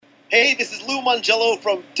Hey, this is Lou Mangello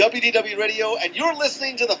from WDW Radio, and you're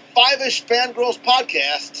listening to the Five-ish Fangirls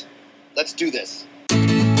Podcast. Let's do this.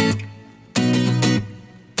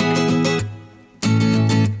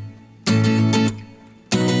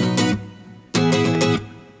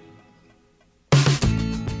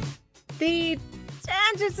 The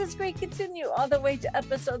tangents this week continue all the way to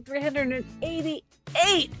episode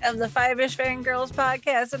 388 of the Five-ish Fangirls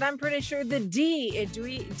Podcast, and I'm pretty sure the D in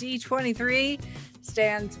D23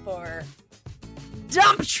 stands for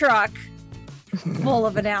dump truck full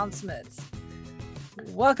of announcements.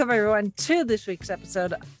 Welcome everyone to this week's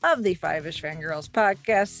episode of the Five-ish Fangirls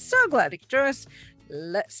Podcast. So glad you could join us.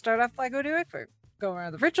 Let's start off like we do it. We're going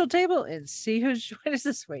around the virtual table and see who's joined us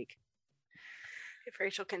this week. If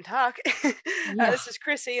Rachel can talk. This is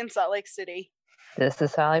Chrissy in Salt Lake City. This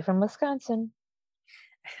is Sally from Wisconsin.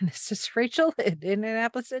 And this is Rachel in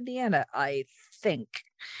Indianapolis, Indiana, I think.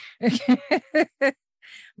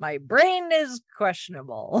 My brain is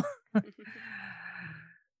questionable.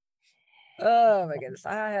 Oh my goodness.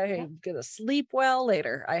 I'm going to sleep well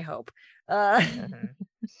later, I hope. It's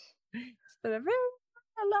been a very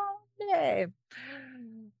long day.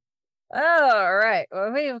 All right.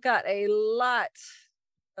 Well, we've got a lot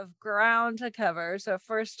of ground to cover. So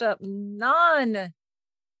first up,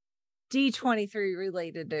 non-D23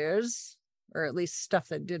 related news, or at least stuff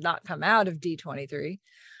that did not come out of D23.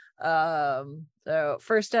 So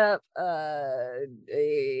first up, a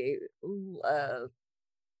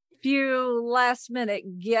few last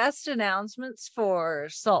minute guest announcements for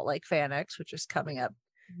Salt Lake FanX, which is coming up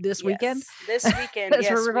this weekend. This weekend, as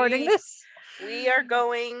we're recording this. We are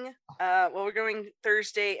going, we're going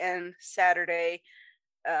Thursday and Saturday.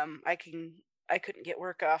 I couldn't get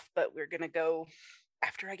work off, but we're going to go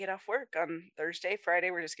after I get off work on Thursday.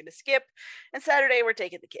 Friday, we're just going to skip. And Saturday, we're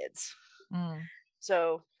taking the kids.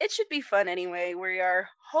 So it should be fun anyway. We are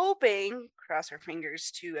hoping, cross our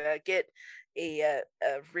fingers, to get a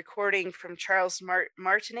recording from Charles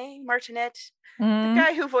Martinet, the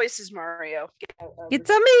guy who voices Mario.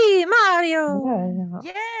 It's a me, Mario.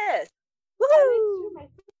 Yes. Woo!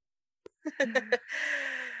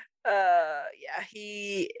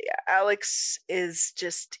 Alex is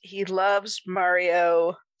just, he loves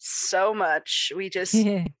Mario so much. We just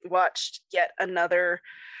watched yet another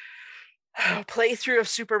playthrough of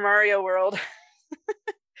Super Mario World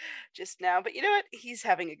just now, but you know what, he's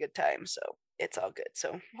having a good time, so it's all good.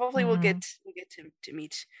 So hopefully we'll get to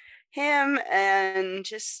meet him and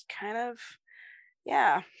just kind of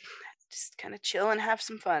chill and have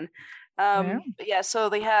some fun. So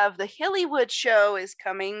they have the Hillywood show is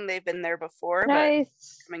coming. They've been there before, nice.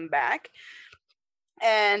 But coming back.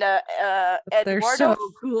 And they're Eduardo so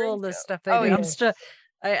cool, Franco. the stuff they do.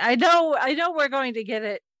 I know we're going to get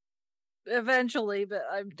it eventually, but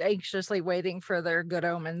I'm anxiously waiting for their Good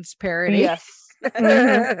Omens parody. Yes.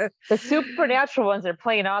 The supernatural ones are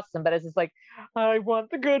playing awesome, but it's just like, I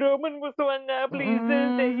want the Good Omen with one now, please.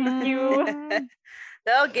 Thank you.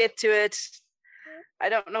 They'll get to it. I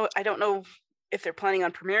don't know if they're planning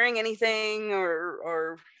on premiering anything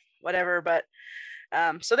or whatever, but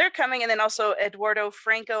so they're coming. And then also Eduardo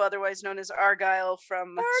Franco, otherwise known as Argyle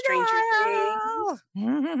from Stranger Things.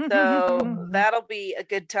 So that'll be a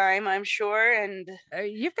good time, I'm sure. And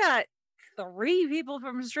you've got 3 people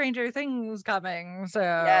from Stranger Things coming. So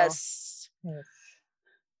yes.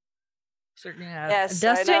 Yes,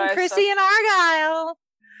 Dustin, Chrissy, and Argyle.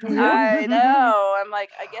 I know. I'm like,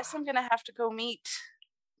 I guess I'm gonna have to go meet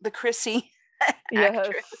the Chrissy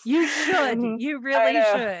actress. You should. You really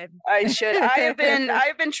should. I should. I've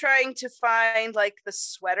been trying to find like the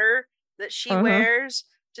sweater that she wears,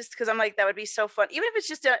 just because I'm like, that would be so fun. Even if it's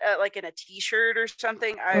just like in a t-shirt or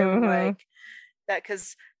something. I'm like that,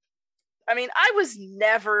 because I mean, I was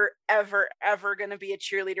never ever gonna be a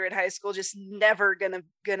cheerleader in high school. Just never gonna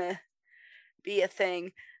be a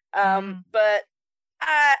thing. But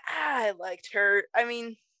I liked her. I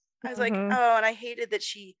mean, I was like, oh, and I hated that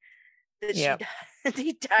she he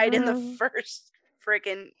died in the first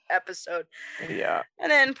freaking episode. Yeah.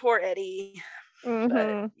 And then poor Eddie.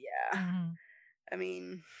 But I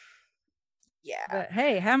mean, But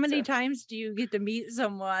hey, how many times do you get to meet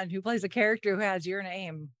someone who plays a character who has your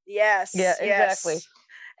name? Yes. Yeah, exactly.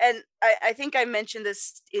 And I think I mentioned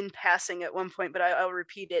this in passing at one point, but I'll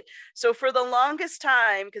repeat it. So for the longest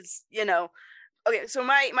time, because, okay, so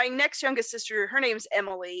my next youngest sister, her name's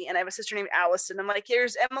Emily, and I have a sister named Allison. I'm like,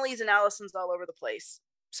 there's Emily's and Allison's all over the place.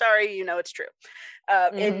 Sorry, it's true.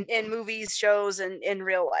 In movies, shows, and in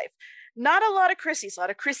real life. Not a lot of Chrissies, a lot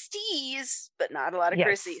of Christies, but not a lot of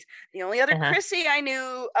Chrissies. The only other Chrissy I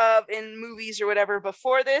knew of in movies or whatever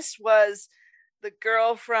before this was the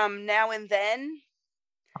girl from Now and Then.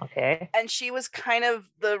 Okay. And she was kind of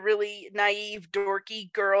the really naive,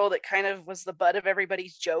 dorky girl that kind of was the butt of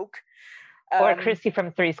everybody's joke. Or Chrissy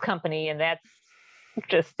from Three's Company, and that's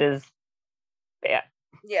just as bad.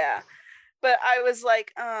 Yeah. But I was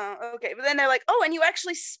like, okay. But then they're like, oh, and you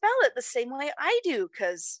actually spell it the same way I do,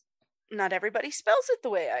 because not everybody spells it the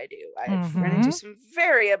way I do. I've run into some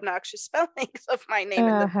very obnoxious spellings of my name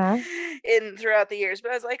in throughout the years.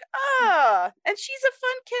 But I was like, and she's a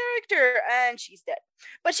fun character, and she's dead.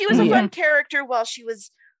 But she was a fun character while she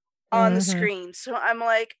was on the screen. So I'm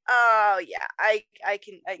like, oh yeah, I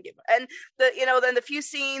can give. And then the few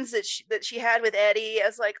scenes that she had with Eddie, I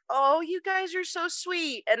was like, oh, you guys are so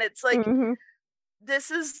sweet. And it's like,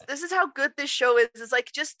 this is how good this show is. It's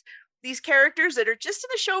like just these characters that are just in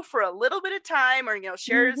the show for a little bit of time, or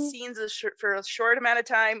share scenes for a short amount of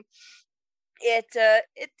time. It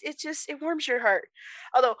warms your heart.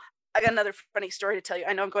 Although I got another funny story to tell you.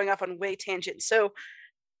 I know I'm going off on way tangent. So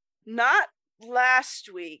not last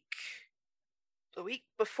week, the week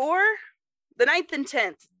before, the 9th and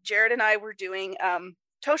 10th, Jared and I were doing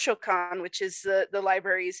ToshoCon, which is the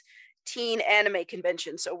library's teen anime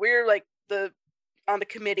convention. So we're like on the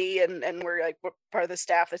committee, and we're part of the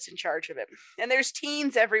staff that's in charge of it. And there's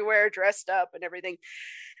teens everywhere dressed up and everything.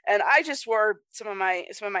 And I just wore some of my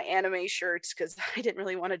anime shirts because I didn't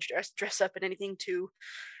really want to dress up in anything too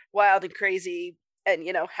wild and crazy, and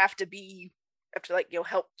have to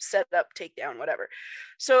help set up, take down, whatever.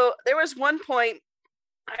 So there was one point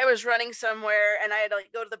I was running somewhere, and I had to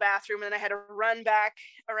go to the bathroom, and then I had to run back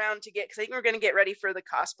around to because I think we were going to get ready for the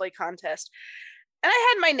cosplay contest. And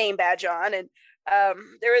I had my name badge on, and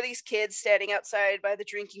there were these kids standing outside by the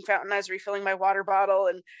drinking fountain. I was refilling my water bottle,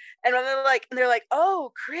 and they're like,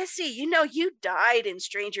 oh, Chrissy, you died in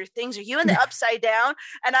Stranger Things. Are you in the Upside Down?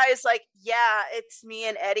 And I was like, yeah, it's me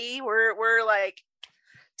and Eddie. We're like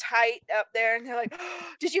tight up there. And they're like, oh,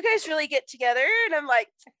 did you guys really get together? And I'm like,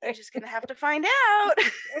 you're just gonna have to find out.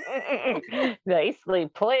 Nicely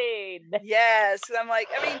played. Yes. I'm like,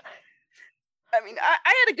 I mean,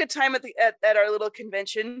 I had a good time at our little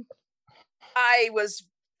convention. I was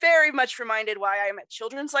very much reminded why I'm a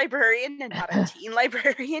children's librarian and not a teen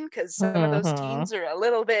librarian, because some of those teens are a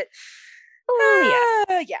little bit, but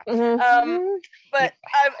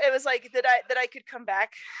it was like that I could come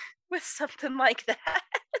back with something like that.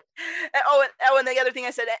 and the other thing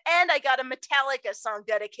I said, and I got a Metallica song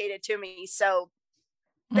dedicated to me, so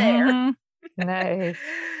there. Nice.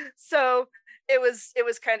 So it was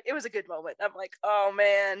a good moment. I'm like, oh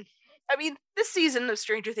man. I mean, this season of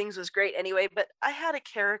Stranger Things was great anyway, but I had a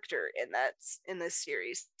character in this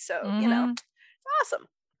series, so it's awesome.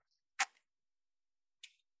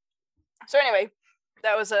 So anyway,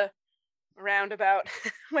 that was a roundabout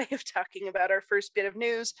way of talking about our first bit of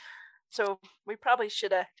news. So we probably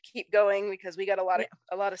should keep going because we got a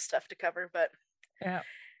lot of stuff to cover. But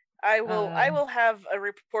I will have a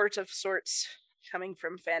report of sorts coming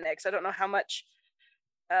from FanX. I don't know how much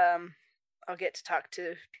I'll get to talk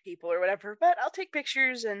to people or whatever, but I'll take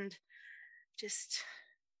pictures and just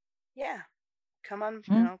come on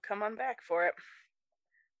back for it.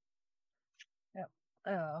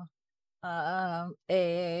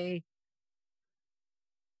 A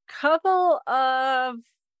couple of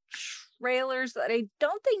trailers that I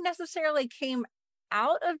don't think necessarily came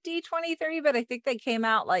out of D23, but I think they came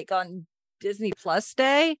out on Disney Plus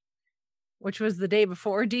Day, which was the day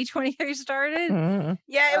before D23 started.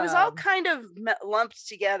 Yeah, it was all kind of lumped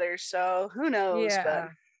together, so who knows? Yeah,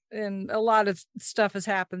 and a lot of stuff has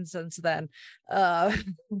happened since then.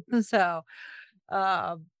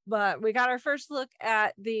 But we got our first look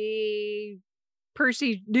at the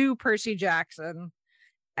new Percy Jackson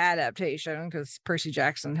adaptation, because Percy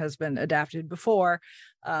Jackson has been adapted before.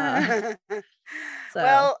 Well,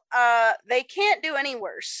 they can't do any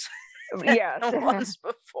worse. Yeah, the ones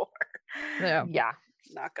before. Yeah.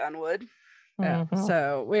 Knock on wood. Yeah.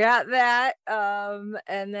 So we got that,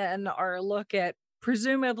 and then our look at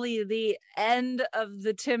presumably the end of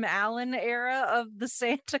the Tim Allen era of the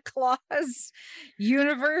Santa Claus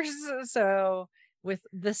universe. So with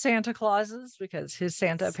the Santa Clauses, because his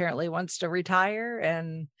Santa apparently wants to retire,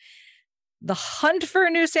 and the hunt for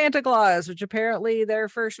a new Santa Claus, which apparently their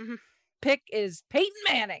first pick is Peyton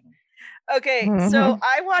Manning. Okay, so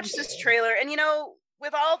I watched this trailer, and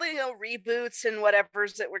with all the reboots and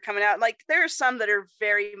whatever's that were coming out, there are some that are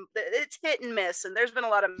it's hit and miss, and there's been a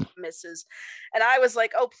lot of misses. And I was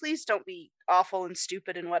like, oh, please don't be awful and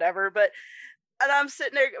stupid and whatever. And I'm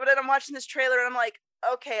sitting there, but then I'm watching this trailer, and I'm like,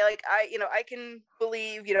 okay, I can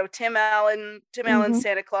believe, Tim Allen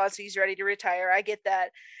Santa Claus, he's ready to retire. I get that.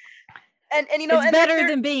 And it's better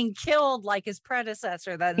than being killed like his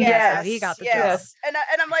predecessor. That's how he got the job. And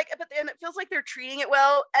I'm like, but then it feels like they're treating it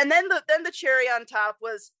well. And then the cherry on top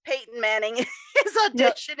was Peyton Manning is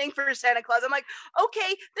auditioning for Santa Claus. I'm like,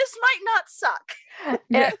 okay, this might not suck.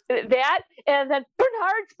 That and then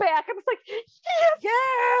Bernard's back. I was like,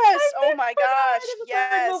 yes, oh my gosh,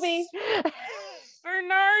 yes. Movie.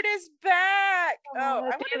 Bernard is back. I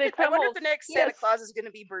wonder if the next Santa Claus is going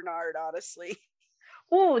to be Bernard. Honestly.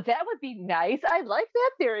 Oh, that would be nice. I like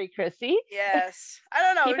that theory, Chrissy. Yes. I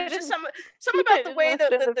don't know. It's just some about the way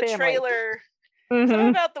the trailer, something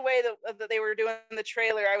about the way that they were doing the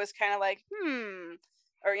trailer. I was kind of like,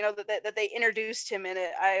 or that they introduced him in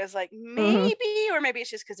it. I was like, maybe, or maybe it's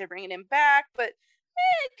just because they're bringing him back, but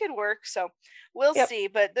it could work. So we'll see.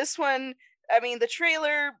 But this one, I mean, the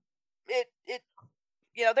trailer, it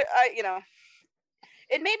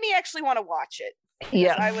made me actually want to watch it.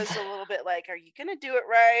 Yeah, I was a little bit like, are you gonna do it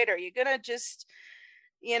right? Are you gonna just,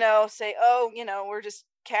 say, oh, we're just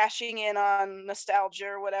cashing in on nostalgia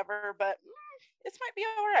or whatever? But it might be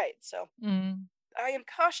all right. So I am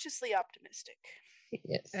cautiously optimistic.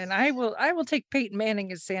 Yes, and I will take Peyton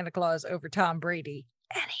Manning as Santa Claus over Tom Brady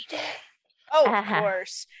any day. Oh, of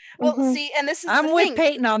course. Well, see, and this is I'm with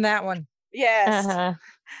Peyton on that one. Yes.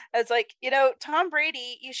 It's like, Tom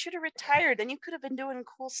Brady, you should have retired. Then you could have been doing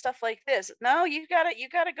cool stuff like this. No, you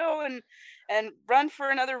gotta go and run for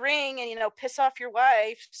another ring and, piss off your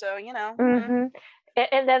wife. So, And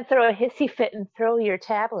then throw a hissy fit and throw your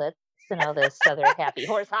tablets and all this other happy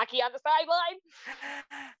horse hockey on the sideline.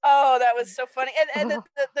 Oh, that was so funny. And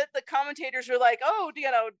the commentators were like, oh,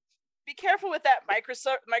 be careful with that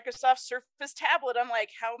Microsoft Surface tablet. I'm like,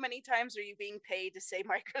 how many times are you being paid to say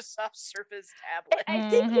Microsoft Surface tablet? I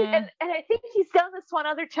think I think he's done this one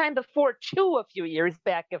other time before too, a few years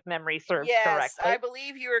back, if memory serves correctly. I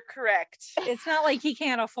believe you are correct. It's not like he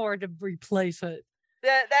can't afford to replace it.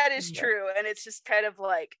 That is true, and it's just kind of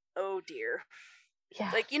like, oh dear. Yeah.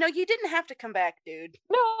 Like, you didn't have to come back, dude.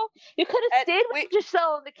 No, you could have stayed with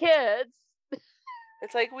Giselle and the kids.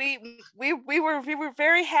 It's like we were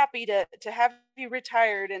very happy to have you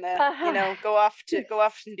retired and go off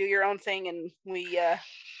and do your own thing, and we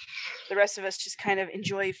the rest of us just kind of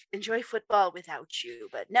enjoy football without you.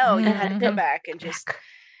 But no, you had to come back and just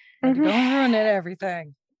don't ruin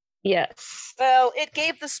everything. Yes. Well, it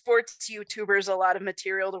gave the sports YouTubers a lot of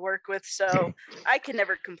material to work with, so I can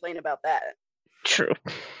never complain about that. True.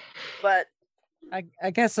 But I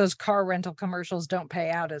guess those car rental commercials don't pay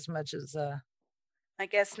out as much as I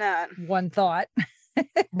guess not. One thought.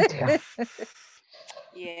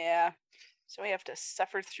 Yeah. So we have to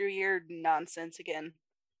suffer through your nonsense again.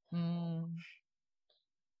 Any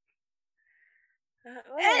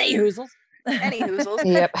hoozles.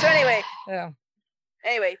 Yep. So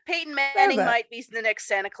anyway, Peyton Manning might be the next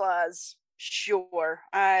Santa Claus. Sure.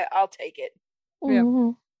 I'll take it. Yep.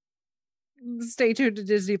 Stay tuned to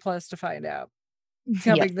Disney Plus to find out.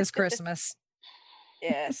 Coming this Christmas.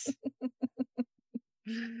 Yes.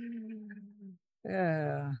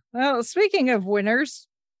 Yeah. Well, speaking of winners,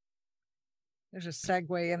 there's a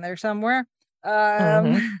segue in there somewhere.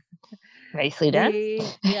 Nicely done.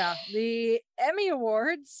 The Emmy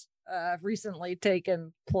Awards recently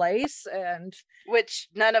taken place, and which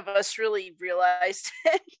none of us really realized.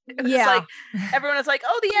 Like everyone was like,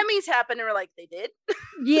 "Oh, the Emmys happened," and we're like, "They did."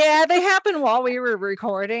 Yeah, they happened while we were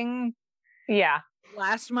recording. Yeah,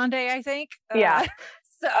 last Monday, I think. Yeah.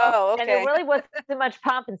 So, okay. And there really wasn't too much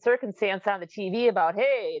pomp and circumstance on the TV about,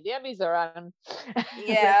 hey, the Emmys are on.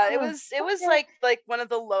 Yeah, it was like one of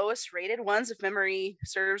the lowest rated ones, if memory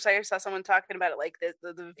serves. I saw someone talking about it, like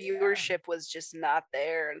the viewership was just not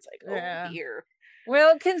there, and it's like, oh dear.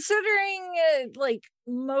 Well, considering like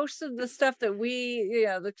most of the stuff that we,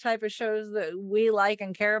 the type of shows that we like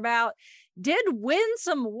and care about, did win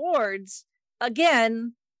some awards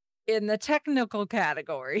again in the technical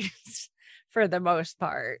categories. For the most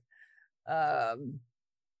part,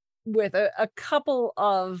 with a couple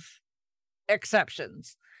of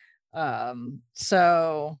exceptions.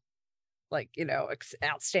 So like,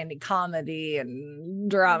 outstanding comedy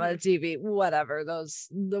and drama TV, whatever,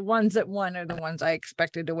 the ones that won are the ones I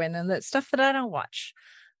expected to win, and that's stuff that I don't watch.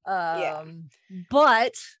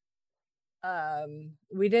 But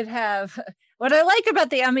we did have, what I like about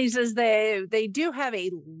the Emmys is they do have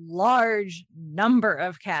a large number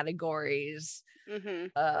of categories.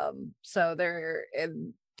 So they're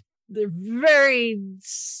very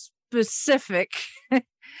specific. So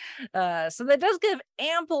that does give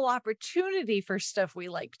ample opportunity for stuff we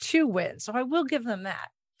like to win. So I will give them that.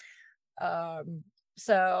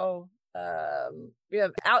 We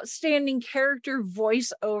have outstanding character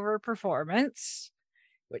voiceover performance.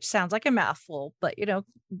 which sounds like a mouthful, but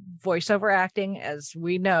voiceover acting, as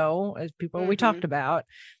we know, as people we talked about,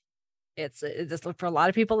 it's for a lot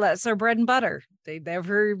of people, that's their bread and butter. They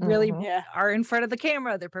never really are in front of the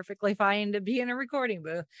camera. They're perfectly fine to be in a recording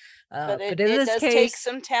booth. But in this does case, take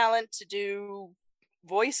some talent to do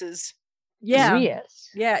voices. Yeah. Yes.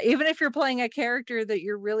 Yeah. Even if you're playing a character that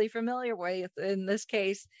you're really familiar with, in this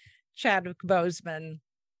case, Chadwick Boseman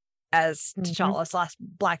as T'Challa's last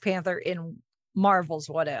Black Panther in Marvel's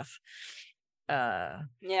What If. And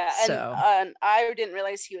I didn't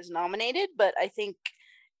realize he was nominated, but I think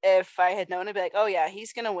if I had known, I'd be like, oh yeah,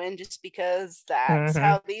 he's gonna win just because that's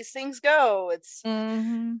how these things go. It's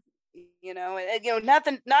not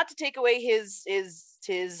to take away his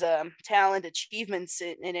talent achievements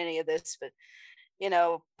in any of this, but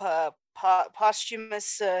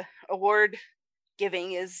posthumous award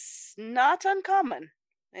giving is not uncommon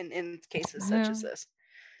in cases such as this.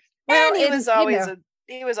 Well, and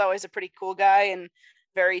he was always a pretty cool guy and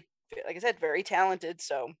very, like I said, very talented.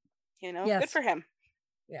 So good for him.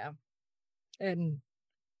 Yeah. And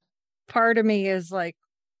part of me is like,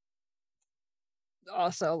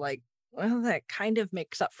 also like, well, that kind of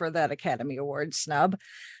makes up for that Academy Award snub.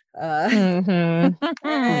 If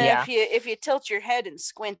you tilt your head and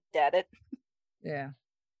squint at it. Yeah.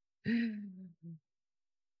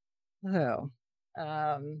 So,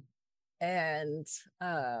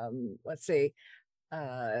 let's see.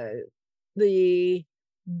 The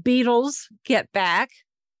Beatles Get Back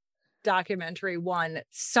documentary won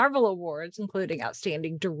several awards, including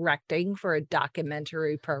outstanding directing for a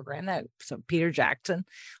documentary program. So Peter Jackson,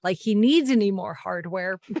 like, he needs any more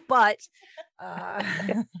hardware, but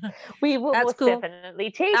we will definitely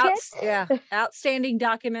take it. Yeah, outstanding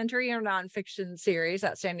documentary or nonfiction series,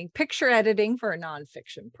 outstanding picture editing for a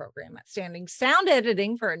nonfiction program, outstanding sound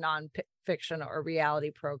editing for a nonfiction or reality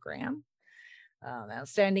program,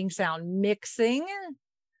 outstanding sound mixing.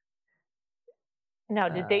 Now,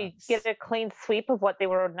 did they get a clean sweep of what they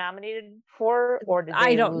were nominated for, or did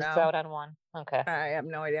they lose out on one? Okay, I have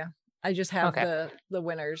no idea. I just have the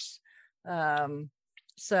winners. Only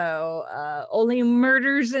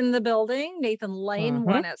Murders in the Building. Nathan Lane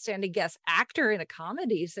won outstanding guest actor in a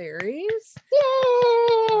comedy series.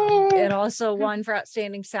 Yay! It also won for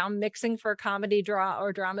outstanding sound mixing for a comedy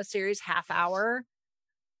drama series, Half Hour.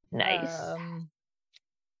 Nice.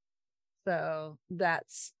 So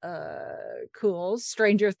that's cool.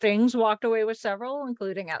 Stranger Things walked away with several,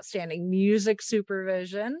 including outstanding music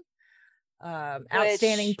supervision,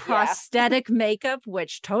 outstanding prosthetic makeup,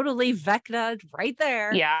 which totally Vecna right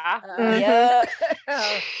there. Yeah.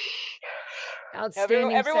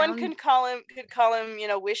 Outstanding. Everyone could call him,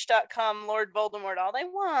 Wish.com Lord Voldemort all they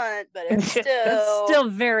want, but it's still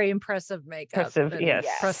very impressive makeup.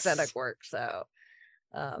 Prosthetic work. So.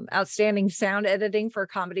 Outstanding sound editing for a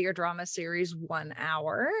comedy or drama series, 1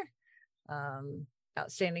 hour.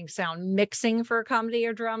 Outstanding sound mixing for a comedy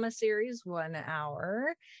or drama series, 1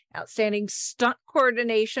 hour. Outstanding stunt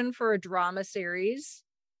coordination for a drama series.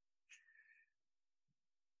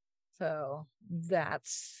 So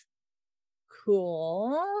that's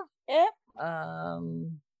cool. Yeah.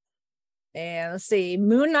 And let's see,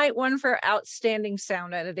 Moon Knight won for outstanding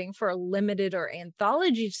sound editing for a limited or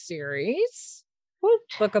anthology series.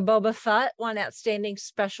 Book of Boba Fett won outstanding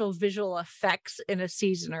special visual effects in a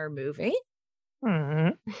season or movie.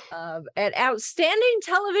 An outstanding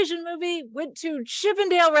television movie went to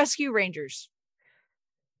Chippendale Rescue Rangers.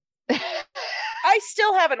 I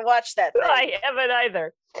still haven't watched that thing. I haven't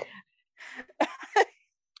either.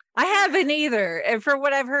 I haven't either. And for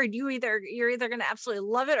what I've heard, you're either going to absolutely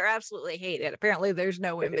love it or absolutely hate it. Apparently, there's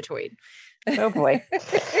no in between. Oh boy.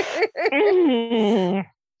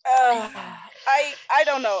 I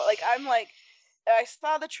don't know. Like, I'm like, I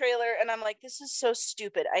saw the trailer and I'm like, this is so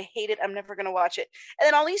stupid. I hate it. I'm never going to watch it. And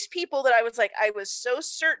then all these people that I was so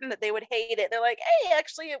certain that they would hate it. They're like, hey,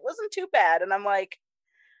 actually, it wasn't too bad. And I'm like,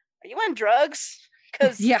 are you on drugs?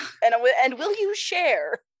 Because and will you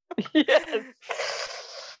share? Yes.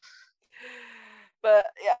 But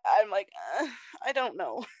yeah, I'm like, I don't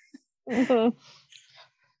know.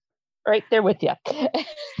 Right there with you.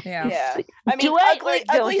 Yeah. I mean,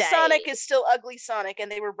 ugly Sonic is still ugly Sonic,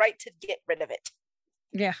 and they were right to get rid of it.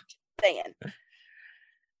 Yeah. Saying.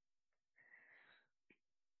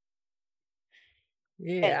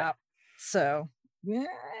 Yeah. Anyway. So yeah.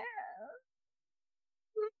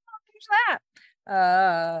 There's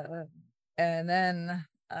that. And then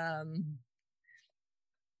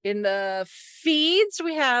in the feeds,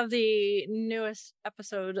 we have the newest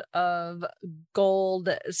episode of Gold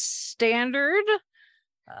Standard,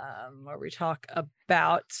 where we talk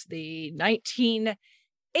about the 1980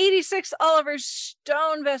 86 Oliver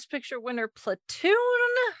Stone Best Picture winner Platoon.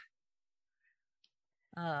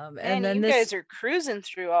 And then you this, guys are cruising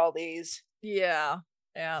through all these. yeah.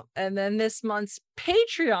 And then this month's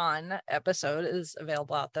Patreon episode is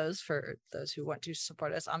available out for those who want to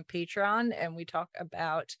support us on Patreon, and we talk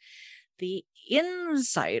about The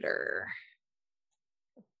Insider.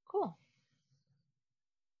 Cool.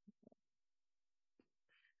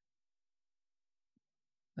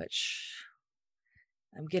 Which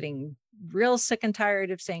I'm getting real sick and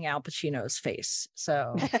tired of seeing Al Pacino's face.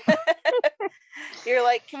 So You're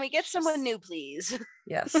like, can we get someone new, please?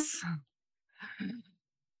 yes.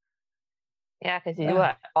 Yeah, because you do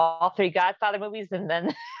what? All 3 Godfather movies, and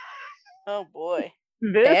then Oh boy.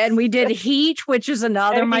 this. And we did Heat, which is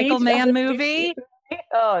another And Michael Heat. Mann movie.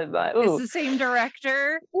 Oh my! It's Ooh. the same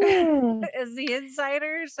director Ooh. as The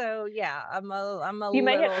Insider. So yeah, I'm a You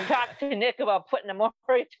might little... have to talk to Nick about putting a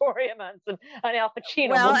moratorium on Al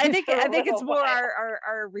Pacino. Well, I movies think for a it's little more while.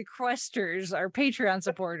 our requesters, our Patreon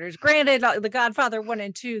supporters. Granted, The Godfather 1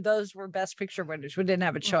 and 2, those were Best Picture winners. We didn't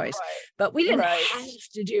have a choice, but we didn't have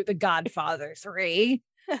to do The Godfather 3.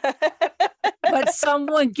 But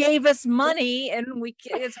someone gave us money, and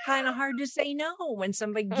it's kind of hard to say no when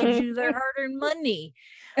somebody gives you their hard-earned money.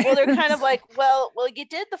 Well, they're kind of like, well, you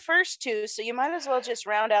did the first 2, so you might as well just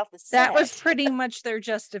round out the set. That was pretty much their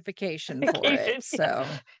justification for it. So,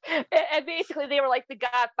 And basically, they were like The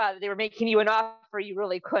Godfather. They were making you an offer you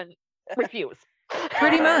really couldn't refuse.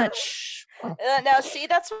 pretty much. Now, see,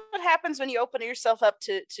 that's what happens when you open yourself up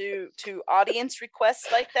to audience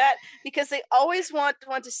requests like that, because they always want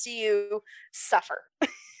to see you suffer.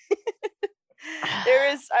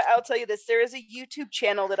 I'll tell you this, there is a YouTube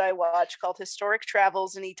channel that I watch called Historic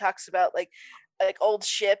Travels, and he talks about like old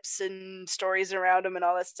ships and stories around them and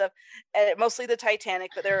all that stuff, and mostly the Titanic,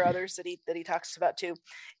 but there are others that he talks about too.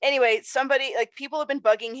 Anyway, people have been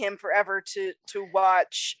bugging him forever to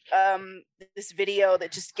watch this video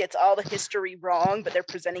that just gets all the history wrong, but they're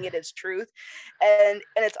presenting it as truth, and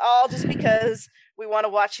it's all just because we want to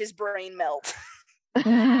watch his brain melt.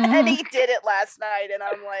 And he did it last night, and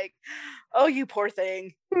I'm like, oh, you poor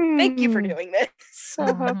thing, thank you for doing this.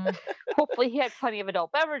 Hopefully he had plenty of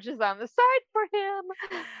adult beverages on the side for him.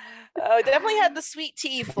 Oh, definitely had the sweet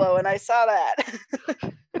tea flow, and I saw that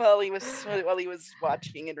while he was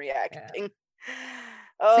watching and reacting.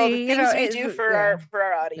 Oh, See, the things we do for our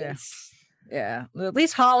audience. Yeah. Well, at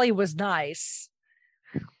least Holly was nice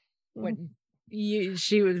when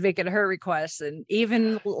she was making her requests, and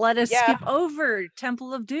even let us skip over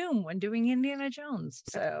Temple of Doom when doing Indiana Jones.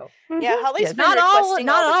 So yeah, Holly's been not all of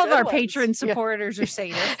our ones. patron supporters are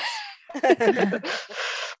sadists.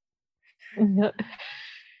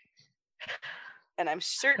 And I'm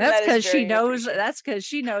certain That's because she knows. That's because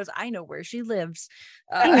she knows I know where she lives.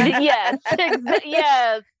 Yes,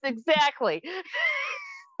 yes, exactly.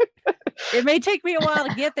 It may take me a while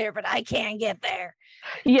to get there, but I can get there.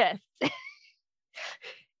 Yes.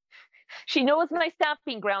 She knows my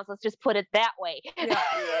stomping grounds. Let's just put it that way. Yeah.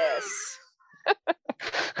 Yes.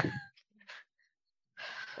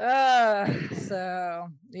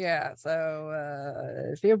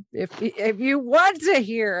 If you want to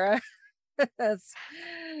hear us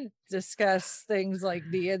discuss things like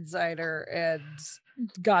The Insider and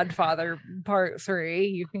Godfather Part 3,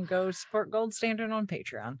 you can go support Gold Standard on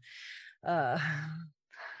Patreon. All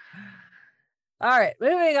right,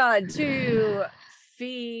 moving on to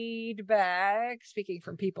feedback. Speaking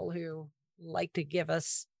from people who like to give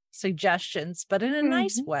us suggestions, but in a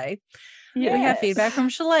nice way. We have feedback from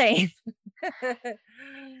Shalane.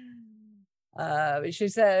 She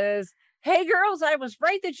says, hey girls, I was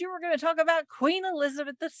right that you were going to talk about Queen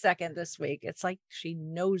Elizabeth II this week. It's like she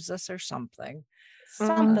knows us or something.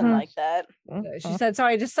 Something like that. She said, so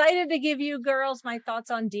I decided to give you girls my thoughts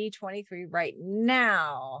on D23 right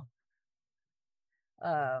now.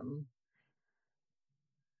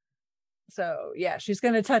 So yeah, she's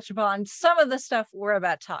going to touch upon some of the stuff we're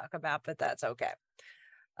about to talk about, but that's okay.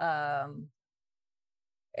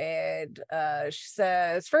 She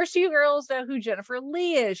says, first, you girls know who Jennifer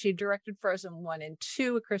Lee is. She directed Frozen 1 and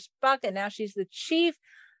 2 with Chris Buck, and now she's the chief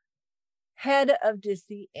head of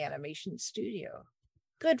Disney Animation Studio.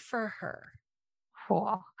 Good for her.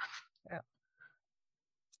 Cool. Yeah.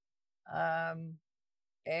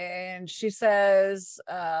 And she says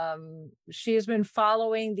she has been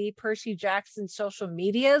following the Percy Jackson social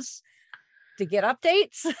medias to get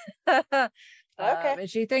updates. Okay. And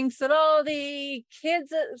she thinks that all the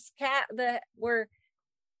kids that were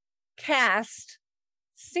cast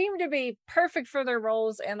seem to be perfect for their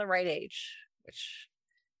roles and the right age, which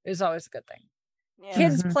is always a good thing. Yeah.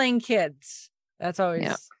 Kids playing kids. That's always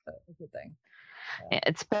a good thing.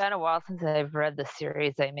 It's been a while since I've read the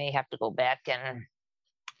series. I may have to go back and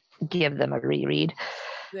give them a reread.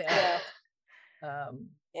 Yeah.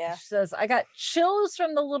 She says, I got chills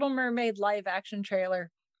from the Little Mermaid live action trailer.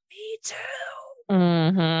 Me too.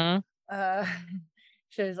 Mm-hmm.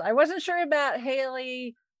 She says, I wasn't sure about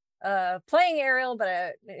Haley playing Ariel,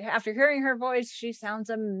 but after hearing her voice, she sounds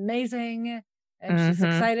amazing. And she's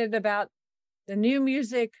excited about the new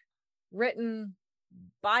music written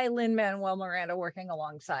by Lin-Manuel Miranda working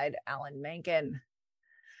alongside Alan Menken.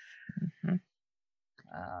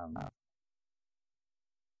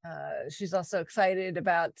 She's also excited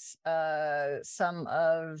about some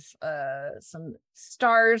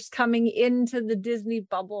stars coming into the Disney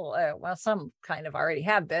bubble. Well, some kind of already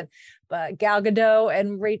have been, but Gal Gadot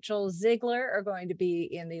and Rachel Ziegler are going to be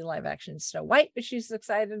in the live action Snow White, which she's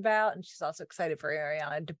excited about. And she's also excited for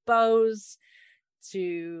Ariana DeBose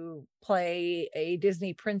to play a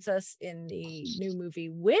Disney princess in the new movie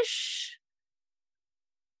Wish.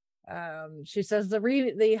 She says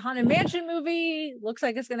the Haunted Mansion movie looks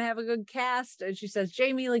like it's going to have a good cast, and she says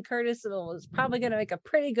Jamie Lee Curtis is probably going to make a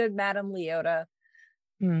pretty good Madame Leota.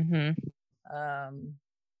 And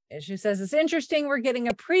she says it's interesting we're getting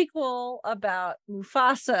a prequel about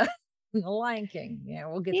Mufasa in The Lion King. Yeah,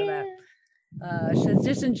 we'll get to that. She says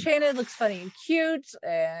Disenchanted looks funny and cute,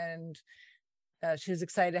 and she's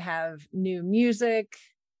excited to have new music.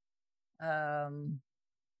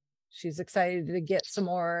 She's excited to get some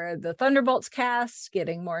more the Thunderbolts cast,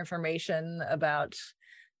 getting more information about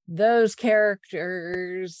those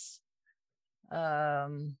characters.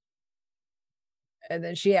 And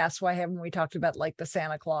then she asked, why haven't we talked about like the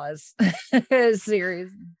Santa Claus series?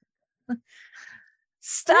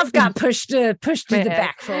 Stuff got pushed to the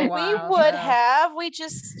back for a while. We would have. We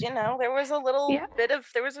just, there was a little bit of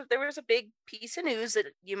there was a big piece of news that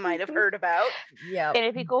you might have heard about. Yeah. And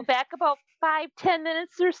if you go back about 5-10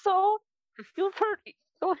 minutes or so, you'll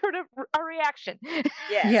heard a reaction.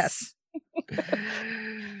 Yes.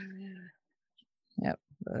 Yep.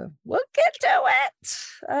 We'll get to it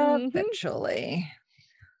eventually.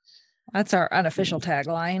 That's our unofficial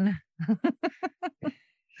tagline.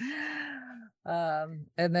 And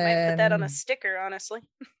then might put that on a sticker, honestly.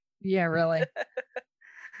 Yeah, really.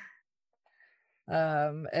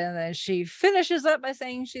 And then she finishes up by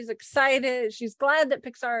saying she's excited. She's glad that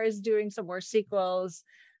Pixar is doing some more sequels.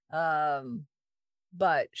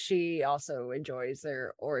 But she also enjoys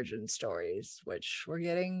their origin stories, which we're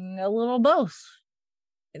getting a little both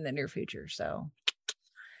in the near future. So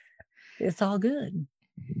it's all good.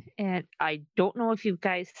 And I don't know if you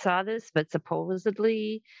guys saw this, but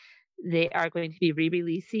supposedly they are going to be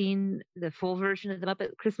re-releasing the full version of the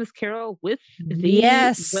Muppet Christmas Carol with the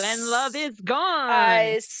When Love Is Gone.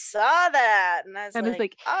 I saw that, and I was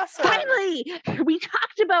like, awesome. Finally, we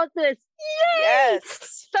talked about this. Yay!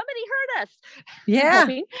 Yes. Somebody heard us. Yeah.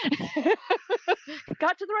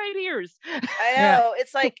 Got to the right ears. I know.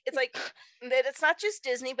 It's like that it's not just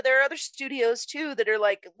Disney, but there are other studios too that are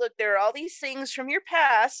like, look, there are all these things from your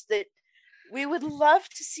past that we would love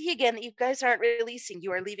to see again that you guys aren't releasing.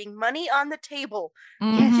 You are leaving money on the table.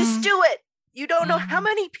 Mm-hmm. Just do it. You don't know how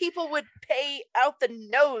many people would pay out the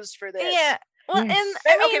nose for this. Yeah. Well, and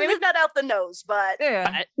okay, maybe not out the nose, but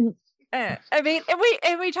I mean,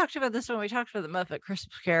 and we talked about this when we talked about the Muppet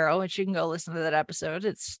Christmas Carol, which you can go listen to that episode.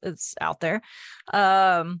 It's out there.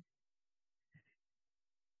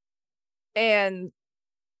 And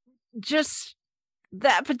just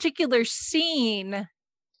that particular scene,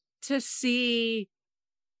 to see,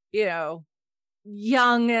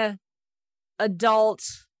 young adult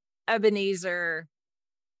Ebenezer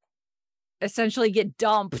essentially get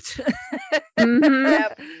dumped.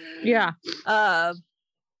 Yep. Yeah.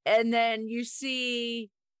 And then you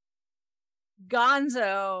see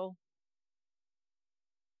Gonzo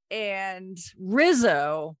and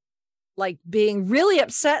Rizzo like being really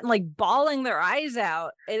upset and like bawling their eyes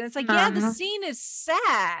out. And it's like, the scene is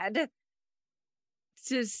sad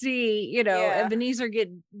to see, Ebenezer get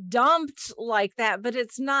dumped like that, but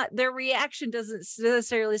it's not, their reaction doesn't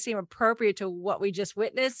necessarily seem appropriate to what we just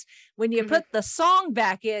witnessed. When you put the song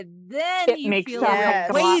back in, then you feel the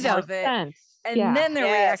weight of it. Sense. And then their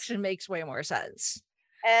reaction makes way more sense.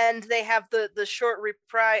 And they have the short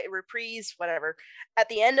reprise, whatever, at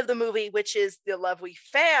the end of the movie, which is The Love We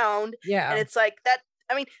Found. Yeah. And it's like that,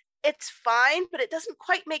 I mean, it's fine, but it doesn't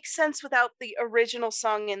quite make sense without the original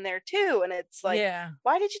song in there too. And it's like,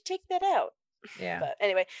 why did you take that out? Yeah. But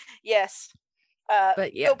anyway, yes.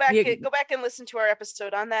 But go back and listen to our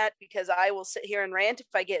episode on that, because I will sit here and rant if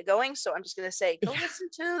I get going. So I'm just going to say, go listen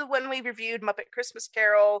to when we reviewed Muppet Christmas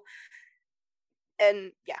Carol.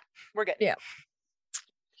 And we're good. Yeah.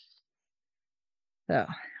 So,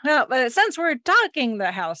 well, but since we're talking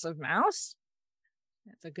the House of Mouse,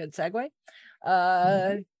 that's a good segue.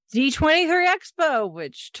 D23 Expo,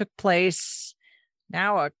 which took place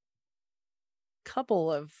now a couple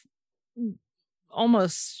of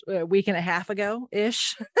almost a week and a half ago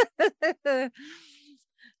ish.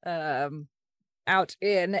 Out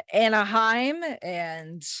in Anaheim,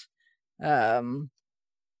 and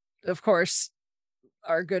of course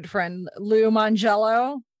our good friend Lou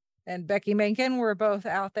Mongello and Becky Menken were both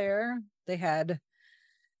out there. They had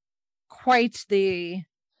quite the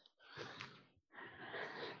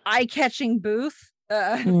eye-catching booth.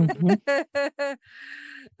 So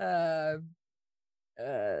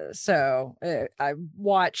I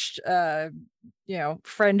watched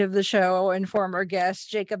friend of the show and former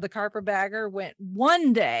guest Jacob the Carpetbagger went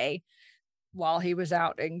one day while he was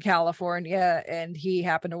out in California, and he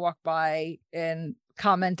happened to walk by and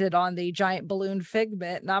commented on the giant balloon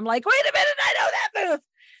Figment, and I'm like, wait a minute, I know that booth.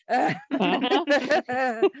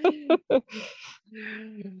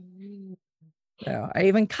 So I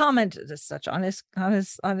even commented as such on his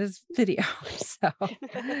video. So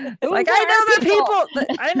like, I know the people.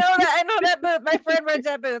 I know that booth. My friend runs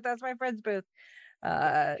that booth. That's my friend's booth.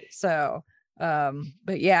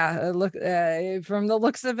 But yeah, look, from the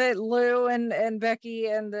looks of it, Lou and Becky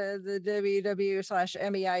and the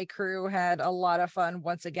WW/MEI crew had a lot of fun.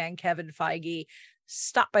 Once again, Kevin Feige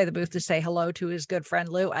stopped by the booth to say hello to his good friend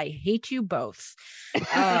Lou. I hate you both.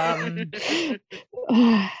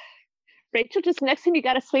 Rachel, just next time you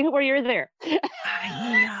got to swing it where you're there.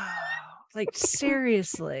 I know. Like,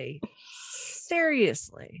 seriously. Then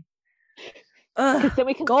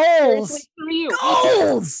we can goals.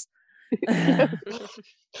 Goals. You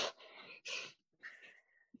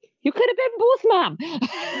could have been booth mom.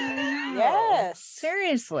 Yes.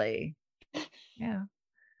 Seriously. Yeah.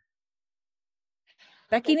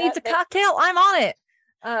 Becky needs a cocktail. I'm on it.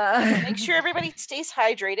 Make sure everybody stays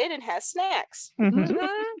hydrated and has snacks.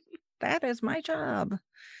 That is my job.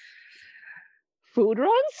 Food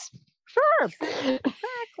runs? Sure.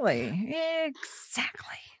 Exactly.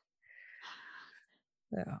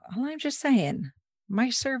 So, all I'm just saying, my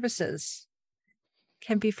services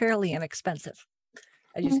can be fairly inexpensive.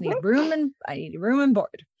 I just need room and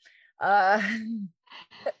board.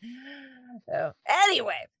 So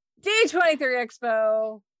anyway, D23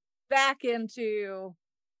 Expo, back into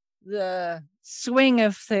the swing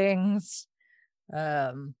of things.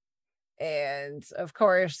 And of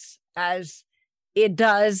course, as it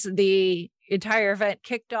does, the entire event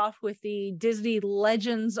kicked off with the Disney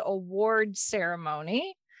Legends Awards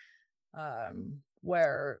ceremony,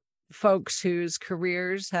 where folks whose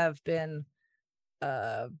careers have been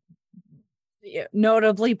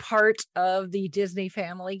notably part of the Disney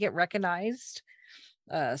family get recognized.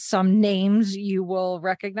 Some names you will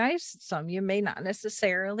recognize, some you may not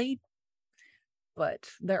necessarily, but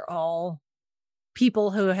they're all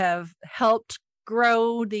people who have helped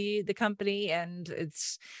grow the company, and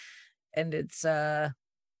it's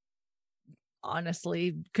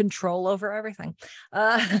honestly control over everything.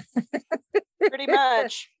 Pretty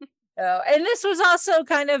much. And this was also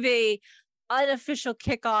kind of a unofficial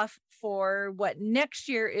kickoff for what next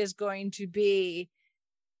year is going to be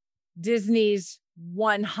Disney's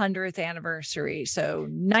 100th anniversary. So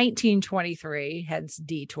 1923, hence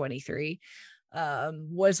D23,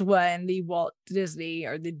 was when the Walt Disney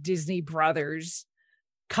or the Disney Brothers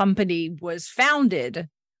company was founded.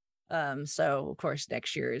 So of course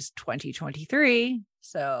next year is 2023.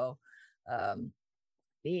 So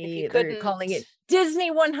they're calling it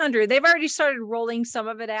Disney 100. They've already started rolling some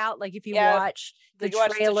of it out. Like if you watch the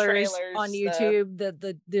trailers on YouTube,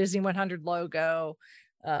 the Disney 100 logo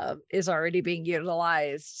is already being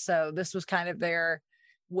utilized. So this was kind of their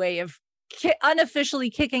way of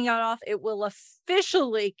unofficially kicking it off. It will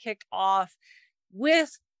officially kick off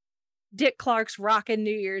with Dick Clark's Rockin'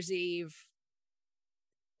 New Year's Eve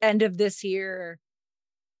end of this year,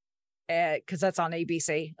 because that's on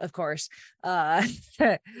ABC, of course. And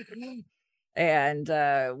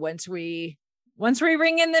once we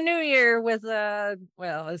ring in the new year with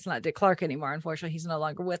well, it's not Dick Clark anymore, unfortunately, he's no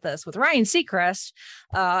longer with us, with Ryan Seacrest,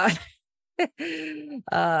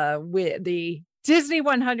 with the Disney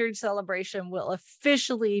 100 celebration will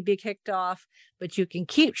officially be kicked off, but you can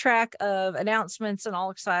keep track of announcements and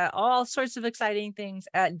all sorts of exciting things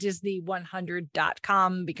at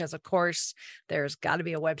Disney100.com, because of course there's got to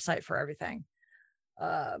be a website for everything.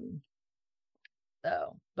 But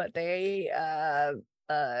they are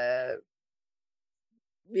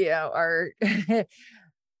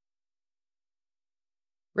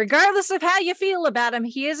regardless of how you feel about him,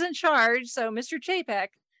 he is in charge. So Mr. Chapek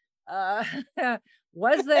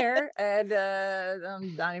was there, and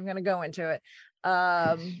I'm not even going to go into it.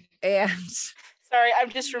 And sorry, I'm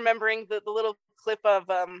just remembering the little clip of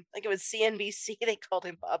I think it was CNBC. They called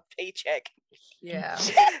him Bob Paycheck. Yeah.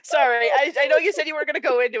 Sorry, I know you said you weren't going to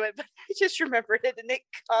go into it, but I just remembered it and it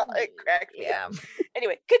cracked me. Yeah.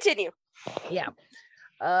 Anyway, continue. Yeah.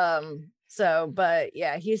 So, but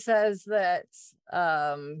yeah, he says that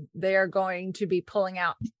they are going to be pulling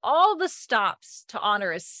out all the stops to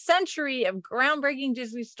honor a century of groundbreaking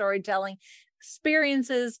Disney storytelling,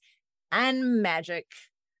 experiences, and magic.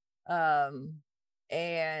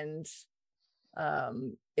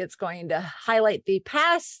 It's going to highlight the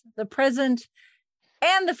past, the present,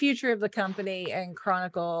 and the future of the company and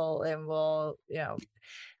chronicle, and will,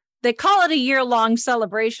 they call it a year-long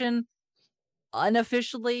celebration.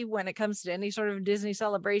 Unofficially, when it comes to any sort of Disney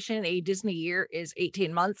celebration, a Disney year is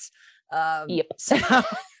 18 months. Yep. So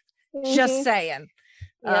just saying.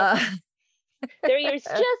 Yep. Their year's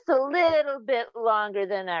just a little bit longer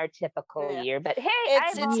than our typical year, but hey,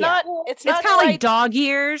 it's not kind of like dog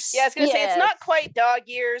years. Yeah, I was gonna say it's not quite dog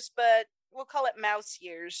years, but we'll call it mouse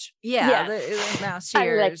years. Yeah, the mouse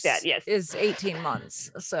years I like that, yes. is 18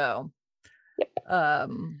 months. So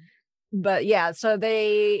but yeah, so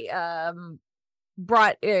they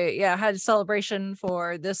brought had a celebration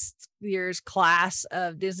for this year's class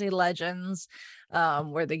of Disney Legends,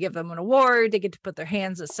 where they give them an award. They get to put their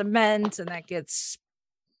hands in cement, and that gets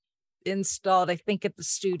installed, I think, at the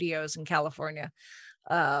studios in California.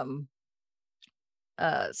 So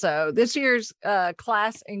this year's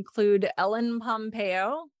class include Ellen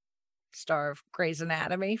Pompeo, star of Grey's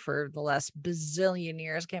Anatomy for the last bazillion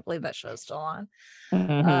years. Can't believe that show's still on.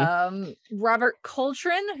 Robert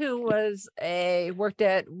Coltrane, who worked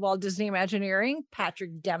at Walt Disney Imagineering.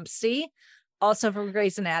 Patrick Dempsey, also from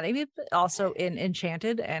Grey's Anatomy, but also in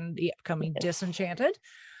Enchanted and the upcoming Disenchanted.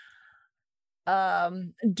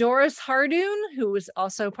 Doris Hardoon, who was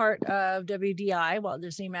also part of WDI, Walt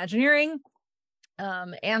Disney Imagineering.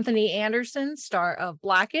 Anthony Anderson, star of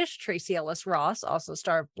Blackish. Tracy Ellis Ross, also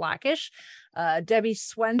star of Blackish. Debbie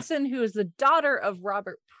Swenson, who is the daughter of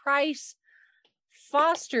Robert Price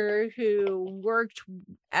Foster, who worked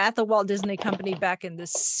at the Walt Disney Company back in the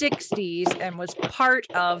 60s and was part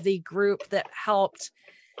of the group that helped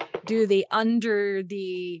do the under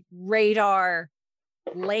the radar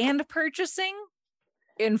land purchasing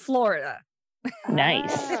in Florida.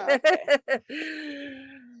 Nice.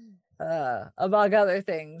 Among other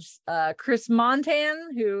things, Chris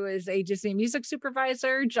Montan, who is a Disney music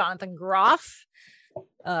supervisor. Jonathan Groff,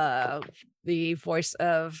 the voice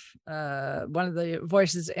of one of the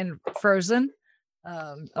voices in Frozen.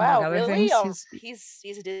 Wow, really?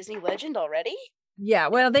 He's a Disney legend already? Yeah,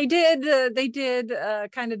 well, they did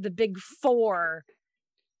kind of the big four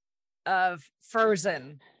of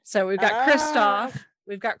Frozen. So we've got Kristoff,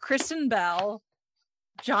 we've got Kristen Bell,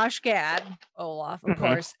 Josh Gad, Olaf, of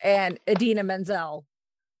course, and Idina Menzel,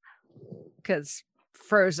 because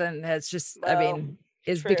Frozen has just,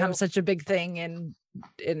 it's become such a big thing, and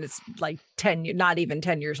it's like 10, not even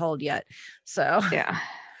 10 years old yet. So yeah.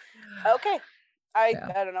 Okay. I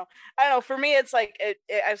don't know. For me, it's like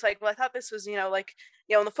I was like, well, I thought this was,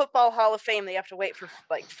 in the Football Hall of Fame, they have to wait for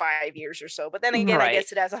like 5 years or so. But then again, I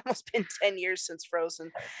guess it has almost been 10 years since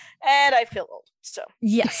Frozen, and I feel old. So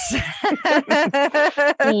yes,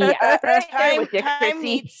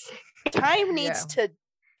 time needs to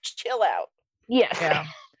chill out. Yes. Yeah.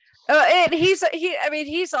 And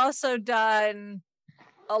he's also done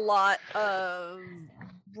a lot of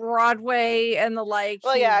Broadway and the like.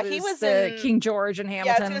 Well, yeah, he was in King George and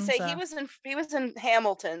Hamilton. Yeah, I was gonna say he was in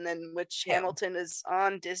Hamilton, and which Hamilton is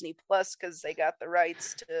on Disney Plus because they got the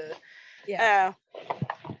rights to. Yeah.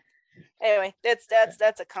 Anyway,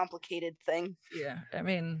 that's a complicated thing. Yeah, I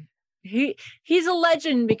mean, he's a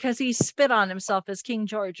legend because he spit on himself as King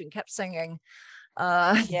George and kept singing.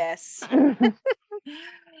 Yes.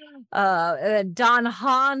 And then Don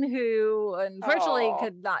Hahn, who unfortunately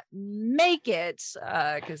could not make it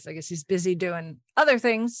because I guess he's busy doing other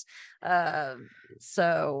things.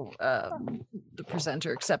 So the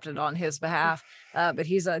presenter accepted on his behalf. But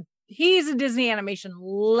he's a Disney animation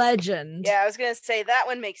legend. Yeah, I was gonna say that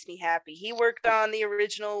one makes me happy. He worked on the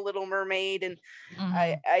original Little Mermaid, and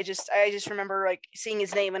I just remember like seeing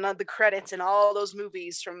his name and on the credits in all those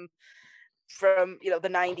movies from the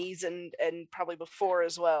 90s and probably before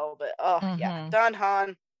as well. But yeah, Don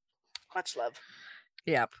Hahn, much love.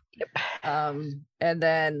 Yep. And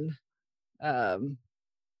then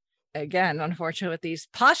again, unfortunately with these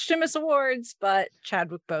posthumous awards, but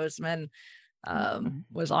Chadwick Boseman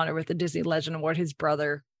was honored with the Disney Legend Award. His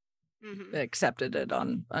brother accepted it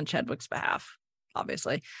on Chadwick's behalf.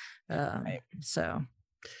 obviously. So,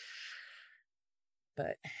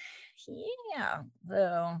 but yeah,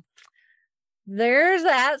 so there's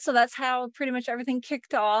that. So that's how pretty much everything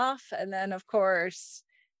kicked off. And then, of course,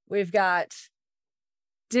 we've got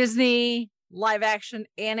Disney live action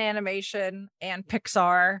and animation and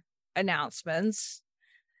Pixar announcements.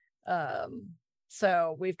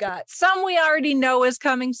 So we've got some we already know is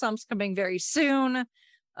coming, some's coming very soon.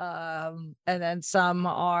 And then some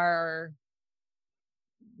are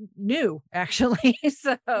new, actually.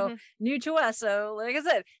 So new to us. So like I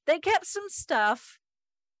said, they kept some stuff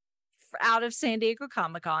out of San Diego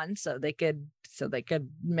Comic-Con so they could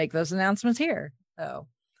make those announcements here. So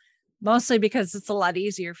mostly because it's a lot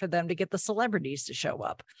easier for them to get the celebrities to show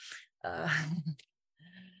up.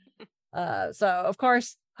 So of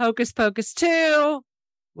course, Hocus Pocus 2,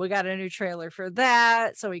 we got a new trailer for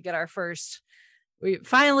that. So we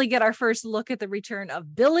finally get our first look at the return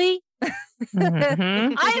of Billy. I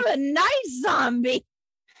am a nice zombie.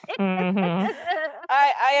 I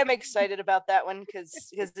am excited about that one because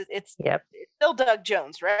it's still Doug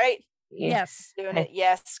Jones, right? Yes. Doing it.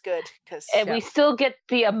 Yes, good. And we still get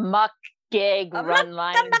the amok gag run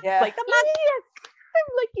line. Like, yes. I'm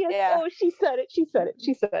like, yes. Oh, she said it.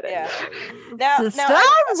 Yeah. Now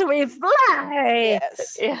stars we fly.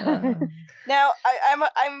 Yes. Yeah. Now I'm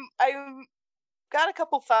got a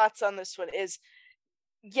couple thoughts on this one.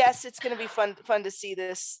 Yes, it's going to be fun to see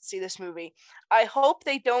this movie. I hope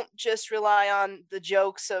they don't just rely on the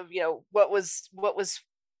jokes of, what was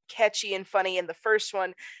catchy and funny in the first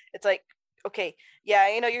one. It's like, okay, yeah,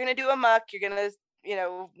 you're going to do a muck, you're going to,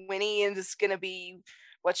 Winnie is going to be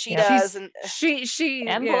what she does, and she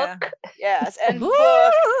and book. Yes, and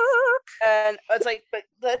book. And it's like, but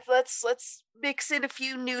let's mix in a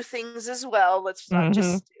few new things as well. Let's not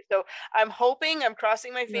just. So I'm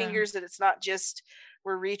crossing my fingers that it's not just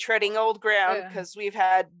we're retreading old ground, because we've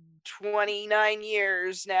had 29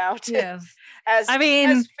 years now to as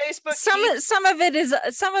Facebook some of it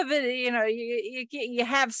you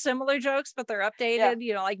have similar jokes, but they're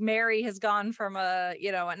updated. Like Mary has gone from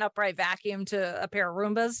an upright vacuum to a pair of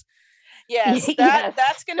Roombas. Yes,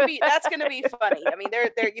 that's gonna be funny. I mean,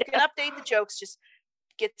 there you can update the jokes, just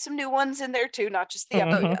get some new ones in there too, not just the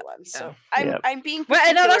updated ones. So I'm being well,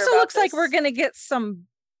 and it also looks like we're gonna get some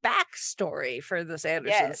backstory for the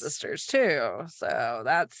Sanderson sisters too. So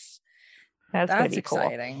that's exciting. Cool.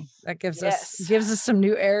 That gives us some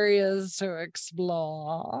new areas to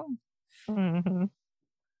explore,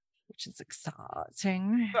 which is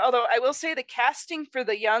exciting. Although I will say the casting for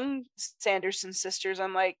the young Sanderson sisters,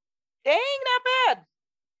 I'm like, dang, not bad.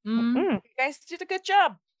 You guys did a good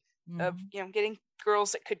job of getting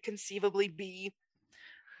girls that could conceivably be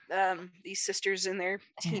these sisters in their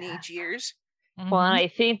teenage years. Well, and I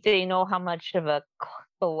think they know how much of a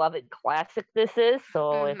beloved classic this is,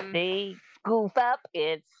 so if they goof up,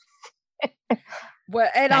 it's well.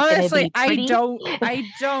 And honestly, I don't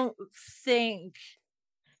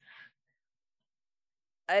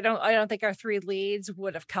think our three leads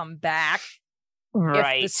would have come back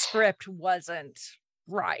if the script wasn't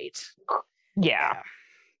right. Yeah.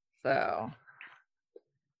 So,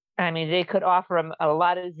 I mean, they could offer them a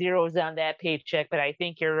lot of zeros on that paycheck, but I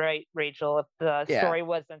think you're right, Rachel. If the story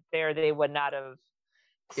wasn't there, they would not have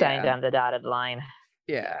signed on the dotted line.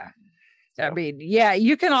 Yeah. So. I mean,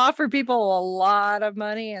 you can offer people a lot of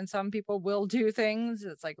money, and some people will do things.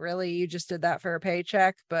 It's like, really, you just did that for a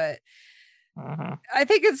paycheck? But I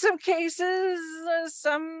think in some cases,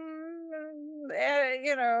 some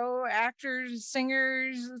actors,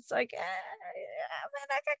 singers, it's like,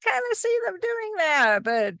 I can kind of see them doing that.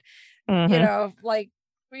 But like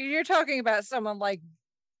you're talking about someone like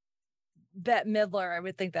Bette Midler, I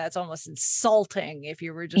would think that's almost insulting if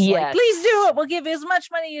you were just like, please do it, we'll give you as much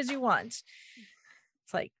money as you want. It's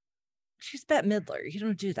like, she's Bette Midler, you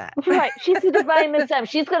don't do that. Right, she's a divine Miss M.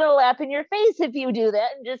 She's gonna laugh in your face if you do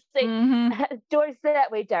that and just say, doors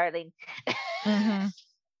that way, darling.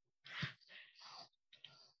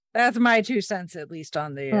 That's my 2 cents, at least,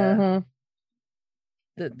 on the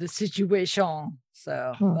situation.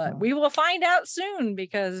 So but we will find out soon,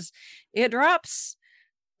 because it drops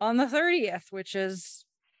on the 30th, which is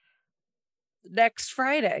next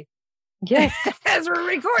Friday. Yes. As we're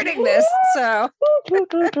recording this. So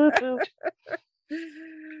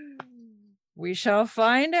we shall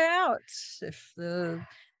find out if the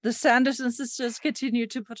Sanderson sisters continue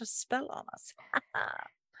to put a spell on us.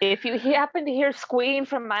 If you happen to hear squealing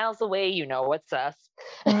from miles away, you know it's us.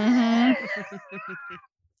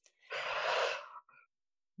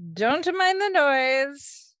 Don't mind the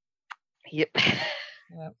noise. Yep.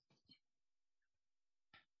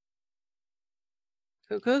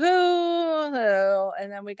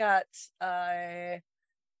 And then we got a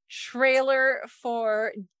trailer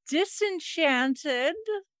for Disenchanted,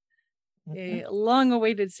 a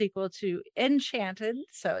long-awaited sequel to Enchanted.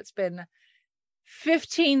 So it's been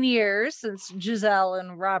 15 years since Giselle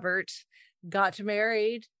and Robert got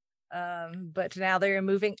married, but now they're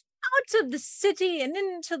moving out of the city and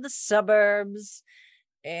into the suburbs,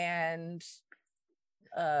 and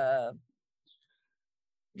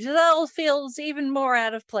Giselle feels even more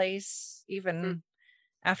out of place even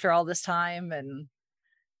after all this time, and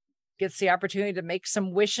gets the opportunity to make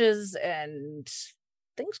some wishes, and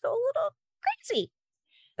things go a little crazy,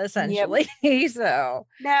 essentially. Yep. So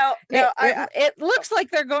now it looks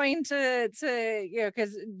like they're going to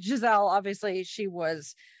because Giselle, obviously she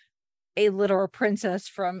was a literal princess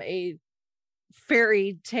from a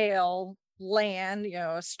fairy tale land,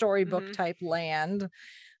 a storybook type land.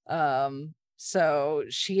 So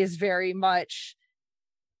she is very much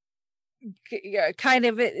kind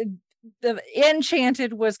of the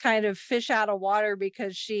Enchanted was kind of fish out of water,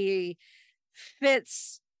 because she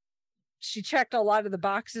checked a lot of the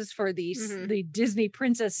boxes for the Disney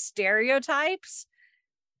princess stereotypes,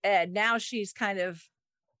 and now she's kind of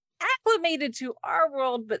acclimated to our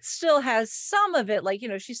world, but still has some of it, like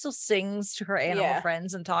she still sings to her animal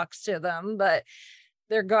friends and talks to them, but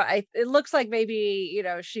it looks like maybe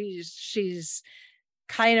she's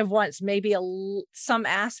kind of wants maybe some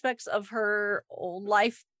aspects of her old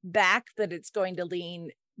life back, that it's going to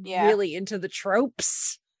lean really into the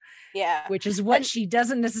tropes, which is what she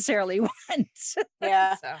doesn't necessarily want. So.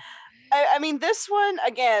 I mean, this one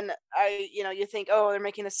again, you think, oh, they're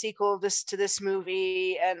making a sequel to this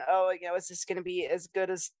movie, and is this going to be as good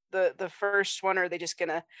as the first one, or are they just going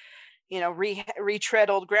to retread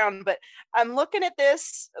old ground? But I'm looking at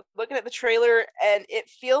the trailer, and it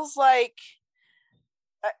feels like,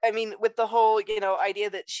 I mean, with the whole idea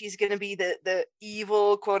that she's going to be the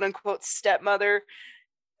evil quote unquote stepmother,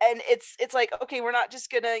 and it's like, okay, we're not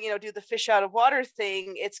just going to do the fish out of water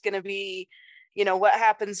thing. It's going to be what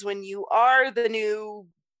happens when you are the new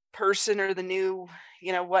person, or the new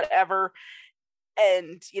whatever,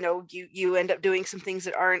 and you end up doing some things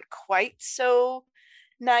that aren't quite so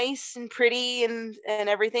nice and pretty and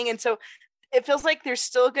everything. And so it feels like they're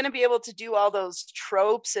still going to be able to do all those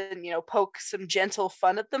tropes and poke some gentle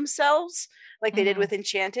fun at themselves, like they did with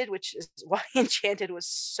Enchanted, which is why Enchanted was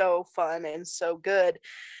so fun and so good.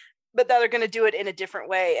 But now they're going to do it in a different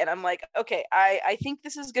way, and I'm like, okay, I think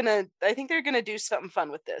they're going to do something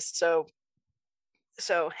fun with this. So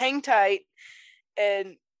hang tight.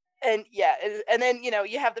 And then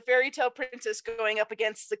you have the fairy tale princess going up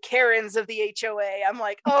against the Karens of the HOA. I'm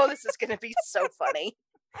like, oh, this is going to be so funny.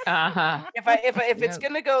 If it's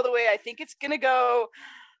going to go the way I think it's going to go,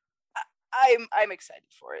 I'm excited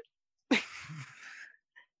for it.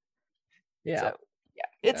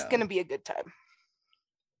 It's going to be a good time.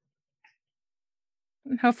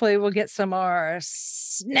 Hopefully we'll get some more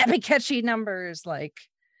snappy catchy numbers like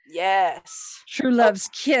True Love's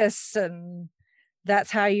Kiss and That's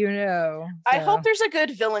How You Know. So. I hope there's a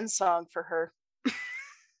good villain song for her.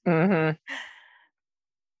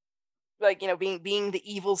 Like being the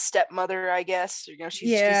evil stepmother, I guess.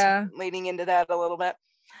 She's leaning into that a little bit.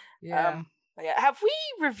 Have we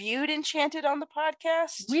reviewed Enchanted on the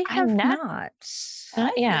podcast? We have not.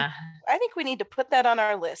 I think we need to put that on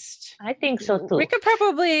our list. I think so too. We could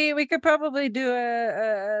probably do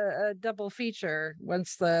a double feature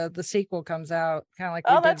once the sequel comes out, kind of like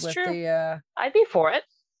we did with the I'd be for it.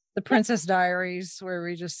 The Princess Diaries, where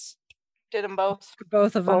we just did them both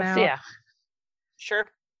of them out. Yeah, sure.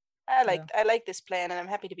 I like this plan, and I'm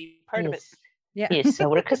happy to be part of it. Yeah. Yes, so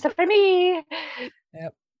would Krista for me.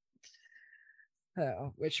 Yep.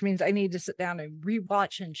 Which means I need to sit down and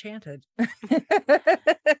rewatch Enchanted. I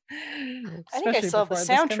think I saw the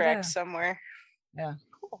soundtrack somewhere. Yeah.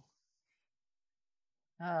 Cool.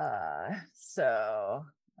 So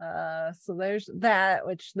there's that,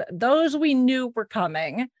 which those we knew were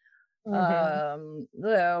coming.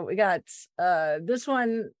 So we got this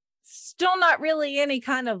one, still not really any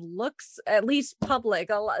kind of looks, at least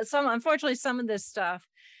public. Unfortunately, some of this stuff,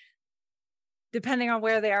 depending on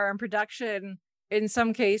where they are in production, in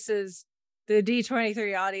some cases, the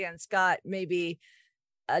D23 audience got maybe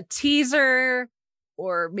a teaser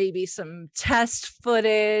or maybe some test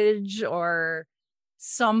footage or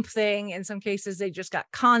something. In some cases, they just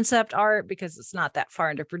got concept art because it's not that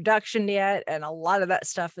far into production yet. And a lot of that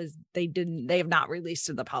stuff they have not released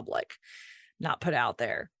to the public, not put out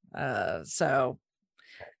there. So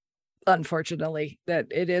unfortunately, that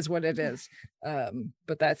it is what it is.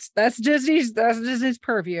 But that's Disney's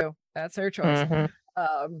purview. That's their choice.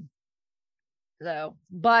 So,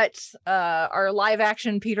 but our live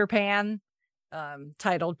action Peter Pan,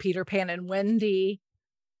 titled Peter Pan and Wendy,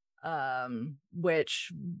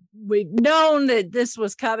 which we'd known that this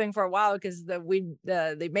was coming for a while because they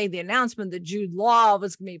made the announcement that Jude Law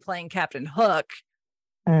was going to be playing Captain Hook.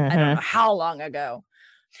 I don't know how long ago.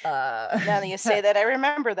 Now that you say that, I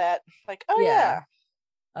remember that. Like, oh yeah.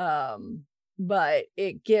 But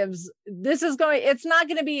it gives. It's not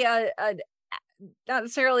going to be a not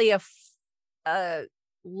necessarily a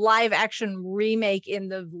live action remake in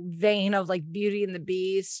the vein of like Beauty and the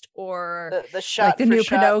Beast or the shot like the new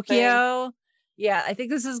shot Pinocchio thing. Yeah, I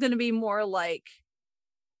think this is going to be more like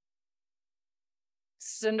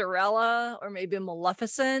Cinderella or maybe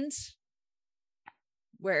Maleficent,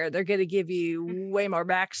 where they're going to give you way more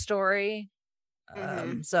backstory.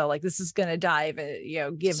 So like this is going to dive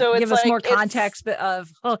give us more context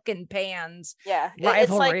of Hook and Pan's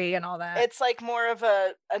rivalry and all that. It's like more of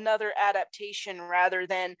another adaptation rather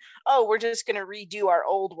than, we're just going to redo our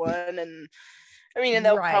old one. And I mean, and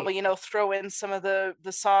they'll probably throw in some of the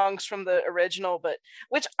songs from the original, but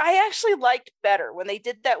which I actually liked better when they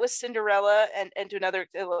did that with Cinderella and to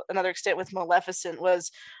another extent with Maleficent.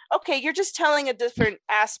 Was okay, you're just telling a different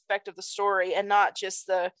aspect of the story and not just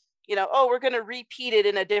the we're going to repeat it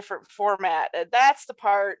in a different format. And that's the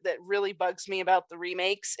part that really bugs me about the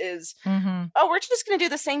remakes is, we're just going to do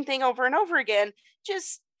the same thing over and over again,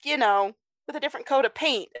 just, with a different coat of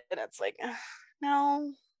paint. And it's like,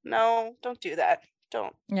 no, don't do that.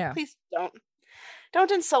 Don't. Yeah. Please don't.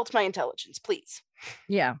 Don't insult my intelligence, please.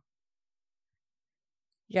 Yeah.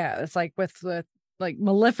 Yeah. It's like with like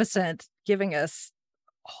Maleficent giving us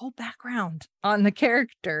a whole background on the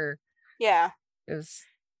character. Yeah.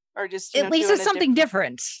 Or just at least it's something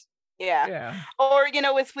different. Yeah. Or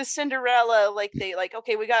with Cinderella, like they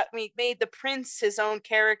we made the prince his own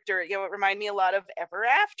character. It reminded me a lot of Ever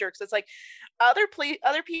After, because it's like other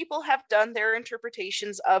people have done their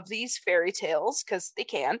interpretations of these fairy tales because they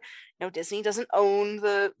can. Disney doesn't own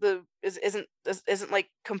isn't like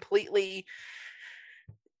completely.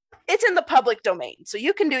 It's in the public domain, so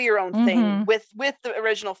you can do your own thing with the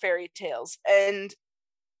original fairy tales and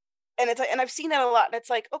it's like, and I've seen that a lot, and it's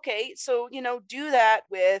like, okay, so do that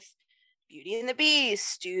with Beauty and the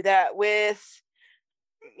Beast, do that with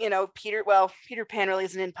Peter Pan really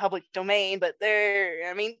isn't in public domain, but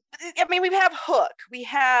I mean we have Hook, we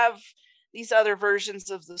have these other versions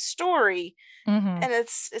of the story, and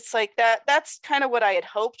it's like that's kind of what I had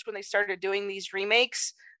hoped when they started doing these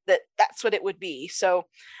remakes, that's what it would be. So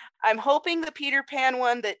I'm hoping the Peter Pan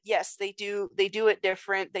one that yes, they do it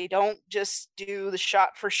different. They don't just do the shot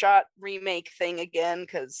for shot remake thing again,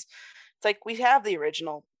 because it's like we have the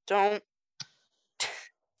original. Don't.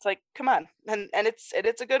 It's like, come on, and it's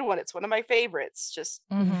a good one. It's one of my favorites. Just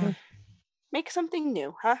make something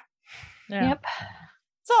new, huh? Yeah. Yep.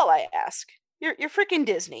 That's all I ask. You're freaking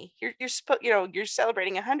Disney. You're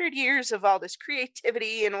celebrating 100 years of all this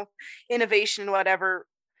creativity and innovation and whatever.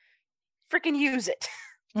 Freaking use it.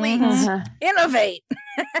 Please innovate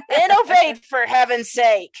for heaven's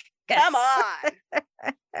sake. Yes. Come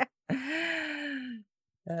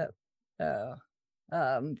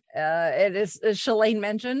on. It is, as Shalane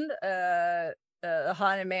mentioned,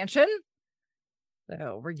 Haunted Mansion.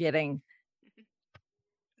 So we're getting.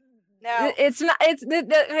 No, it's not.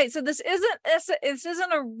 Okay. So this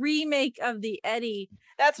isn't a remake of the Eddie.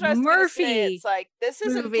 That's what Murphy. I was gonna say. It's like this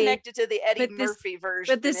isn't movie, connected to the Eddie Murphy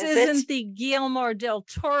version. But this isn't the Guillermo del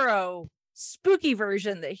Toro spooky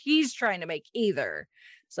version that he's trying to make either.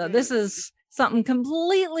 So this is something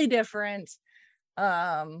completely different.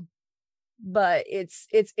 But it's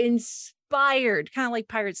inspired, kind of like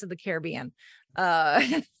Pirates of the Caribbean.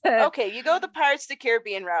 Okay, you go the Pirates of the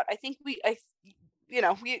Caribbean route. I think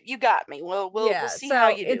you got me. We'll see how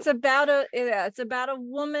you do. It's about a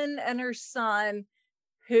woman and her son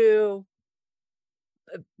who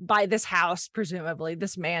buy this house, presumably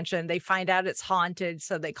this mansion. They find out it's haunted,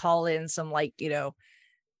 so they call in some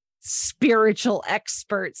spiritual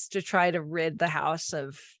experts to try to rid the house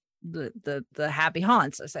of the happy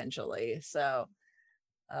haunts, essentially. So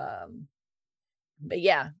but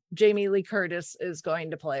yeah, Jamie Lee Curtis is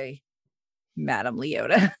going to play Madame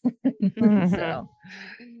Leota. So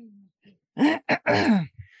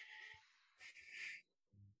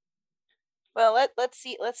well, let's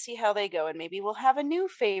see how they go, and maybe we'll have a new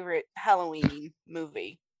favorite Halloween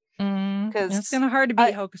movie. Because it's kind of hard to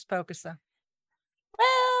beat Hocus Pocus, though.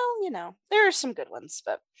 Well, there are some good ones,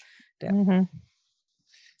 but yeah.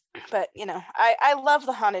 But I love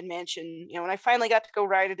the Haunted Mansion. When I finally got to go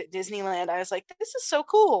ride it at Disneyland, I was like, this is so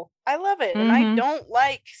cool. I love it. And I don't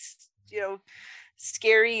like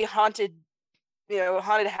scary haunted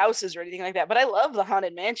haunted houses or anything like that, but I love the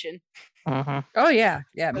Haunted Mansion. Oh yeah,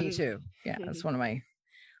 me too. Yeah, that's one of my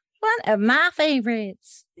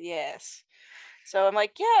favorites. Yes. So I'm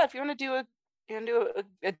like, yeah, if you want to do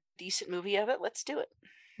a decent movie of it, let's do it.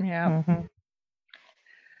 Yeah.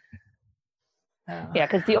 Yeah,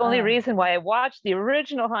 because the only reason why I watched the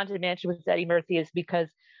original Haunted Mansion with Eddie Murphy is because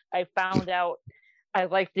I found out I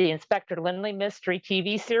liked the Inspector Lindley mystery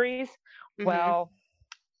TV series. Well,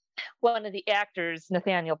 one of the actors,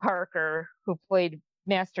 Nathaniel Parker, who played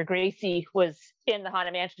Master Gracie, was in the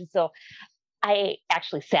Haunted Mansion, so I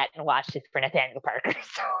actually sat and watched it for Nathaniel Parker.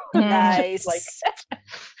 So nice.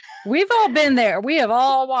 We've all been there. We have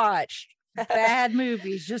all watched bad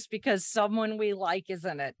movies just because someone we like is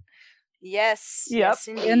in it. Yes. Yep. Yes,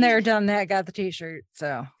 been there, done that, got the t-shirt.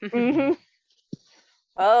 So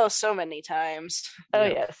oh, so many times. Oh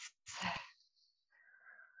yes.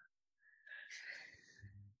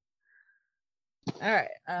 All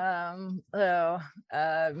right.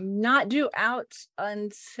 Not due out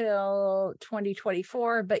until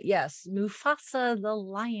 2024, but yes, Mufasa the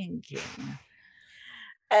Lion King.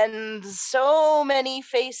 And so many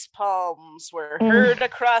face palms were heard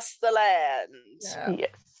across the land. Yeah.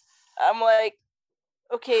 Yes. I'm like,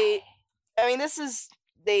 okay. I mean, this is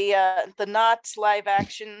the not live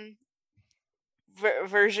action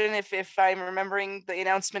version, if I'm remembering the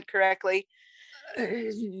announcement correctly. So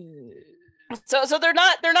they're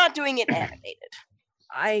not doing it animated.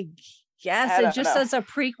 I guess it just says a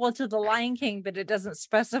prequel to The Lion King, but it doesn't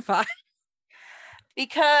specify.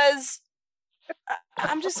 Because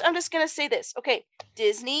I'm just gonna say this. Okay,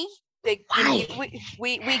 Disney. We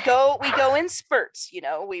go in spurts.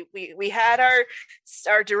 We had our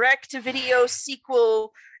direct to video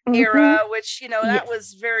sequel era, which that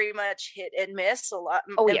was very much hit and miss. A lot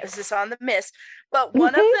emphasis on the miss, but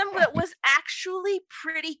one of them that was actually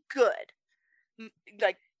pretty good.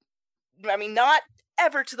 Like, I mean, not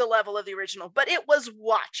ever to the level of the original, but it was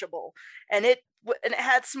watchable, and it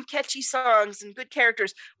had some catchy songs and good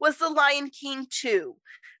characters. Was The Lion King 2.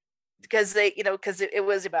 Because it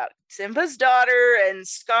was about Simba's daughter and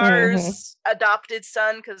Scar's adopted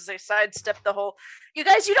son, because they sidestepped the whole, you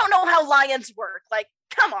guys, you don't know how lions work. Like,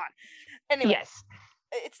 come on. Anyway, yes.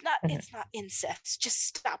 It's not incest. Just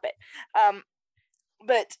stop it.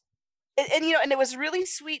 But and it was a really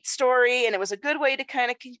sweet story, and it was a good way to kind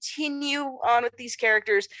of continue on with these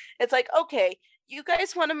characters. It's like, okay, you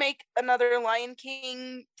guys want to make another Lion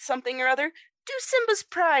King something or other? Do Simba's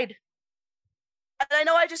Pride. And I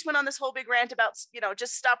know I just went on this whole big rant about,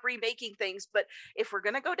 just stop remaking things. But if we're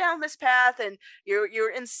going to go down this path and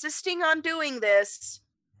you're insisting on doing this,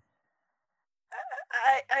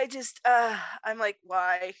 I'm like,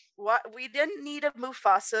 why? We didn't need a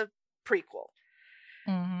Mufasa prequel.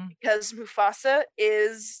 Because Mufasa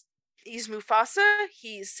he's Mufasa.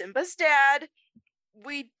 He's Simba's dad.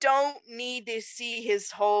 We don't need to see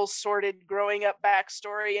his whole sordid growing up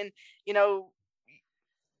backstory. And,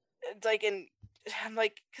 it's like, I'm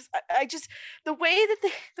like, because I just, the way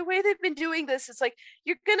they've been doing this, it's like,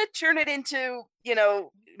 you're gonna turn it into,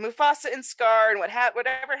 Mufasa and Scar, and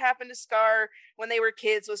whatever happened to Scar when they were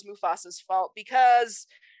kids was Mufasa's fault because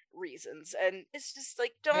reasons. And it's just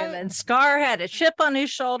like, don't. And then Scar had a chip on his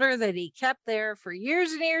shoulder that he kept there for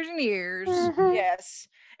years and years and years. Yes.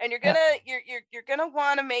 And you're gonna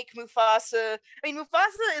want to make Mufasa. I mean,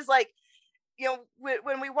 Mufasa is like,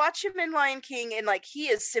 when we watch him in Lion King, and like, he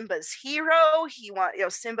is Simba's hero.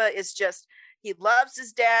 Simba is just, he loves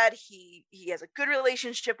his dad. He has a good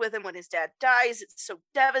relationship with him. When his dad dies, it's so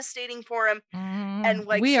devastating for him. And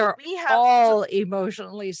like, we have all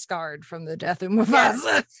emotionally scarred from the death of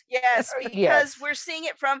Mufasa. Yes, because we're seeing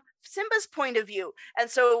it from Simba's point of view, and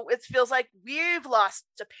so it feels like we've lost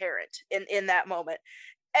a parent in that moment.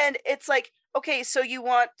 And it's like, okay, so you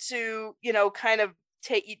want to, kind of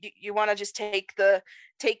you want to just take the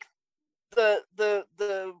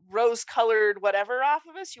rose-colored whatever off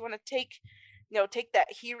of us. You want to take that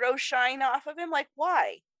hero shine off of him. Like,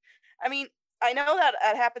 why? I mean, I know that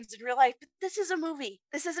happens in real life, but this is a movie.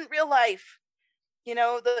 This isn't real life.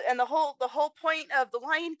 The whole point of The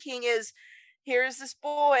Lion King is, here's this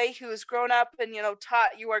boy who's grown up and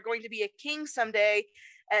taught you are going to be a king someday,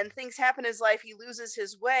 and things happen in his life. He loses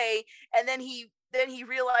his way, and then he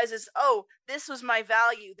realizes, oh, this was my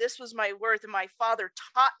value, this was my worth, and my father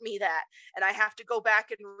taught me that, and I have to go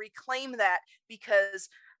back and reclaim that because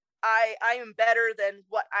I am better than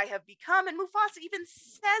what I have become. And Mufasa even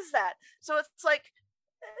says that. So it's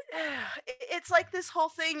like this whole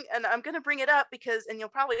thing, and I'm going to bring it up because, and you'll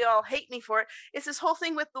probably all hate me for it, it's this whole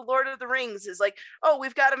thing with the Lord of the Rings is like, oh,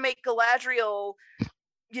 we've got to make Galadriel,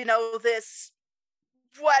 this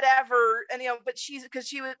whatever, and but she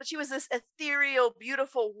was this ethereal,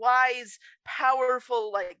 beautiful, wise,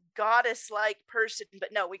 powerful, like goddess-like person.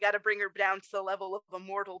 But no, we got to bring her down to the level of a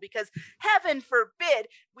mortal, because heaven forbid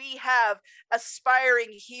we have aspiring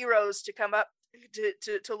heroes to come up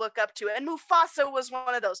to look up to, and Mufasa was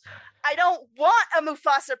one of those. I don't want a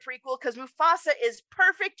Mufasa prequel, because Mufasa is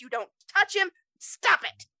perfect. You don't touch him. Stop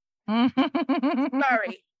it.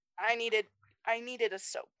 Sorry, I needed a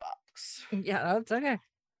soapbox. Yeah, that's okay.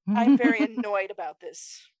 I'm very annoyed about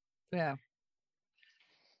this. Yeah.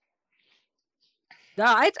 No,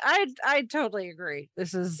 I totally agree.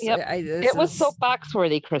 This is it was soapbox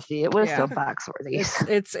worthy, Chrissy. It was soapbox worthy.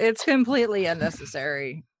 It's completely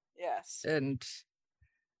unnecessary. Yes. And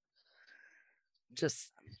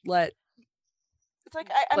just let it's like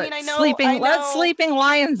I mean I know let sleeping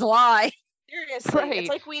lions lie. Seriously, right. It's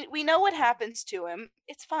like we know what happens to him.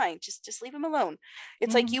 It's fine. Just leave him alone.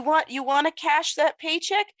 It's like you want to cash that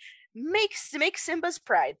paycheck. Make Simba's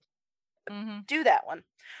pride. Do that one,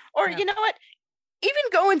 or you know what? Even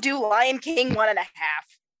go and do Lion King 1.5.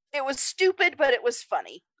 It was stupid, but it was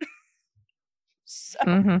funny.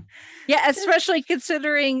 So, yeah, especially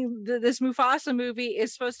considering this Mufasa movie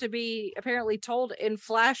is supposed to be apparently told in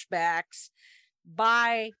flashbacks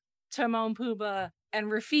by Timon, Pumbaa, and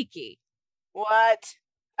Rafiki. What?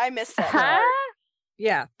 I missed that part.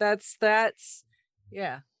 Yeah, that's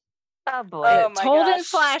yeah. Oh boy. Told in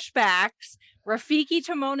flashbacks, Rafiki,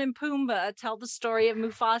 Timon, and Pumbaa tell the story of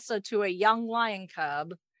Mufasa to a young lion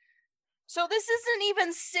cub. So this isn't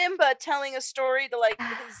even Simba telling a story to like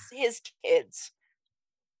his kids.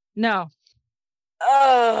 No.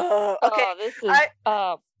 Oh, okay. Oh, this is,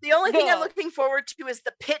 the only thing I'm looking forward to is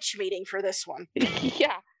the pitch meeting for this one.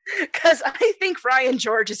 Yeah. Because I think Ryan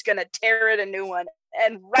George is going to tear it a new one,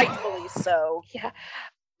 and rightfully so. Yeah.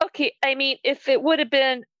 Okay, I mean, if it would have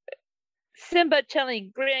been Simba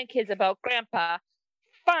telling grandkids about Grandpa,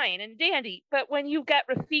 fine and dandy. But when you got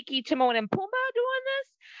Rafiki, Timon, and Pumbaa doing this,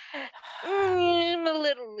 I'm a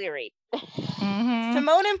little leery.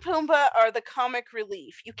 Timon and Pumbaa are the comic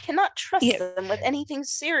relief. You cannot trust them with anything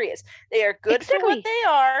serious. They are good for what they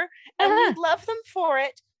are, and we love them for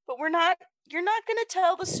it. But you're not going to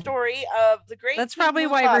tell the story of the great. That's probably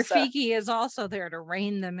why Rafiki is also there, to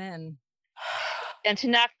rein them in and to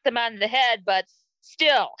knock them on the head. But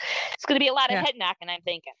still, it's going to be a lot of head knocking, I'm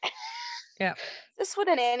thinking. Yeah. Is this what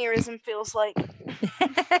an aneurysm feels like?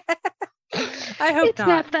 I hope it's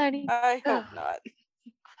not funny. I hope not.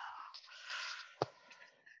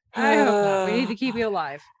 I hope not. We need to keep you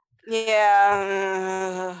alive.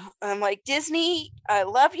 Yeah. I'm like, Disney, I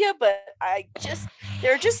love you, but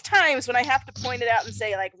there are just times when I have to point it out and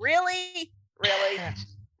say, like, really? And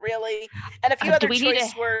a few other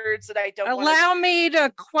choice words that I don't allow me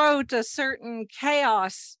to quote a certain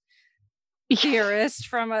chaos theorist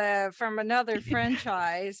from another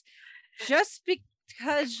franchise. Just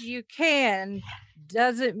because you can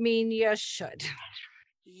doesn't mean you should.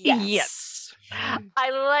 Yes.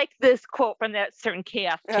 I like this quote from that certain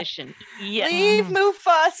chaotician. Yes. Leave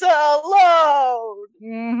Mufasa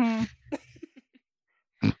alone.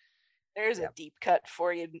 There's a deep cut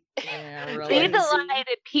for you. Yeah, really. Leave the lion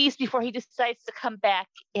at peace before he decides to come back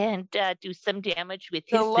and do some damage with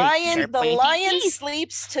his lion. The lion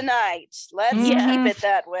sleeps tonight. Let's keep it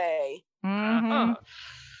that way.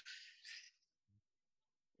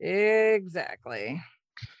 Exactly.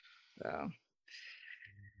 So.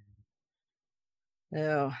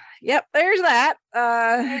 Oh, yep. There's that.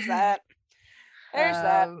 There's that. That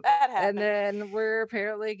happened. And then we're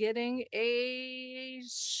apparently getting a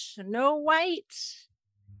Snow White.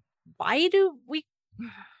 Why do we?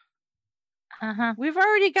 We've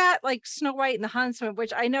already got like Snow White and the Huntsman,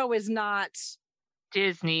 which I know is not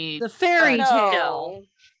Disney. The fairy tale.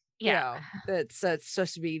 Yeah, that's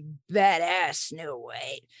supposed to be badass Snow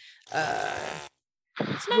White.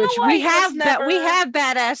 We have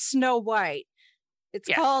badass Snow White. It's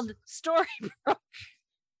called Storybrooke.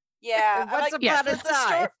 Yeah, Once Upon a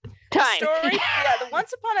Time. The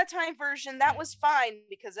Once Upon a Time version, that was fine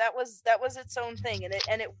because that was its own thing,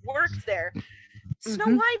 and it worked there. Snow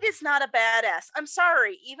White is not a badass. I'm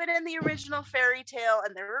sorry. Even in the original fairy tale,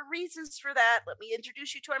 and there are reasons for that. Let me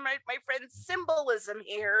introduce you to my friend's symbolism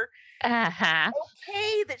here.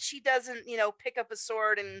 Okay, that she doesn't, pick up a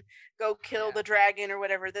sword and go kill the dragon or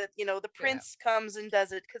whatever. That the prince comes and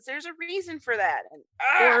does it because there's a reason for that.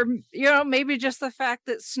 Or maybe just the fact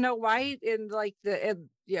that Snow White in like I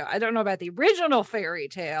don't know about the original fairy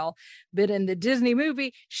tale, but in the Disney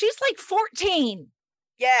movie, she's like 14.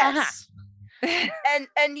 Yes.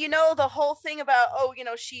 And the whole thing about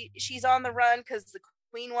she's on the run because the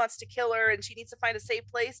queen wants to kill her and she needs to find a safe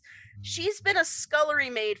place. She's been a scullery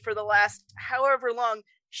maid for the last however long.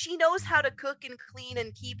 She knows how to cook and clean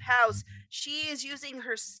and keep house. She is using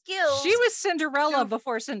her skills. She was Cinderella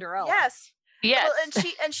before Cinderella. Yes. Yes. Well,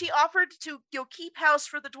 and she offered to keep house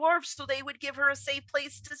for the dwarves so they would give her a safe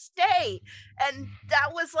place to stay, and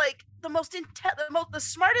that was like the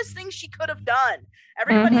smartest thing she could have done.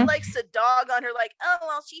 Everybody likes to dog on her, like, oh,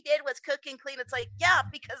 all she did was cook and clean. It's like, yeah,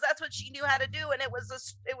 because that's what she knew how to do, and it was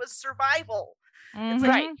survival. It's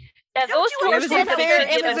like, right. And those it was a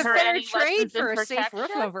fair trade for a safe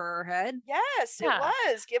roof over her head. Yes, it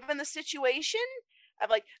was. Given the situation, I'm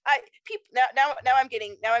like, now I'm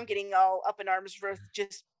getting all up in arms with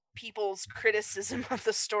just people's criticism of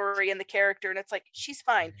the story and the character, and it's like, she's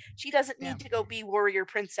fine. She doesn't need to go be warrior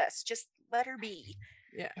princess. Just let her be.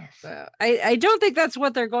 Yeah. So I don't think that's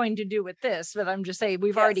what they're going to do with this, but I'm just saying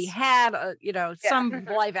we've already had some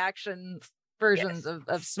live action versions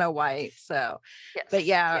of Snow White. So, but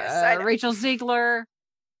Rachel Ziegler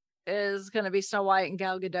is going to be Snow White, and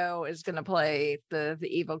Gal Gadot is going to play the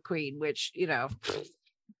evil queen, which,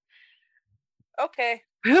 okay.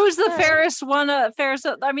 Who's the fairest one? I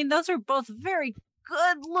mean, those are both very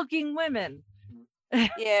good looking women.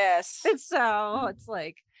 Yes. So it's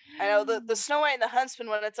like, I know the Snow White and the Huntsman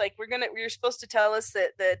one. It's like, you're supposed to tell us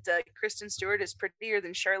that Kristen Stewart is prettier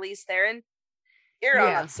than Charlize Theron. You're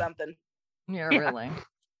on something. Yeah, really.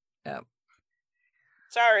 Yeah.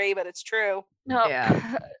 Sorry, but it's true. No.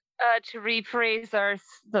 Yeah. To rephrase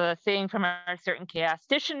the thing from our certain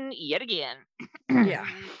castician yet again. Yeah.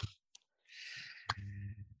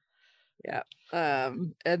 Yeah.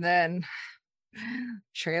 And then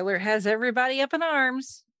trailer has everybody up in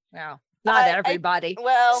arms. Now, not everybody.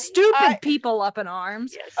 Stupid people up in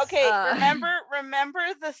arms. Yes. Okay, remember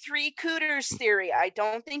the 3 Cooters theory. I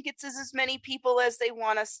don't think it's as many people as they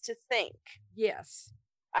want us to think. Yes.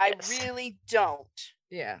 I really don't.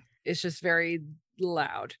 Yeah. It's just very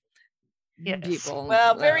loud. Yes. People.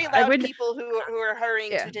 Well, very loud people who are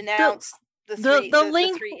hurrying to denounce the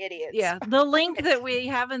link, 3 idiots. Yeah, the link that we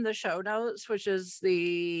have in the show notes, which is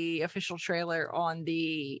the official trailer on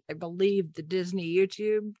I believe the Disney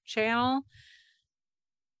YouTube channel.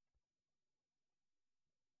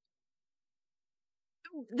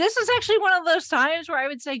 This is actually one of those times where I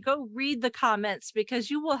would say go read the comments, because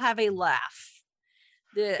you will have a laugh.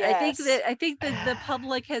 I think that the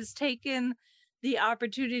public has taken the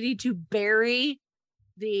opportunity to bury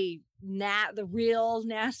the real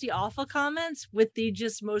nasty awful comments with the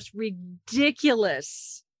just most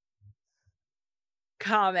ridiculous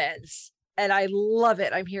comments, and I love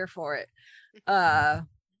it. I'm here for it.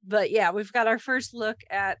 But yeah, we've got our first look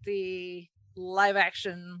at the live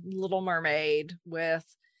action Little Mermaid with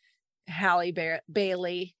Halle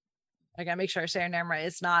Bailey. I gotta make sure I say her name right.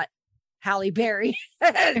 It's not Halle Berry.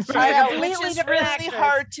 Which is really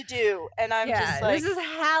hard to do, and I'm just like, this is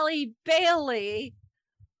Halle Bailey,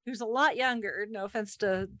 who's a lot younger. No offense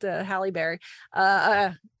to Halle Berry.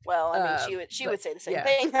 Well, I mean, she would say the same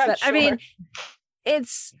thing. But sure. I mean,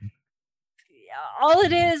 it's all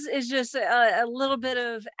it is just a little bit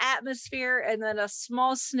of atmosphere, and then a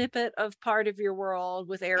small snippet of part of your world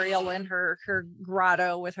with Ariel in her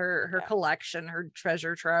grotto with her collection, her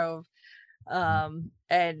treasure trove.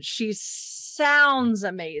 And she sounds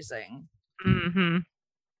amazing.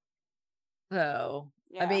 So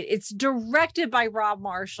I mean, it's directed by Rob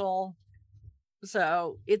Marshall,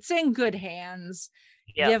 so it's in good hands.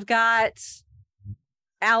 You've got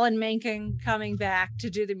Alan Menken coming back to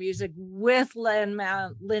do the music with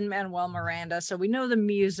Lin-Manuel Miranda, so we know the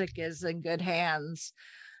music is in good hands.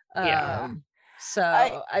 So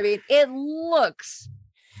I mean, it looks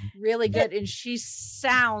really good, and she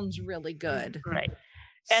sounds really good. Right.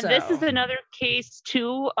 And this is another case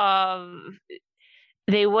too of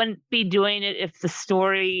they wouldn't be doing it if the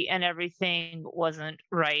story and everything wasn't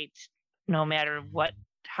right, no matter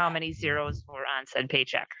how many zeros were on said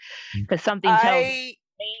paycheck. Because something tells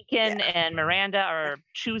Menken and Miranda are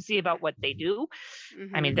choosy about what they do.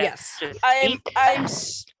 I mean, that's just I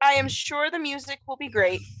am sure the music will be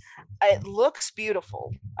great. It looks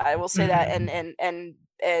beautiful. I will say that.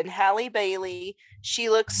 And Halle Bailey, she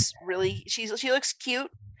looks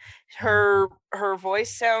cute. Her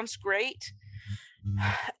voice sounds great.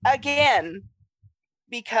 Again,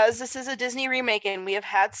 because this is a Disney remake, and we have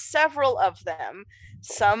had several of them,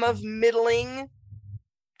 some of middling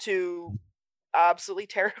to absolutely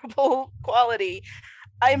terrible quality,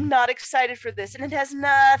 I'm not excited for this, and it has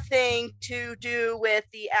nothing to do with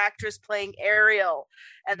the actress playing Ariel.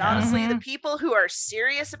 And honestly, the people who are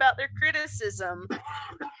serious about their criticism,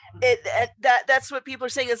 that's what people are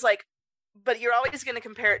saying is like, but you're always going to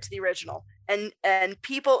compare it to the original. and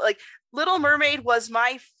people like Little Mermaid was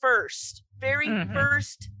my very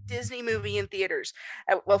first Disney movie in theaters.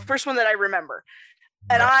 Well, first one that I remember.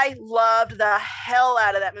 And I loved the hell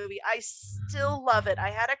out of that movie. I still love it. I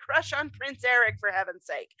had a crush on Prince Eric, for heaven's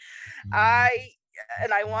sake. I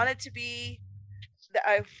wanted to be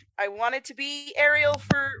Ariel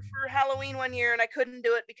for Halloween one year, and I couldn't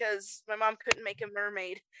do it because my mom couldn't make a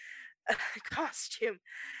mermaid costume.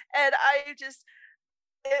 And I just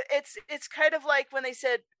it's kind of like when they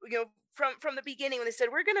said, from the beginning, when they said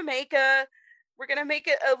we're gonna make a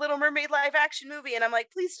Little Mermaid live action movie, and I'm like,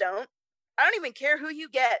 please don't. I don't even care who you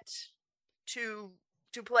get to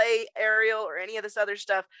play Ariel or any of this other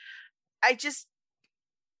stuff. I'm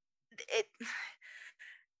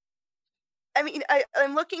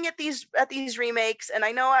looking at these remakes, and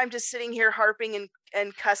I know I'm just sitting here harping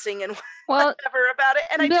and cussing and whatever about it.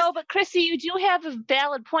 And but Chrissy, you do have a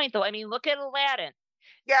valid point, though. I mean, look at Aladdin.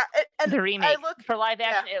 Yeah, and the remake for live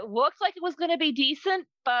action. Yeah. It looked like it was going to be decent,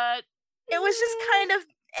 but it was just kind of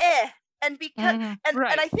And because and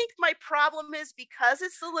I think my problem is because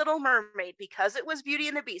it's The Little Mermaid, because it was Beauty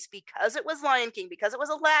and the Beast, because it was Lion King, because it was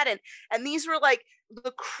Aladdin, and these were like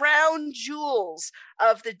the crown jewels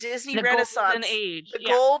of the Disney Renaissance, golden age.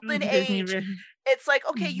 Golden age. It's like,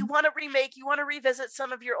 okay, you want to remake, you want to revisit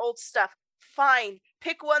some of your old stuff. Fine,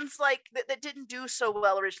 pick ones like that didn't do so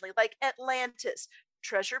well originally, like Atlantis,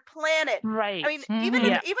 Treasure Planet. Right. I mean, even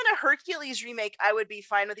a Hercules remake I would be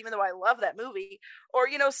fine with, even though I love that movie. Or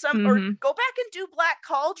or go back and do Black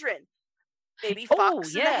Cauldron. Maybe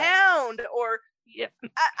Fox and the Hound, or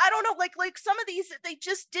I don't know, like some of these, they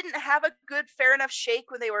just didn't have a good fair enough shake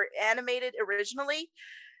when they were animated originally.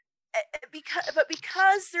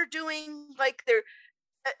 Because they're doing like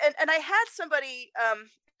and I had somebody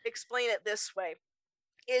explain it this way.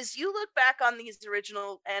 Is you look back on these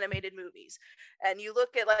original animated movies and you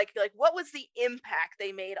look at like what was the impact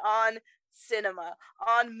they made on cinema,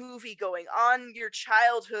 on movie going, on your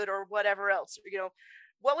childhood or whatever else,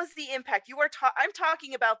 what was the impact? I'm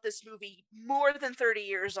talking about this movie more than 30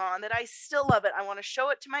 years on that I still love it. I want to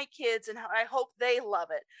show it to my kids and I hope they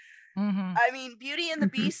love it. I mean, Beauty and the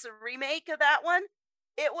Beast, the remake of that one,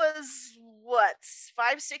 it was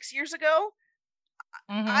 5-6 years ago.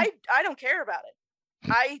 I don't care about it.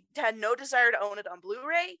 I had no desire to own it on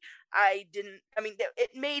Blu-ray.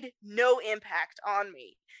 It made no impact on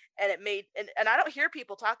me, and and I don't hear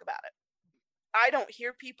people talk about it. I don't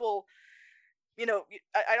hear people,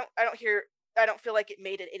 I don't feel like it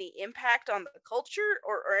made any impact on the culture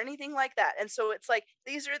or anything like that. And so it's like,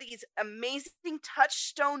 these are these amazing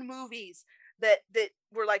touchstone movies that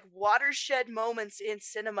were like watershed moments in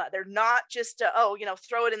cinema. They're not just throw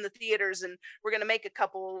it in the theaters and we're going to make a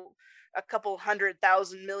couple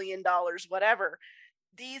 $100,000 million, whatever.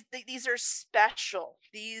 These are special.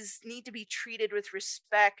 These need to be treated with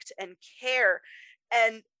respect and care.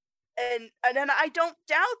 And I don't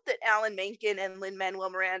doubt that Alan Menken and Lin-Manuel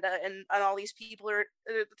Miranda and all these people they're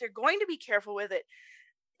going to be careful with it.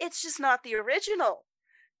 It's just not the original.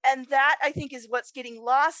 And that, I think, is what's getting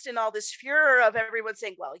lost in all this furor of everyone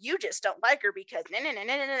saying, well, you just don't like her because and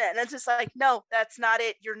it's just like, no, that's not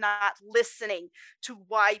it. You're not listening to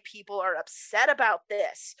why people are upset about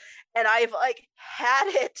this. And I've had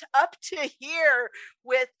it up to here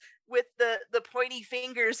with the pointy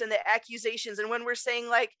fingers and the accusations. And when we're saying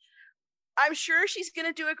I'm sure she's going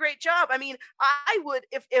to do a great job. I mean, I would,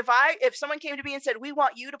 if someone came to me and said, we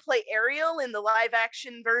want you to play Ariel in the live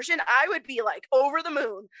action version, I would be over the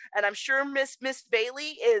moon. And I'm sure Miss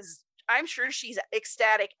Bailey I'm sure she's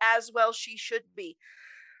ecstatic, as well she should be.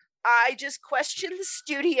 I just question the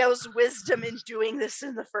studio's wisdom in doing this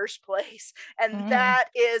in the first place. And that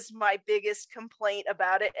is my biggest complaint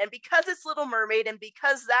about it. And because it's Little Mermaid, and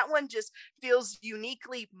because that one just feels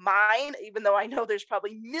uniquely mine, even though I know there's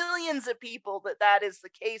probably millions of people that is the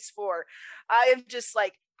case for, I am just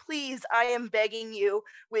please, I am begging you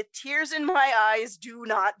with tears in my eyes, do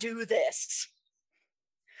not do this.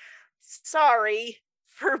 Sorry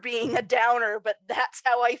for being a downer, but that's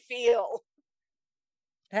how I feel.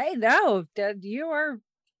 Hey, no, you are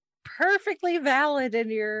perfectly valid in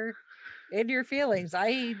your feelings.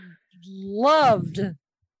 I loved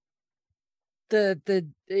the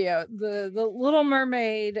Little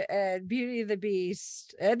Mermaid and Beauty and the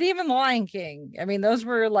Beast and even Lion King. I mean, those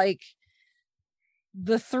were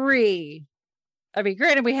the three. I mean,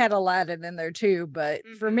 granted, we had Aladdin in there too, but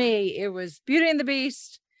for me, it was Beauty and the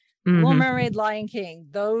Beast, Little Mermaid, Lion King.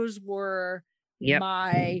 Those were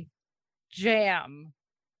my jam.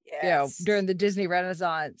 Yes. During the Disney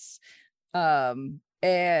Renaissance,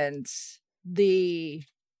 and the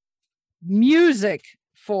music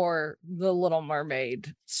for The Little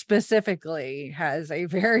Mermaid specifically has a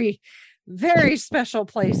very, very special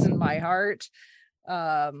place in my heart.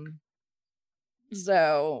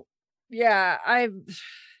 So yeah,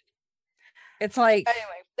 it's like,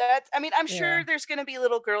 anyway, I'm sure there's going to be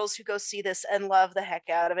little girls who go see this and love the heck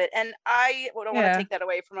out of it, and I don't want to take that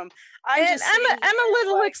away from them. I'm a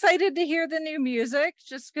little excited to hear the new music,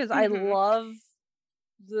 just because I love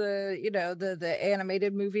the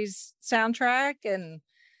animated movies soundtrack, and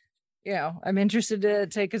I'm interested to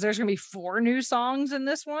take, because there's going to be 4 new songs in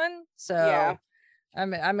this one, so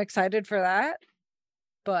I'm excited for that.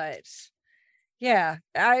 But yeah,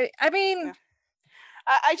 I mean.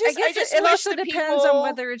 I guess it also depends on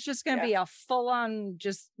whether it's just going to be a full-on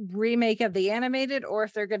just remake of the animated, or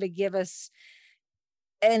if they're going to give us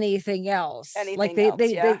anything else.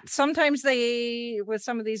 They sometimes with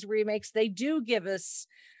some of these remakes, they do give us,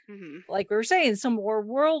 like we were saying, some more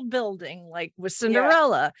world building, like with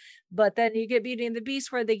Cinderella. But then you get Beauty and the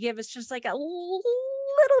Beast, where they give us just like a little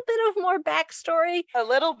bit of more backstory, a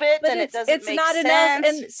little bit, but it doesn't it's make not sense. enough,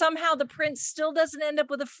 and somehow the prince still doesn't end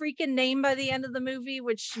up with a freaking name by the end of the movie,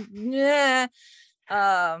 which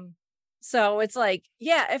so it's like,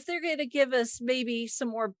 if they're going to give us maybe some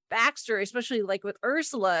more backstory, especially like with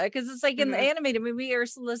Ursula, because it's like in the animated movie,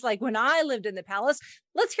 Ursula's like, when I lived in the palace.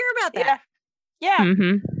 Let's hear about that.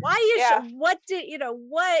 Why is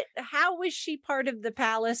how was she part of the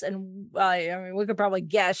palace? And I mean, we could probably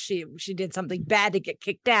guess she did something bad to get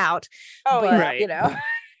kicked out. But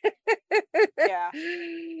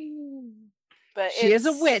she is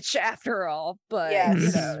a witch after all. But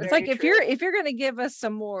it's like, if you're going to give us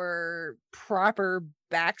some more proper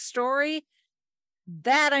backstory,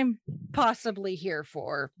 that I'm possibly here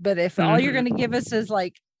for. But if all you're going to give us is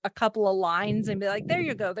like a couple of lines and be like, there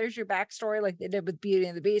you go, there's your backstory, like they did with Beauty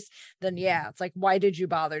and the Beast, then it's like, why did you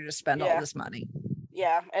bother to spend all this money?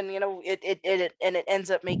 And it ends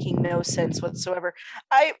up making no sense whatsoever.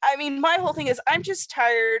 I mean, my whole thing is, I'm just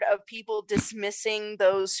tired of people dismissing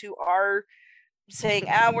those who are saying,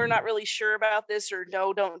 we're not really sure about this, or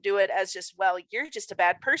no, don't do it, as just, well, you're just a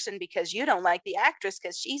bad person because you don't like the actress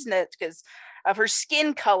because of her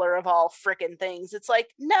skin color, of all frickin' things. It's like,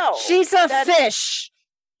 no, she's a fish.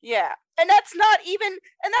 Yeah. And that's not even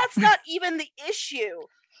the issue.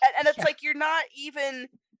 And it's like, you're not even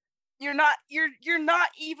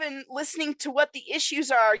listening to what the issues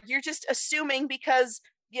are. You're just assuming because,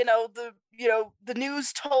 the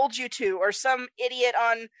news told you to, or some idiot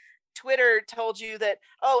on Twitter told you that,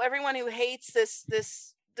 everyone who hates this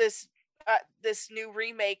new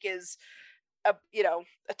remake is a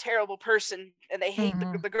terrible person, and they hate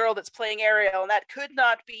the girl that's playing Ariel, and that could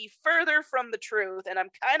not be further from the truth. And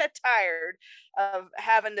I'm kind of tired of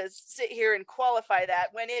having to sit here and qualify that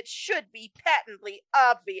when it should be patently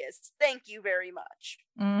obvious. Thank you very much.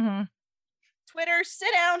 Twitter,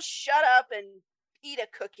 sit down, shut up, and eat a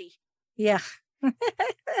cookie. Yeah.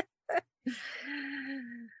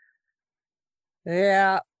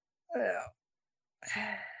 Yeah.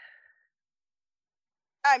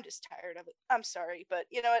 I'm just tired of it. I'm sorry, but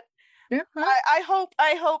you know what? Yeah. I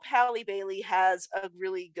hope Halle Bailey has a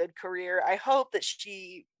really good career. I hope that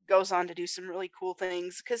she goes on to do some really cool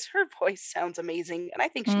things, because her voice sounds amazing, and I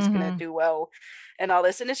think she's gonna do well and all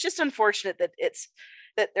this. And it's just unfortunate that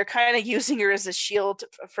they're kind of using her as a shield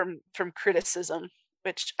from criticism,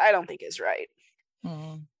 which I don't think is right.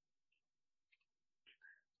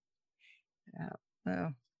 Yeah.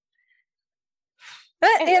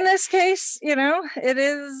 But in this case, it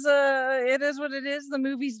is what it is. The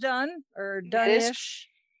movie's done, or done-ish.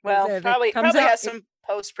 Well, probably has some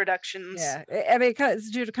post-productions. Yeah, I mean, it's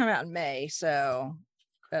due to come out in May, so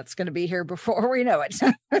that's going to be here before we know it.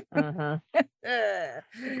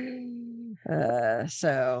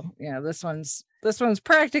 So this one's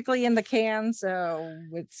practically in the can, so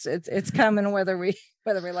it's coming whether we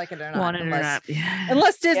like it or not.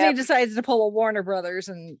 Unless Disney decides to pull a Warner Brothers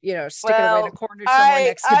and stick it away in a corner somewhere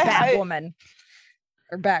next to Batwoman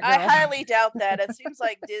or Batgirl. I highly doubt that. It seems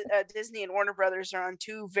like Disney and Warner Brothers are on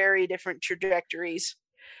two very different trajectories.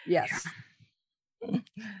 Yes,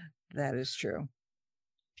 that is true.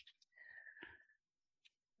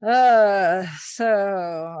 So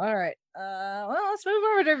all right. Well, let's move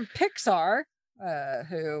over to Pixar,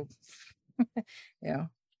 who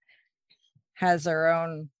has their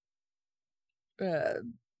own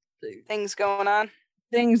things going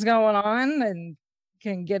on and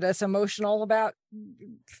can get us emotional about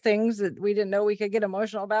things that we didn't know we could get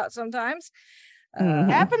emotional about sometimes.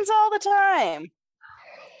 Happens all the time.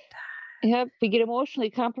 Yep, we get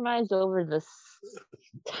emotionally compromised over the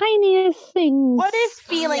tiniest things. What if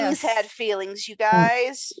feelings had feelings, you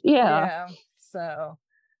guys? Yeah. So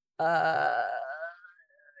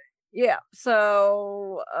Yeah,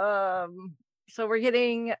 so we're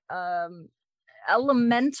getting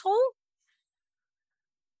Elemental,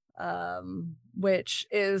 which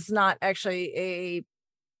is not actually a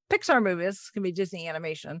Pixar movie. It's gonna be Disney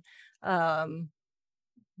animation, but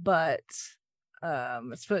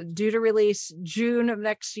it's due to release June of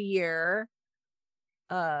next year,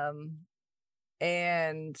 and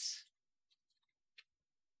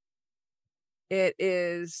it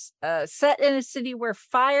is set in a city where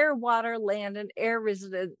fire, water, land, and air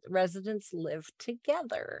residents live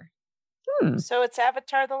together. So it's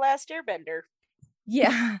Avatar: The Last Airbender.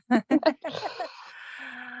 Yeah.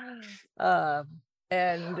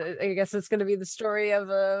 And I guess it's going to be the story of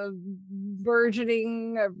a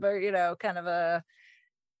burgeoning, kind of a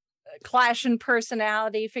clash in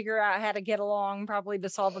personality, figure out how to get along, probably to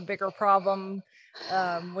solve a bigger problem,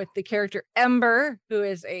 with the character Ember, who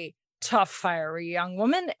is a tough, fiery young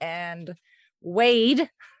woman, and Wade,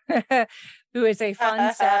 who is a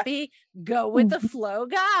fun, sappy, go with the flow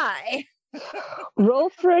guy. Roll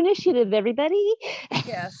for initiative, everybody.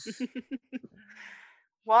 Yes.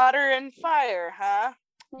 Water and fire, huh?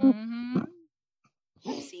 Mm-hmm.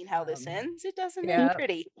 We've seen how this ends. It doesn't yeah. end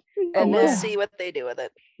pretty. And we'll then- see what they do with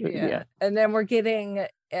it. Yeah. And then we're getting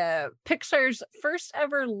Pixar's first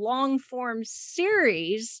ever long form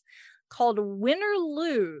series called Win or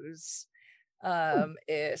Lose. So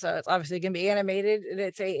it's obviously going to be animated, and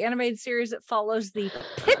it's a animated series that follows the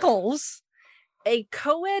Pickles, a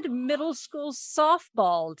co-ed middle school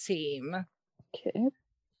softball team, Okay.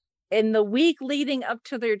 in the week leading up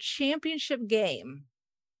to their championship game.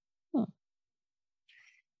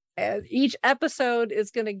 And each episode is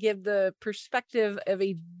going to give the perspective of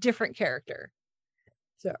a different character.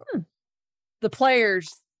 So the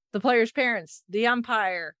players' parents, the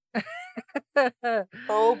umpire.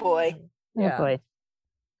 Oh boy. Yeah. Oh boy.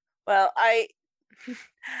 Well, I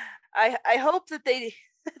hope that they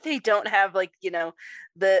don't have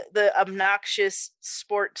the obnoxious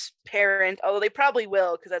sports parent, although they probably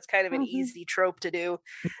will, because that's kind of an easy trope to do.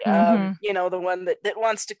 The one that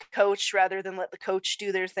wants to coach rather than let the coach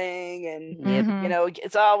do their thing, and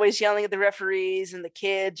it's always yelling at the referees, and the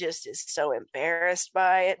kid just is so embarrassed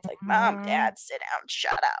by it. It's like, Mom, Dad, sit down,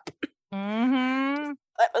 shut up. Just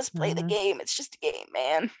let us play the game. It's just a game,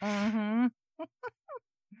 man.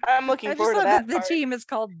 I'm looking forward to that. The team is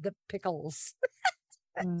called the Pickles.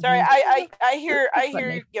 Sorry, I hear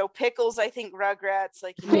Pickles. I think Rugrats,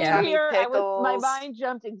 like Tommy Pickles. My mind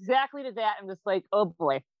jumped exactly to that and was like, oh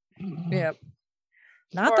boy. Yep.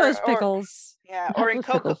 Not those Pickles. Or in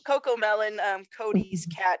Coco Melon, Cody's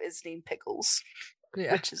cat is named Pickles,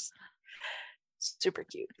 which is super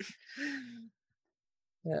cute.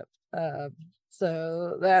 Yep.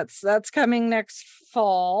 So that's coming next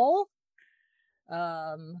fall.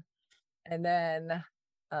 And then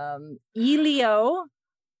Elio,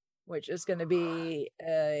 which is going to be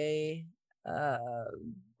a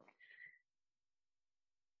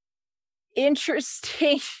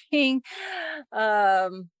interesting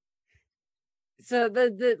so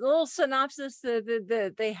the little synopsis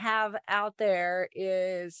that they have out there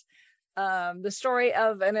is the story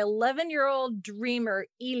of an 11-year-old dreamer,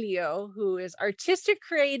 Elio, who is artistic,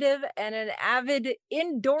 creative, and an avid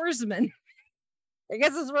indoorsman. I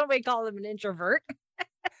guess that's what we call him, an introvert.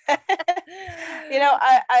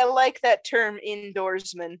 I like that term,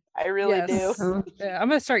 indoorsman. I really do. Yeah, I'm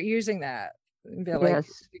gonna start using that. And be like,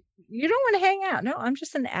 you don't want to hang out. No, I'm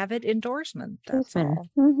just an avid indoorsman. That's all.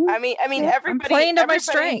 I mean, everybody. I'm playing to my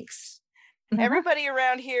strengths. Everybody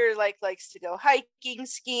around here likes to go hiking,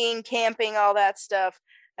 skiing, camping, all that stuff,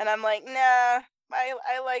 and I'm like, nah. I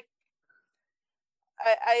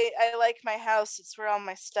like my house. It's where all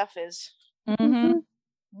my stuff is.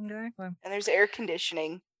 Exactly. And there's air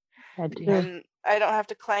conditioning. And I don't have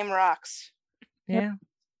to climb rocks. Yeah,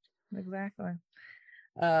 exactly.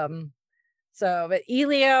 But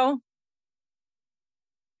Elio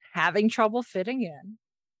having trouble fitting in,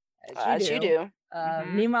 as you do.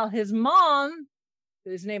 Meanwhile, his mom,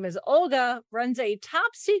 whose name is Olga, runs a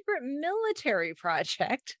top secret military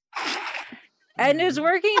project and is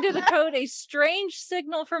working to decode a strange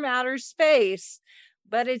signal from outer space.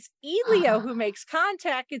 But it's Elio who makes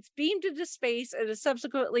contact, gets beamed into space, and is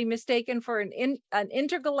subsequently mistaken for an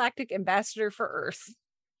intergalactic ambassador for Earth.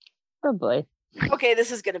 Oh boy. Okay,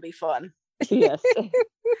 this is going to be fun. Yes.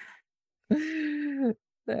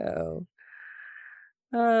 So,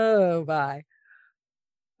 oh my.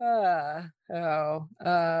 And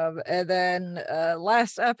then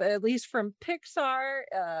last up, at least from Pixar,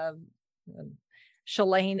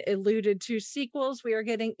 Shalane alluded to sequels. We are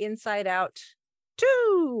getting Inside Out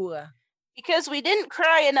 2. Because we didn't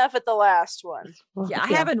cry enough at the last one. Yeah, I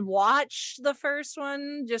haven't watched the first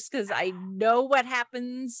one just because I know what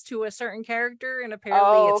happens to a certain character, and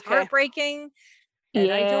apparently it's heartbreaking.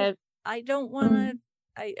 And I don't want to.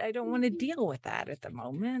 I don't want to deal with that at the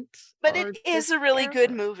moment. But it is a really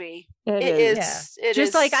good movie. It is. Yeah.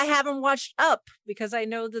 Just like I haven't watched Up because I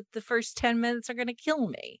know that the first 10 minutes are going to kill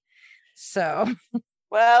me. So,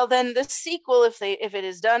 well, then the sequel, if it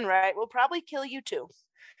is done right, will probably kill you too.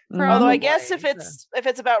 Probably. Although I guess if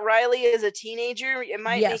it's about Riley as a teenager, it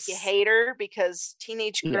might make you hate her because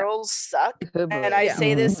teenage girls suck. And I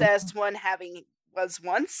say this as one was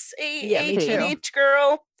once a teenage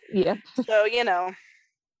girl. Yeah. So you know.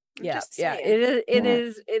 It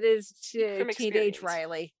is teenage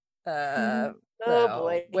Riley.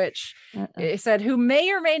 Boy. Which it said who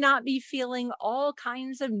may or may not be feeling all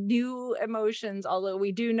kinds of new emotions, although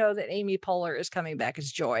we do know that Amy Poehler is coming back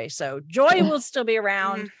as Joy, so Joy will still be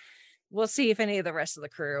around. We'll see if any of the rest of the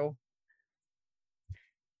crew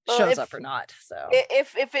shows up or not. So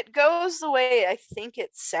if it goes the way I think it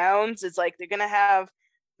sounds, it's like they're gonna have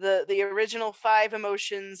the original 5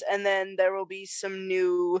 emotions, and then there will be some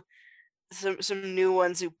new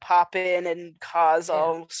ones who pop in and cause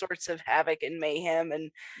all sorts of havoc and mayhem. And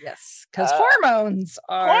because hormones.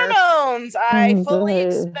 I fully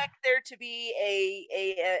expect there to be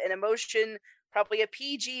an emotion, probably a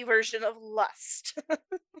PG version of lust.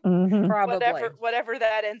 Probably whatever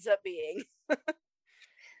that ends up being.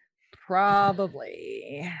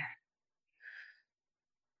 Probably.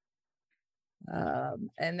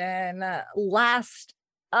 And then last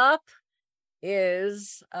up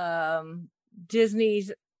is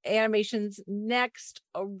Disney's Animation's next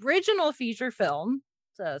original feature film.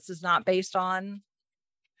 So this is not based on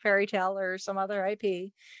fairy tale or some other IP.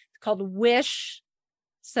 It's called Wish,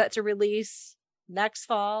 set to release next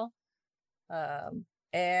fall.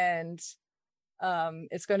 And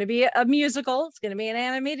it's going to be a musical. It's going to be an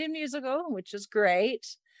animated musical, which is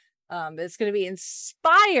great. It's going to be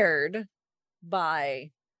inspired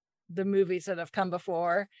by the movies that have come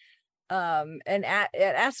before. And it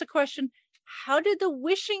asks the question, how did the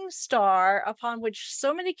wishing star upon which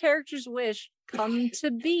so many characters wish come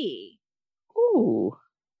to be? Ooh,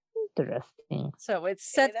 interesting. So it's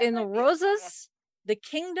set in Rosas, the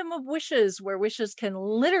kingdom of wishes, where wishes can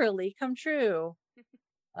literally come true.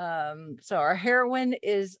 So our heroine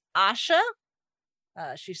is Asha.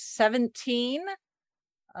 She's 17.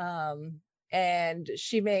 And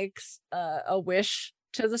she makes a wish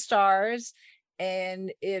to the stars,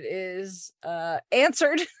 and it is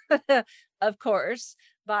answered, of course,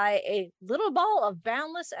 by a little ball of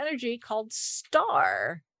boundless energy called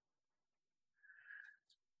Star.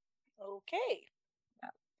 Okay.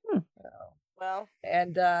 Well,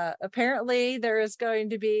 and apparently there is going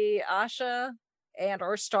to be Asha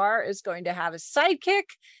or Star is going to have a sidekick,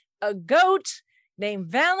 a goat named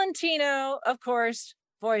Valentino, of course,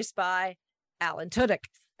 voiced by Alan Tudyk.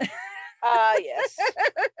 Yes.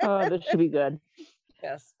 Oh, that should be good.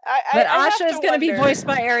 Yes. But Asha is going to be voiced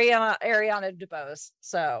by Ariana DeBose.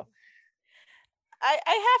 So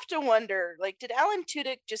I have to wonder, like, did Alan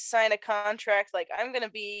Tudyk just sign a contract like, I'm going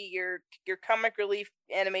to be your comic relief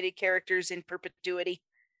animated characters in perpetuity?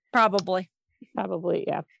 Probably,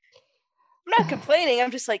 yeah. I'm not complaining.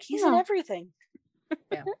 I'm just like, he's in everything.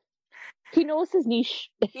 Yeah. He knows his niche.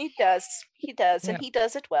 He does, and he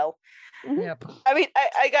does it well. Yep. I mean,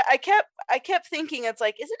 I kept thinking, it's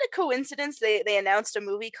like, is it a coincidence they announced a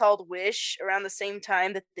movie called Wish around the same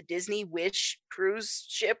time that the Disney Wish cruise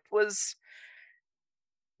ship was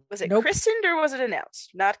it christened or was it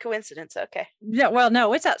announced? Not coincidence. Okay. Yeah. Well,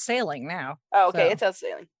 no, it's out sailing now. Oh, okay, so. It's out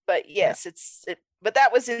sailing. But yes, but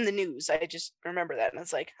that was in the news. I just remember that, and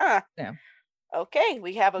it's like, huh. Yeah. Okay,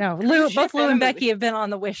 we have a both Lou and Becky have been on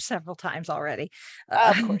the Wish several times already.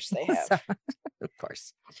 Of course they have. So, of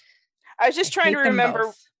course. I was just trying to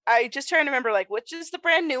remember. Like, which is the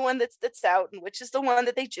brand new one that's out, and which is the one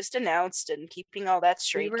that they just announced, and keeping all that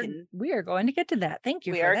straight. We are going to get to that. Thank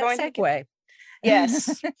you for that segue.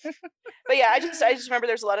 Yes. But yeah, I just remember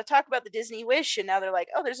there's a lot of talk about the Disney Wish, and now they're like,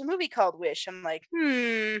 oh, there's a movie called Wish. I'm like,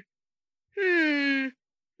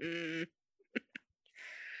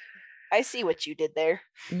 I see what you did there.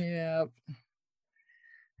 Yep.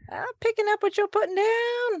 I'm picking up what you're putting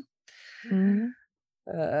down.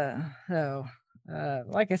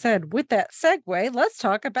 Like I said, with that segue, let's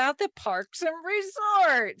talk about the parks and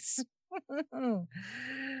resorts.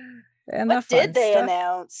 And what did they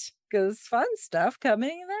announce? Because fun stuff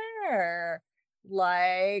coming there,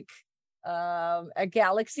 like a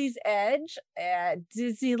Galaxy's Edge at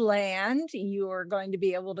Disneyland. You are going to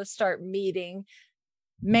be able to start meeting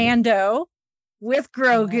Mando with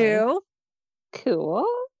Grogu. Cool.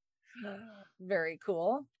 Very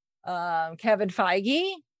cool. Kevin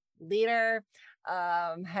Feige, leader,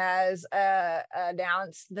 has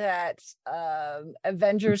announced that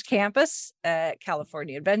Avengers Campus at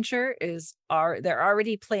California Adventure they're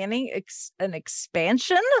already planning an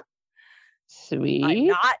expansion. Sweet. I'm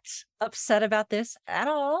not upset about this at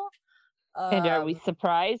all. And are we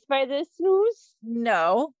surprised by this news?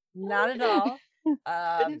 No, not at all.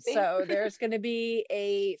 So there's going to be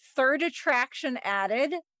a third attraction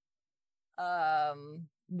added,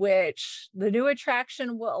 which the new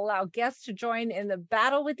attraction will allow guests to join in the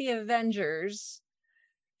battle with the Avengers,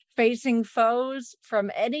 facing foes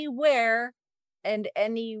from anywhere and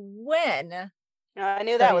any when. I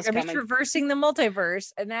knew that was coming. Traversing the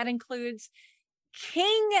multiverse, and that includes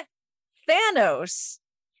King Thanos,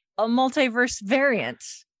 a multiverse variant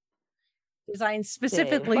designed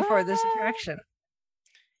specifically for this attraction.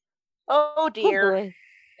 Oh dear.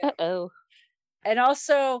 Uh-oh. And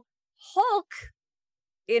also Hulk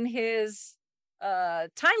in his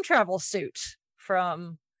time travel suit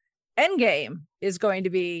from Endgame is going to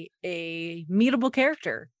be a meetable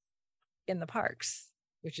character in the parks,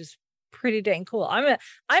 which is pretty dang cool.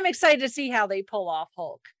 I'm excited to see how they pull off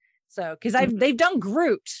Hulk. So, because they've done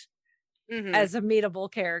Groot as a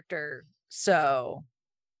meetable character. So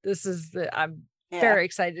this is I'm very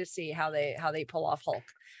excited to see how they pull off Hulk.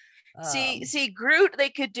 See Groot, they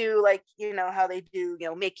could do like, how they do,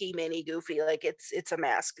 Mickey, Minnie, Goofy, like it's a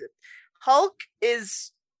mask. Hulk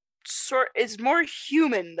is more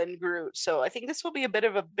human than Groot, so I think this will be a bit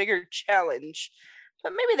of a bigger challenge,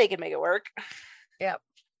 but maybe they can make it work. Yep.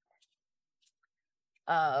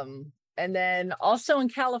 And then also in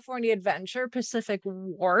California Adventure, Pacific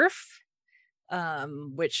Wharf,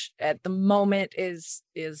 which at the moment is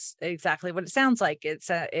exactly what it sounds like.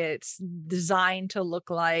 It's designed to look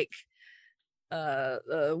like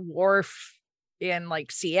a wharf in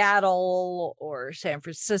like Seattle or San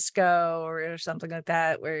Francisco or something like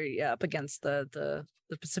that, where you're up against the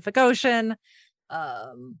Pacific Ocean.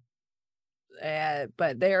 But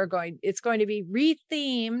it's going to be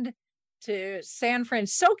rethemed to San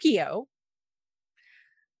Francisco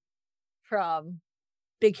from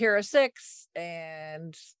Big Hero 6,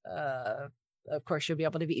 and of course you'll be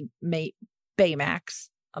able to be Baymax,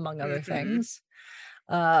 among other things.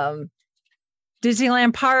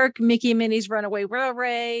 Disneyland Park, Mickey and Minnie's Runaway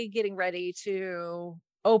Railway getting ready to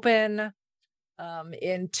open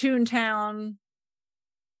in Toontown.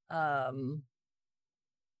 And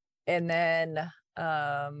then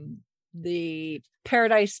the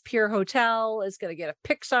Paradise Pier Hotel is going to get a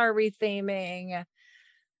Pixar retheming.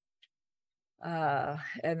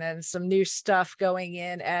 And then some new stuff going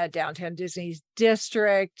in at Downtown Disney's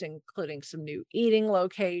District, including some new eating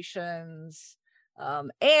locations.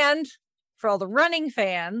 And for all the running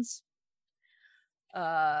fans,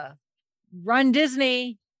 Run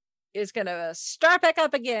Disney is going to start back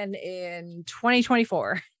up again in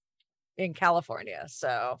 2024 in California.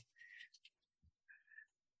 So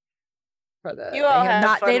they've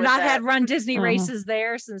not had Run Disney races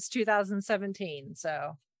there since 2017.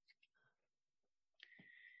 So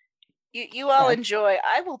you all enjoy.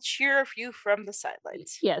 I will cheer for you from the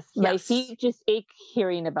sidelines. Yes, my feet just ache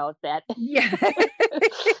hearing about that. Yeah.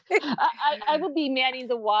 I will be manning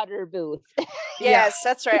the water booth. Yes,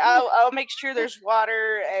 that's right. I'll make sure there's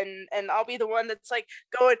water, and I'll be the one that's like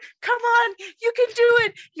going, come on, you can do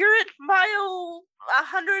it. You're at mile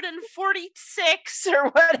 146 or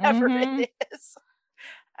whatever it is.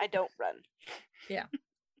 I don't run. Yeah.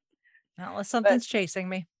 Not unless something's chasing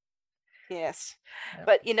me. Yes.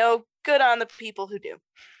 But good on the people who do.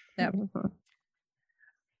 Yep.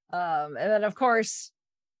 And then of course,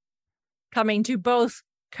 coming to both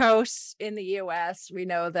coasts in the US, we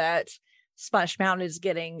know that Splash Mountain is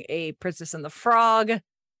getting a Princess and the Frog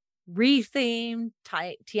retheme,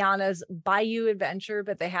 Tiana's Bayou Adventure,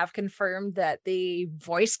 but they have confirmed that the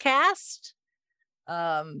voice cast,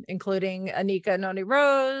 including Anika Noni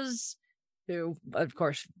Rose, who of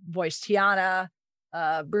course voiced Tiana,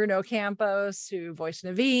 Bruno Campos, who voiced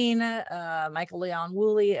Naveen, Michael Leon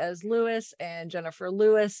Woolley as Lewis, and Jennifer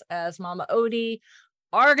Lewis as Mama Odie,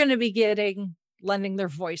 are going to be lending their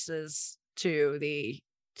voices to the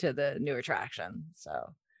new attraction.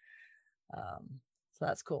 So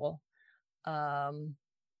that's cool. And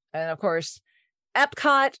of course,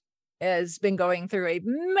 Epcot has been going through a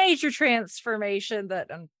major transformation that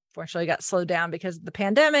unfortunately got slowed down because of the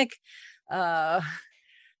pandemic.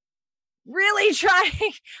 Really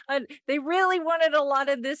trying. They really wanted a lot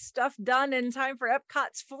of this stuff done in time for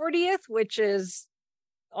Epcot's 40th, which is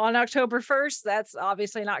on October 1st. That's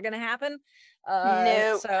obviously not going to happen.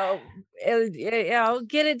 So I'll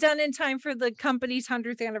get it done in time for the company's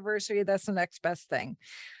 100th anniversary. That's the next best thing.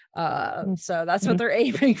 So that's what they're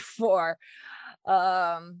aiming for.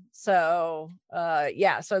 So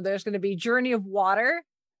there's going to be Journey of Water,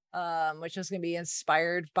 which is going to be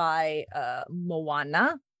inspired by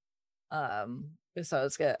Moana. So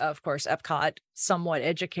it's going to, of course, Epcot, somewhat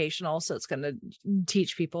educational. So it's going to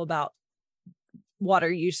teach people about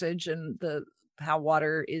water usage and how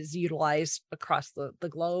water is utilized across the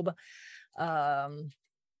globe.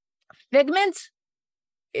 Figment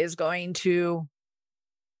is going to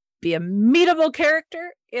be a meetable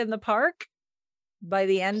character in the park by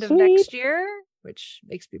the end of next year, which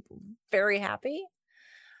makes people very happy.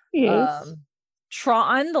 Yes.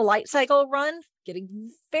 Tron, the light cycle run,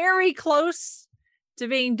 getting very close to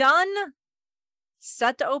being done,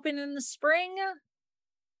 set to open in the spring.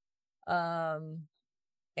 And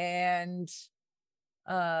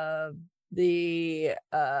the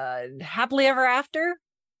Happily Ever After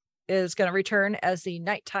is going to return as the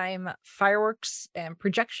nighttime fireworks and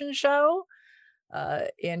projection show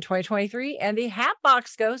in 2023, and the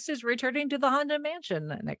Hatbox Ghost is returning to the Haunted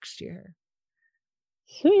Mansion next year.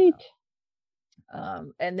 Sweet.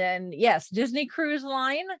 And then Disney Cruise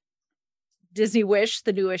Line, Disney Wish,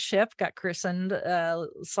 the newest ship, got christened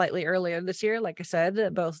slightly earlier this year. Like I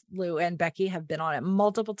said, both Lou and Becky have been on it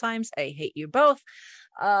multiple times. I hate you both.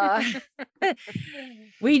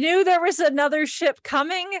 We knew there was another ship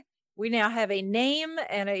coming. We now have a name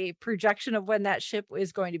and a projection of when that ship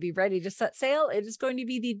is going to be ready to set sail. It is going to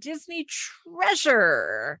be the Disney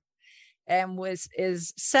Treasure, and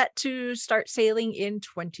is set to start sailing in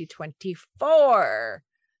 2024.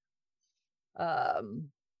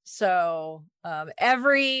 So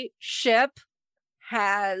every ship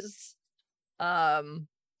has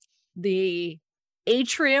the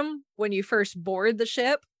atrium when you first board the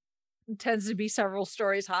ship. It tends to be several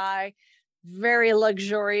stories high, very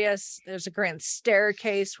luxurious. There's a grand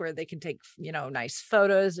staircase where they can take, nice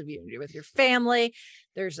photos of you with your family.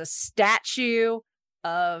 There's a statue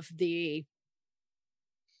of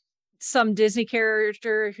some Disney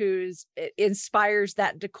character who's inspires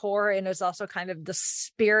that decor and is also kind of the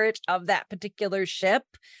spirit of that particular ship.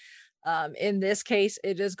 In this case,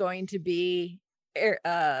 it is going to be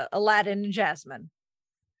Aladdin and Jasmine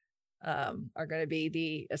are going to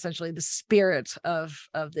be essentially the spirit of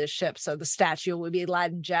this ship. So the statue will be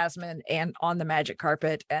Aladdin, Jasmine, and on the magic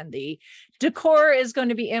carpet, and the decor is going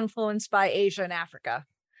to be influenced by Asia and Africa,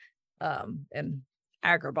 and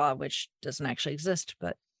Agrabah, which doesn't actually exist,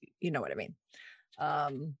 but what I mean.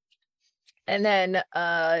 And then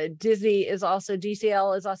DCL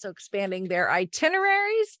is also expanding their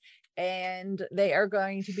itineraries, and they are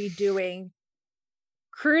going to be doing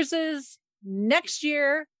cruises next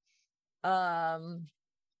year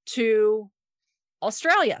to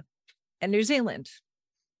Australia and New Zealand.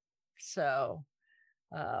 So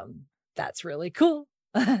that's really cool.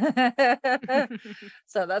 So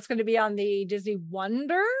that's going to be on the Disney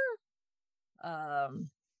Wonder.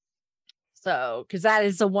 So because that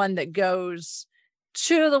is the one that goes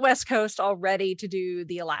to the West Coast already to do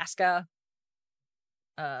the Alaska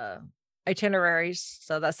itineraries.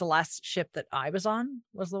 So that's the last ship that I was on,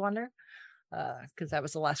 was the Wonder, because that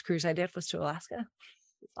was the last cruise I did, was to Alaska.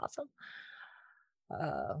 It's awesome.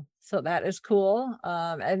 So that is cool.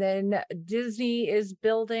 And then Disney is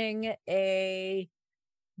building a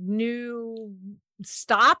new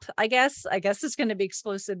stop, I guess it's going to be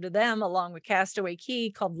exclusive to them, along with Castaway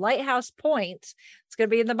Cay, called Lighthouse Point. It's going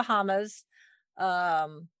to be in the Bahamas,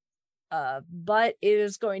 but it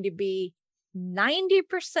is going to be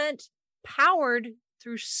 90% powered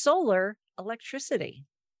through solar electricity.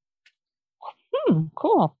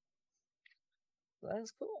 Cool.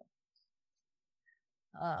 That's cool.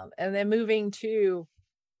 And then moving to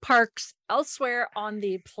parks elsewhere on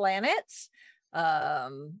the planet.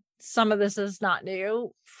 Some of this is not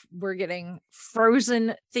new. We're getting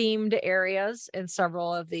Frozen themed areas in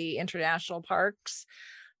several of the international parks.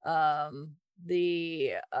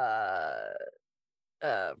 The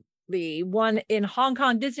one in Hong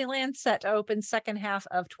Kong Disneyland set to open second half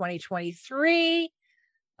of 2023.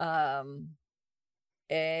 And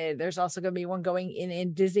there's also going to be one going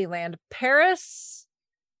in Disneyland Paris,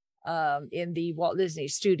 in the Walt Disney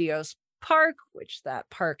Studios park, which that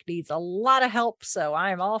park needs a lot of help, so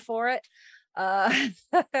I'm all for it. And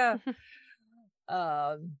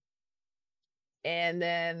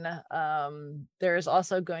then there's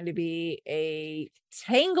also going to be a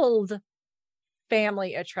Tangled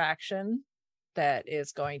family attraction that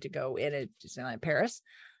is going to go in at Disneyland Paris.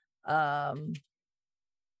 And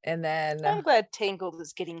then I'm glad Tangled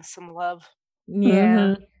is getting some love.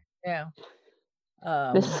 Yeah.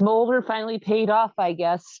 The smolder finally paid off, I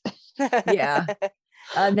guess. Yeah.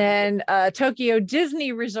 And then Tokyo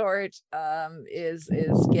Disney Resort is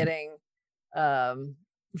getting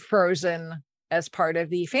frozen as part of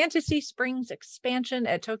the Fantasy Springs expansion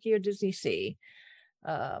at Tokyo Disney Sea.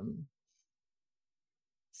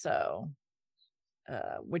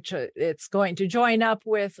 Which it's going to join up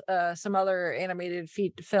with some other animated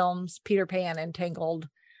films, Peter Pan and Tangled.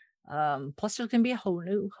 Plus there's going to be a whole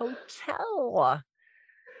new hotel.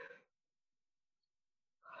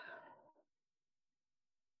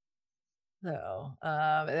 So,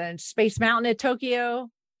 and then Space Mountain at Tokyo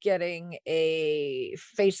getting a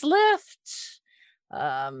facelift,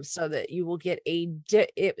 so that you will get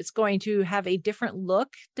it's going to have a different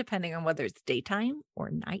look depending on whether it's daytime or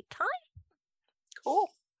nighttime. Cool.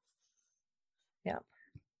 Yeah.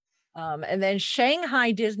 And then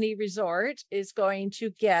Shanghai Disney Resort is going to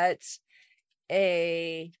get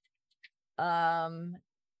a themed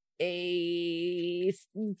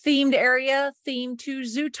area themed to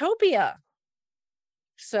Zootopia.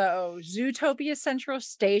 So Zootopia Central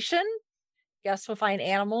Station, guests will find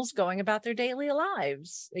animals going about their daily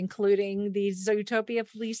lives, including the Zootopia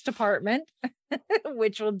Police Department,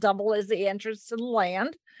 which will double as the entrance to the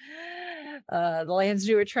land. The land's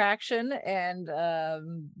new attraction, and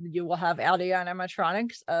you will have audio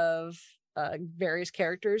animatronics of various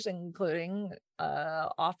characters, including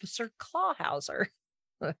Officer Clawhauser.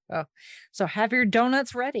 So have your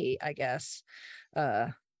donuts ready, I guess.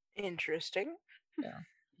 Interesting. Yeah.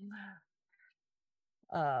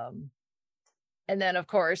 And then, of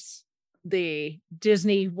course, the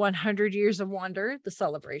Disney 100 Years of Wonder, the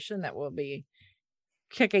celebration that will be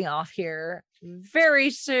kicking off here very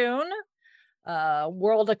soon.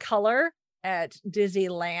 World of Color at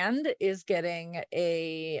Disneyland is getting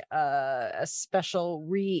a special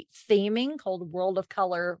re-theming called World of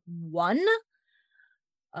Color 1.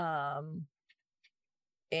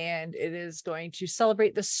 And it is going to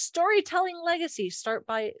celebrate the storytelling legacy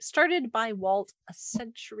started by Walt a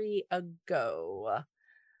century ago.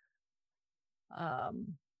 And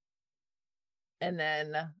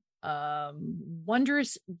then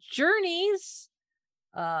Wondrous Journeys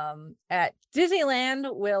at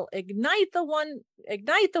Disneyland will ignite the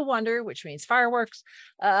wonder, which means fireworks,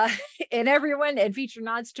 in everyone, and feature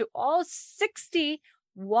nods to all 60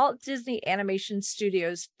 Walt Disney Animation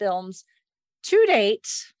Studios films to date.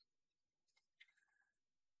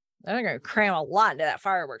 They're going to cram a lot into that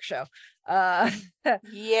fireworks show. Yeah. And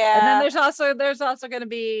then there's also going to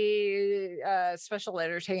be special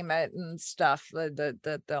entertainment and stuff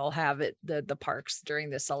that they'll have at the parks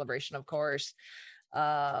during this celebration, of course.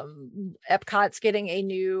 Epcot's getting a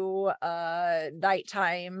new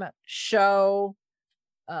nighttime show.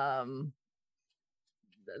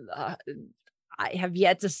 I have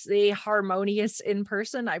yet to see Harmonious in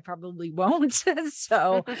person. I probably won't.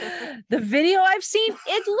 So the video I've seen,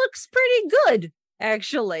 it looks pretty good,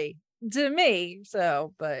 actually, to me.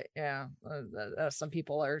 So, but yeah, some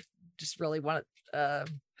people are just really want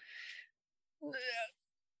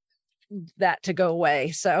that to go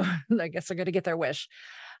away. So I guess they're going to get their wish,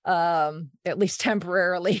 at least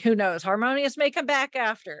temporarily. Who knows? Harmonious may come back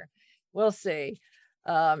after. We'll see.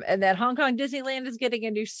 And then Hong Kong Disneyland is getting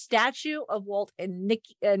a new statue of Walt and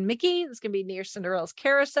Mickey. It's going to be near Cinderella's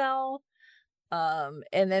Carousel. And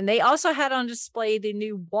then they also had on display the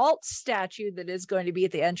new Walt statue that is going to be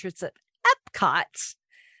at the entrance at Epcot,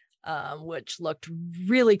 which looked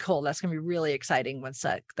really cool. That's going to be really exciting once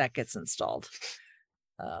that gets installed.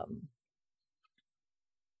 And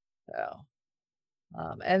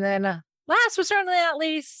then last but certainly not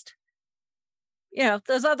least,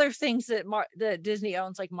 those other things that Disney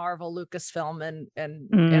owns, like Marvel, Lucasfilm,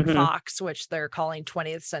 and Fox, which they're calling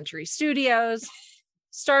 20th Century Studios,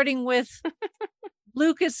 starting with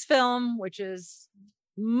Lucasfilm, which is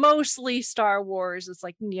mostly Star Wars. It's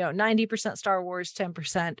like 90% Star Wars,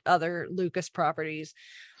 10% other Lucas properties,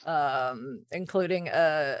 including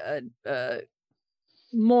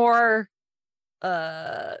more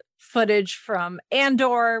footage from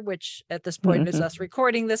Andor, which at this point is us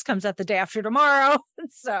recording this, comes out the day after tomorrow.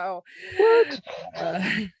 So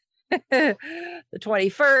the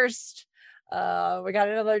 21st, we got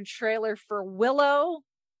another trailer for Willow.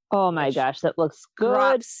 Oh my gosh, that looks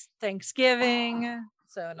good. Thanksgiving,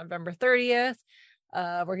 so November 30th.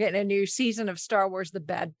 We're getting a new season of Star Wars The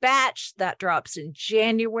Bad Batch that drops in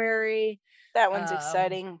January. That one's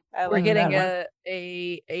exciting. We're getting a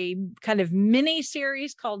kind of mini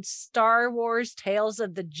series called Star Wars Tales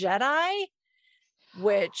of the Jedi,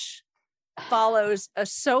 which follows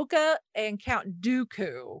Ahsoka and Count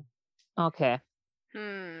Dooku. Okay.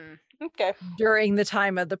 Okay. During the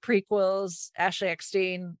time of the prequels, Ashley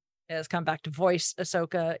Eckstein has come back to voice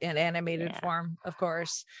Ahsoka in animated form, of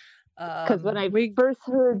course. Because when I first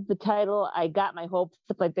heard the title, I got my hopes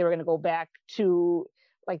up like they were going to go back to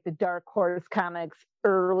like the Dark Horse comics,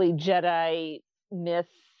 early Jedi myths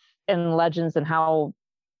and legends, and how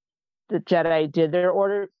the Jedi did their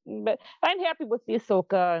order. But I'm happy with the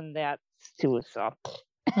Ahsoka and that too. So,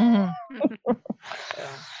 and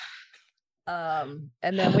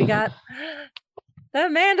then we got the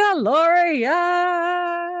Mandalorian.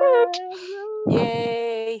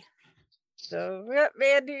 Yay! So we got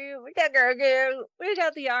Mandu, we got Grogu, we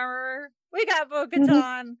got the armor, we got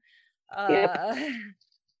Bo-Katan. I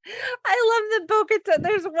love the Bo-Katan.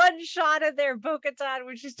 There's one shot of there, Bo-Katan,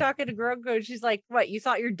 when she's talking to Grogu, and she's like, "What? You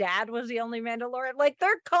thought your dad was the only Mandalorian?" Like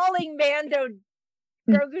they're calling Mando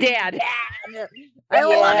Grogu's dad. I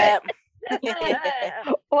love it.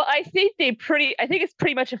 Well, I think it's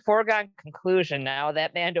pretty much a foregone conclusion now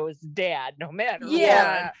that Mando is dad, no matter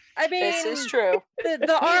what. I mean, this is true.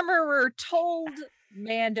 The armorer told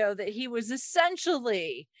Mando that he was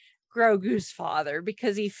essentially Grogu's father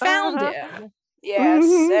because he found him. Yes,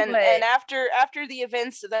 and after the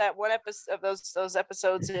events of that one episode of those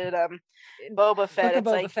episodes in Boba Fett, it's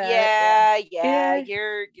Boba like Fett,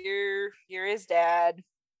 you're his dad.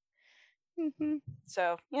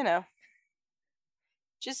 So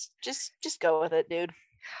just go with it, dude.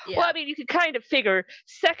 Yeah. Well, I mean, you could kind of figure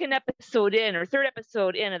second episode in or third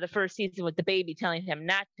episode in of the first season with the baby telling him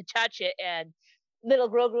not to touch it, and little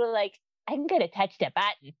Grogu like, I'm gonna touch the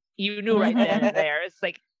button. You knew right then and there. It's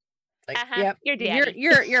like yep, you're daddy.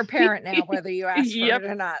 You're a parent now, whether you ask for it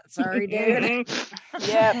or not. Sorry, dude.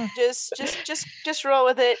 Yeah, just roll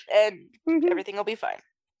with it, and everything will be fine.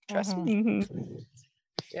 Trust me.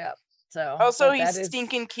 Yeah. So also, he's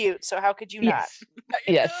stinking cute. So how could you not?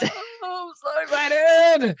 Yes. Oh, so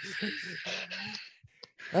excited.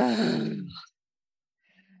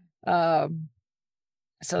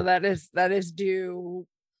 So that is due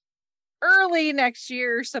early next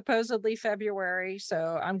year, supposedly February.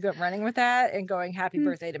 So I'm good running with that and going happy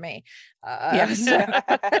birthday to me. Yes.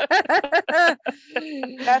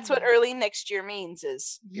 That's what early next year means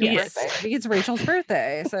is your birthday. I think it's Rachel's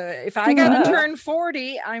birthday. So if I got to turn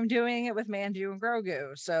 40, I'm doing it with Mandu and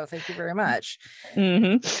Grogu. So thank you very much.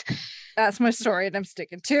 That's my story and I'm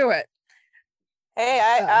sticking to it. Hey,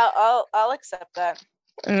 I'll accept that.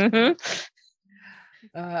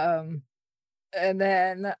 And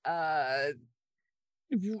then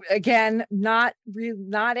again, not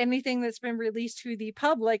anything that's been released to the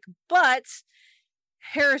public, but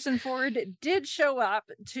Harrison Ford did show up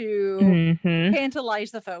to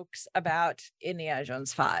tantalize the folks about Indiana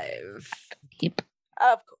Jones 5. Yep.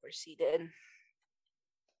 Of course he did.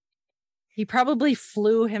 He probably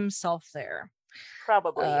flew himself there.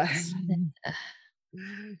 Probably. Yes.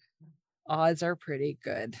 Odds are pretty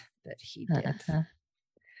good that he did.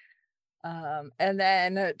 And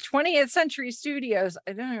then 20th Century Studios,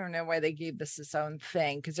 I don't even know why they gave this its own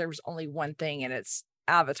thing, because there was only one thing, and it's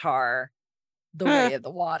Avatar, The Way of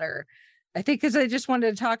the Water. I think because I just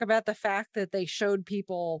wanted to talk about the fact that they showed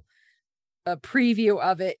people a preview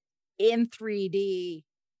of it in 3D.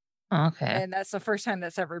 Okay. And that's the first time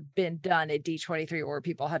that's ever been done at D23, where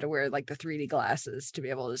people had to wear like the 3D glasses to be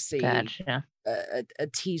able to see a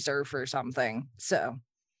teaser for something. So,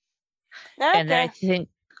 and I think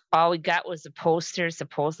all we got was a poster.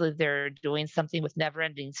 Supposedly they're doing something with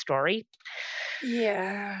Neverending Story.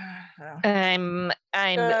 Yeah. I'm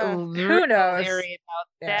who knows about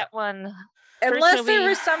that one. Unless there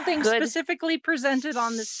was something specifically presented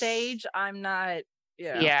on the stage, I'm not.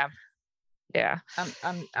 Yeah.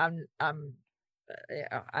 I'm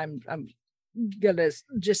gonna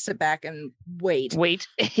just sit back and wait.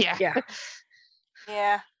 Yeah.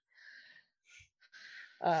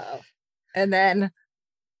 And then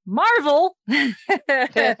Marvel,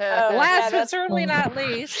 last but certainly not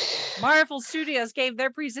least, Marvel Studios gave their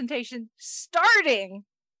presentation, starting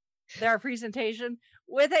their presentation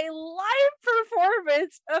with a live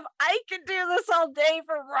performance of "I Can Do This All Day"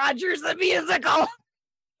 from Rogers the Musical.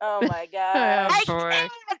 Oh my god! I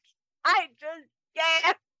can't. I just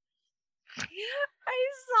can't. I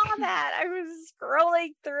saw that. I was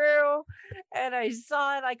scrolling through, and I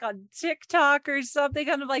saw it like on TikTok or something.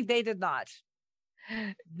 I'm like, they did not.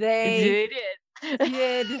 They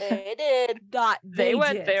did not. They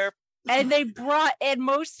went there, and they brought. And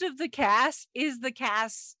most of the cast is the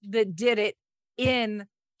cast that did it in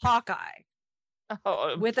Hawkeye,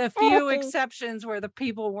 with a few exceptions where the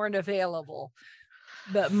people weren't available.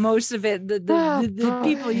 but most of it, the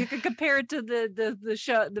people, you could compare it to the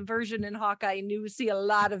show, the version in Hawkeye, and you see a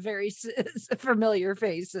lot of very familiar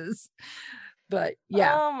faces. But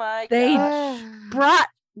yeah, oh my they gosh. brought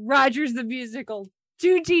Rogers the Musical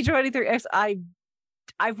to D23.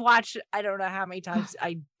 I've watched it, I don't know how many times.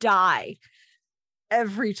 I die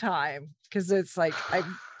every time because it's like,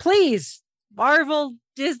 please, Marvel,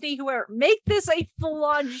 Disney, whoever, make this a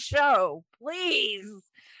full-on show, please.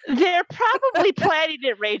 They're probably planning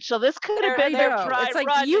it, Rachel. This could have been their dry it's like,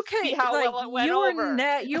 run you to see how well it went over.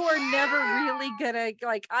 You are never really gonna,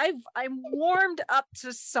 like, I'm warmed up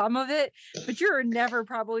to some of it, but you're never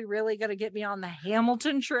probably really gonna get me on the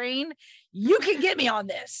Hamilton train. You can get me on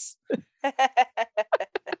this.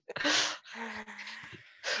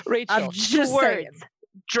 Rachel, I'm just saying.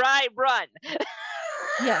 Dry run.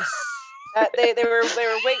 Yes. They were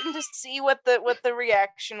waiting to see what the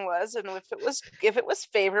reaction was, and if it was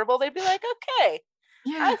favorable, they'd be like, okay,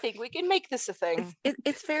 yeah, I think we can make this a thing.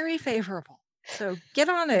 It's very favorable, so get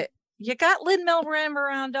on it. You got Lin-Manuel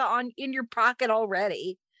Miranda in your pocket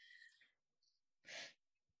already.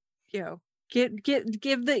 You know, give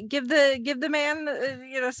the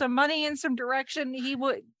man some money and some direction. He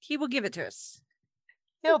will give it to us.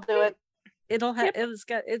 He'll do it. It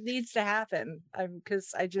needs to happen.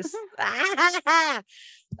 Because I just I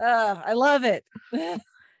love it.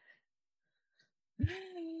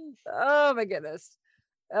 Oh my goodness.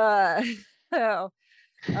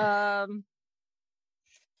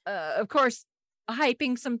 Of course,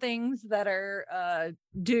 hyping some things that are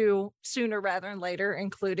due sooner rather than later,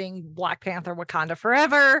 including Black Panther: Wakanda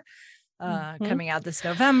Forever, coming out this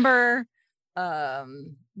November.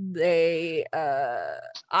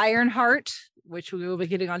 Ironheart, which we will be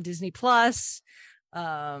getting on Disney Plus,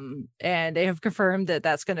 and they have confirmed that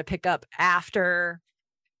that's going to pick up after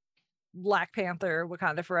Black Panther: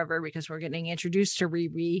 Wakanda Forever, because we're getting introduced to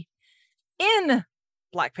Riri in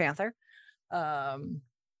Black Panther.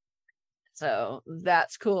 So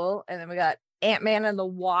that's cool. And then we got Ant-Man and the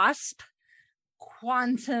Wasp: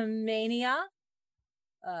 Quantumania,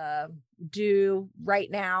 due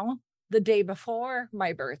right now, the day before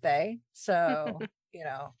my birthday. So,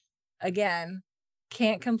 again,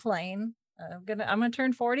 can't complain. I'm gonna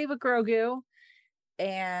turn 40 with Grogu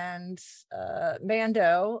and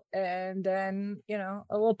Mando, and then a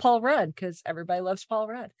little Paul Rudd, because everybody loves Paul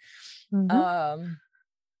Rudd. Mm-hmm.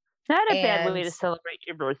 Not a bad way to celebrate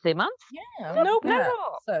your birthday month. Yeah, nope, not at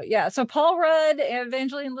all. So Paul Rudd,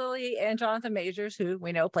 Evangeline Lilly, and Jonathan Majors, who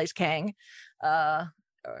we know plays Kang,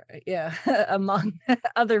 among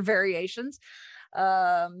other variations,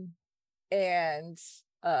 and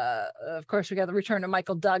of course we got the return of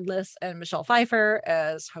Michael Douglas and Michelle Pfeiffer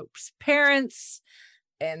as Hope's parents,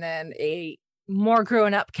 and then a more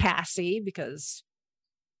grown up Cassie, because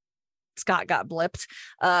Scott got blipped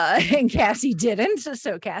and Cassie didn't,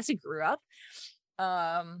 so Cassie grew up,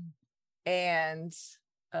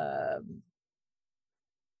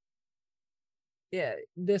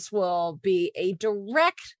 this will be a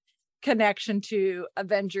direct connection to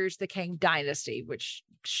Avengers: The Kang Dynasty, which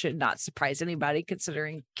should not surprise anybody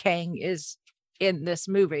considering Kang is in this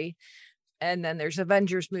movie. And then there's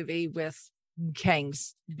Avengers movie with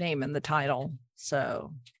Kang's name in the title.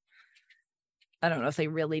 So I don't know if they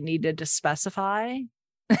really needed to specify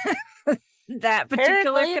that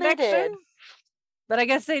particular connection, but I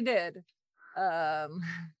guess they did.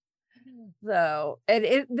 So,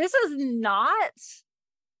 and this is not,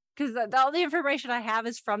 because all the information I have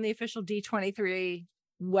is from the official D23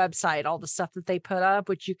 website, all the stuff that they put up,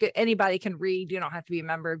 which anybody can read. You don't have to be a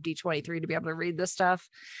member of D23 to be able to read this stuff.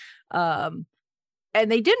 And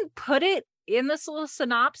they didn't put it in this little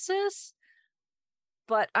synopsis,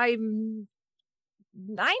 but I'm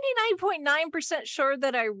 99.9% sure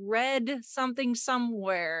that I read something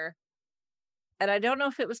somewhere, and I don't know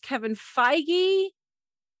if it was Kevin Feige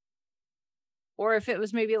or if it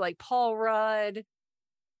was maybe like Paul Rudd,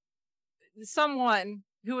 someone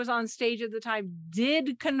who was on stage at the time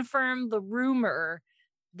did confirm the rumor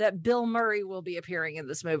that Bill Murray will be appearing in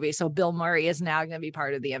this movie. So Bill Murray is now going to be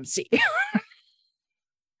part of the MCU.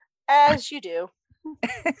 As you do.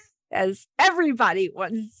 As everybody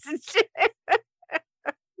wants to do.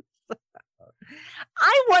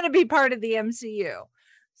 I want to be part of the MCU.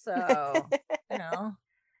 So,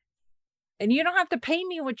 and you don't have to pay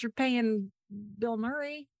me what you're paying Bill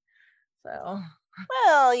Murray. So,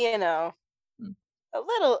 well,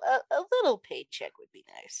 a little paycheck would be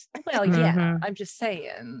nice. Well, yeah, I'm just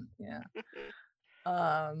saying. Yeah.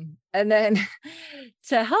 And then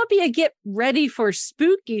to help you get ready for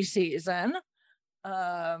spooky season,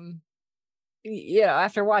 after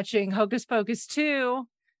watching Hocus Pocus 2,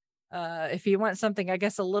 If you want something, I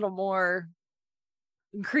guess, a little more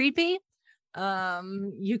creepy,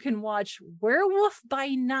 you can watch Werewolf by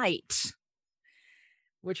Night,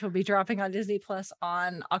 which will be dropping on Disney Plus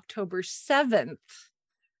on October 7th.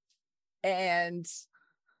 And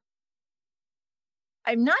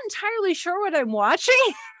I'm not entirely sure what I'm watching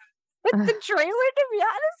with the trailer, to be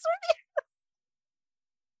honest with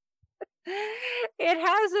you. It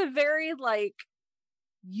has a very like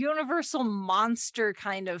Universal monster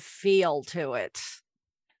kind of feel to it.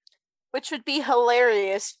 Which would be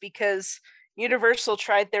hilarious because Universal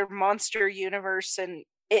tried their monster universe and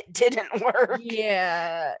it didn't work.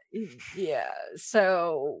 Yeah.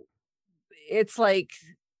 So it's like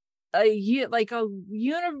a Universal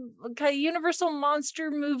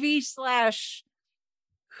monster movie /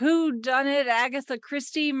 whodunit Agatha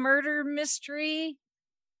Christie murder mystery.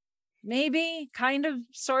 Maybe, kind of,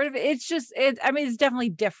 sort of. It's just it's definitely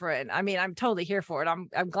different. I mean, I'm totally here for it. I'm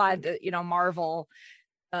glad that Marvel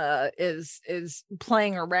is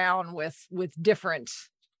playing around with different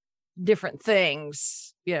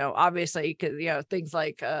things. Obviously, because things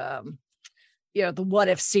like the What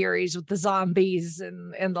If series with the zombies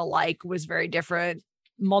and the like was very different.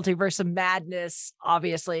 Multiverse of Madness,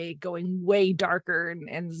 obviously, going way darker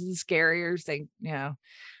and scarier thing.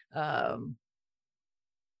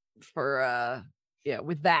 For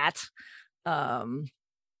with that,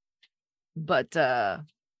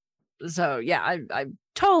 so yeah, I'm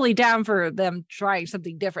totally down for them trying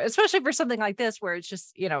something different, especially for something like this where it's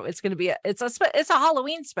just it's going to be it's a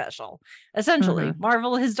Halloween special essentially.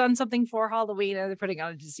 Marvel has done something for Halloween and they're putting it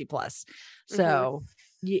on Disney Plus, so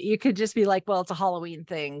you could just be like, well, it's a Halloween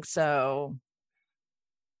thing, so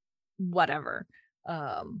whatever.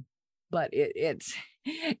 But it's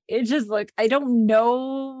just like, I don't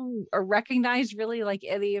know or recognize really like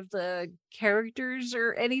any of the characters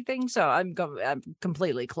or anything, so I'm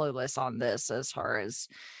completely clueless on this as far as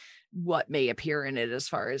what may appear in it, as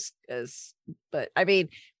far as but I mean,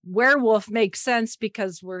 werewolf makes sense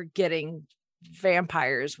because we're getting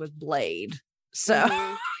vampires with Blade, so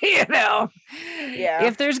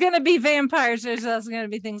if there's gonna be vampires, there's also gonna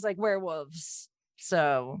be things like werewolves,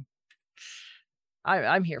 so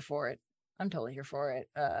I'm here for it. I'm totally here for it.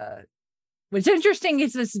 What's interesting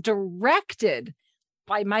is it's directed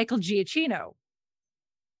by Michael Giacchino.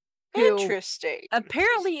 Interesting.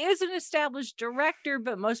 Apparently is an established director,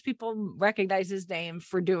 but most people recognize his name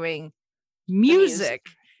for doing music.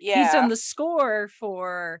 Yeah. He's done the score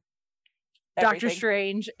for Everything. Doctor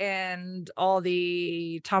Strange and all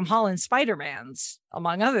the Tom Holland Spider-Mans,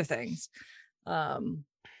 among other things.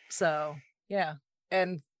 So yeah,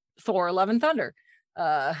 and Thor: Love and Thunder.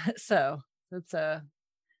 So that's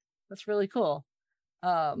really cool.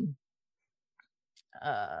 And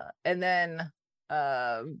then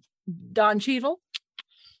Don Cheadle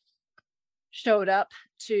showed up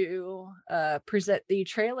to present the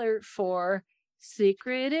trailer for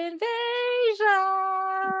Secret Invasion.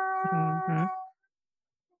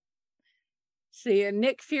 See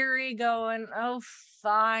Nick Fury going, oh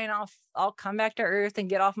fine, I'll come back to Earth and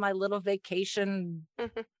get off my little vacation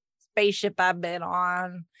spaceship I've been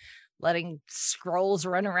on, letting Skrulls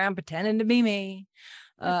run around pretending to be me.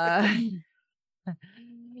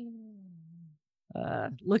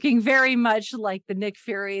 Looking very much like the Nick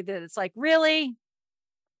Fury that it's like, really?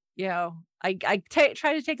 I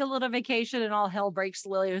try to take a little vacation and all hell breaks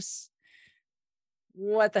loose.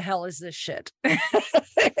 What the hell is this shit? Pretty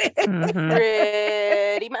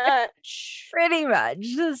much.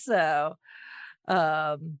 So,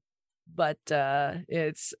 but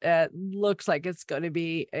it looks like it's going to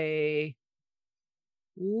be a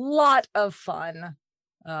lot of fun.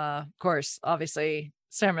 Of course, obviously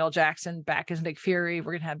Samuel Jackson back as Nick Fury.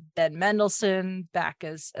 We're gonna have Ben Mendelsohn back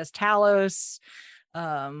as Talos.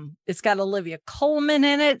 It's got Olivia Colman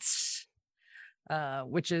in it,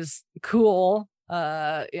 which is cool.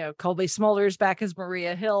 Colby Smulders back as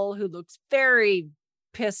Maria Hill, who looks very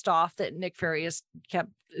pissed off that Nick Fury has kept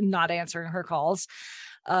not answering her calls.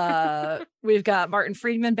 We've got Martin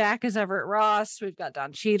Friedman back as Everett Ross. We've got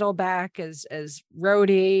Don Cheadle back as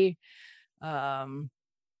Rhodey. And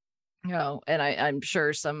I'm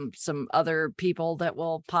sure some other people that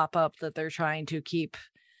will pop up that they're trying to keep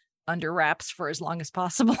under wraps for as long as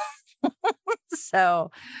possible.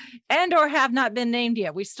 So, and or have not been named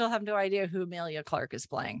yet. We still have no idea who Emilia Clarke is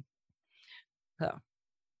playing. So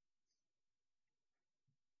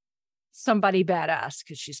somebody badass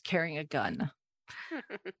because she's carrying a gun.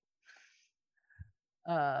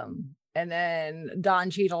 And then Don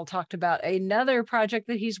Cheadle talked about another project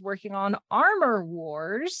that he's working on, Armor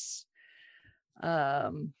Wars,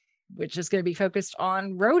 which is going to be focused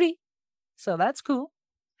on Rhodey. So that's cool.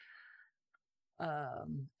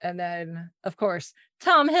 And then, of course,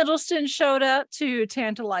 Tom Hiddleston showed up to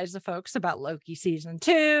tantalize the folks about Loki season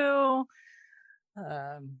 2.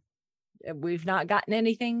 We've not gotten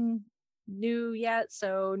anything new yet,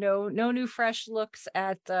 so no new fresh looks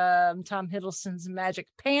at Tom Hiddleston's magic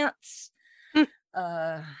pants. It's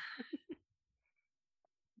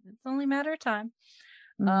only a matter of time.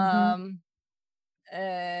 And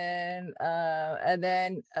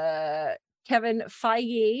then Kevin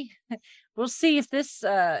Feige, we'll see if this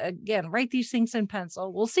again, write these things in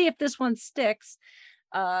pencil, we'll see if this one sticks,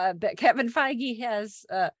 but Kevin Feige has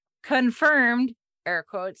confirmed, air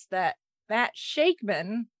quotes, that Matt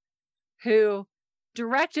Shakman, who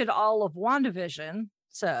directed all of WandaVision,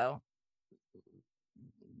 so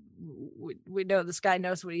we know this guy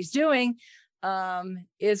knows what he's doing,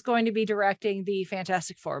 is going to be directing the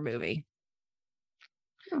Fantastic Four movie.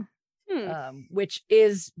 Which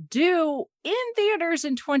is due in theaters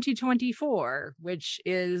in 2024, which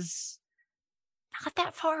is not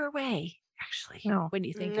that far away, actually. No. When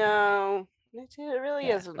you think no, it really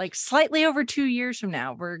isn't. Like slightly over 2 years from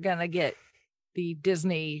now, we're gonna get the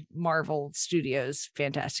Disney Marvel Studios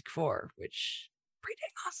Fantastic Four, which is pretty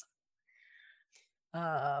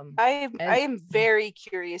awesome. I am very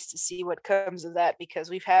curious to see what comes of that, because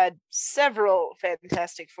we've had several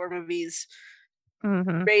Fantastic Four movies.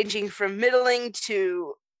 Ranging from middling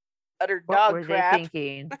to utter dog crap.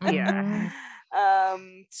 Thinking? Yeah.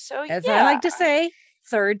 So as I like to say,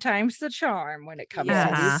 third time's the charm when it comes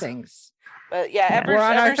to these things. But yeah, we're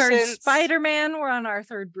on our third Spider-Man. We're on our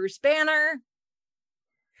third Bruce Banner.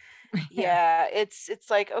 Yeah, it's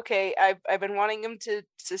like, okay, I've been wanting them to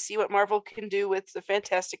see what Marvel can do with the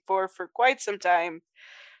Fantastic Four for quite some time.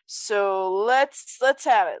 So let's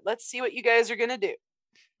have it. Let's see what you guys are gonna do.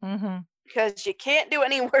 Because you can't do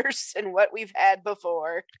any worse than what we've had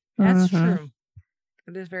before. That's true.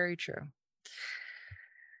 It is very true.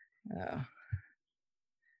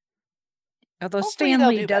 Although Hopefully Stan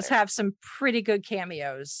Lee does better. have some pretty good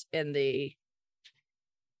cameos in the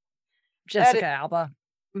Jessica Alba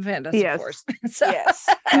Fantastic Force. So. Yes,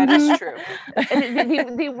 that is true.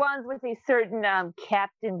 the ones with a certain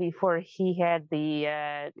captain before he had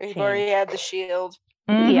the before he had the shield.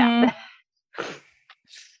 Yeah.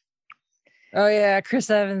 Oh yeah, Chris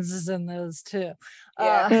Evans is in those too.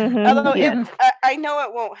 Yeah. Although I know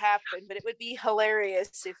it won't happen, but it would be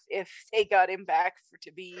hilarious if they got him back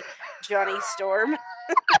to be Johnny Storm,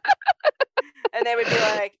 and they would be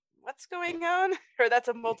like, "What's going on?" Or that's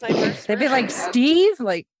a multiverse. They'd be like, "Steve,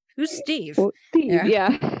 like who's Steve?" Well, Steve,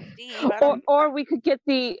 yeah. Steve, or we could get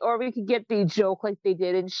the joke like they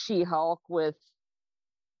did in She-Hulk with.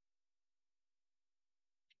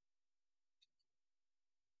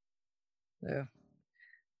 Yeah.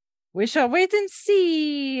 We shall wait and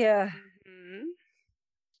see. We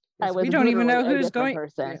don't even know who's going.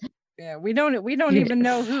 Yeah, we don't even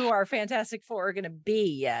know who our Fantastic Four are going to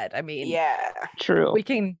be yet. I mean, true. We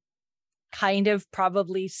can kind of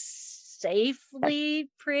probably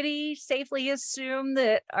pretty safely assume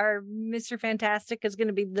that our Mr. Fantastic is going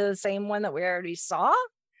to be the same one that we already saw.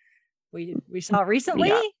 We saw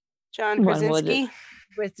recently. John Krasinski.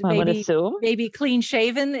 With maybe clean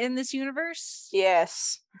shaven in this universe.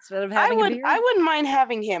 Yes. Instead of having I wouldn't mind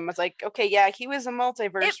having him. It's like, okay, yeah, he was a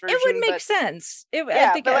multiverse version. It would make sense.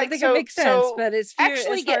 I think it makes sense. But as far as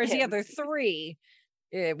the other three,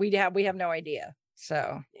 we have no idea.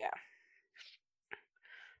 So yeah.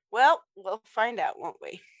 Well, we'll find out, won't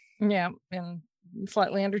we? Yeah, in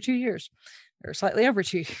slightly under 2 years, or slightly over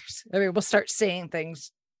 2 years. I mean, we'll start seeing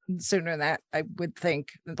things sooner than that, I would think,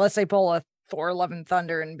 unless they pull a Thor: Love and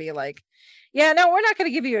Thunder and be like, yeah, no, we're not going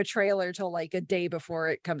to give you a trailer till like a day before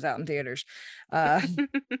it comes out in theaters. That's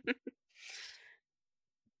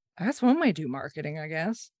one way to do marketing, I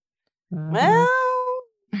guess. Well,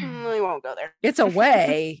 we won't go there. It's a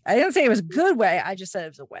way. I didn't say it was a good way. I just said it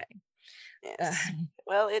was a way. Yes.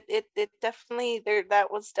 Well, it definitely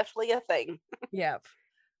that was definitely a thing. Yep.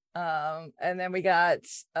 And then we got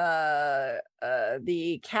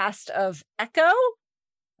the cast of Echo.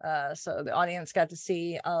 So the audience got to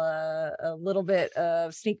see a little bit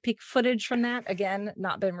of sneak peek footage from that. Again,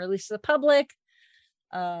 not been released to the public.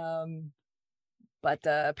 But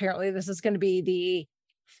apparently this is going to be the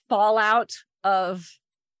fallout of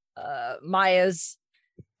Maya's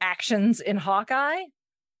actions in Hawkeye.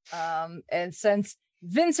 And since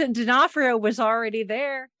Vincent D'Onofrio was already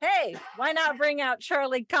there, hey, why not bring out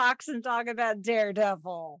Charlie Cox and talk about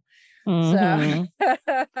Daredevil? So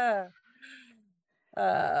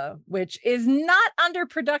which is not under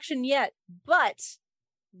production yet, but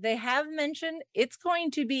they have mentioned it's going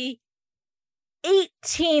to be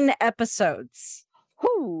 18 episodes.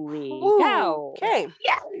 Holy cow. Okay.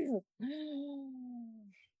 Yes.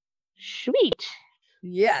 Sweet.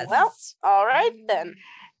 Yes. Well, all right then.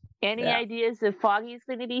 Any ideas if Foggy's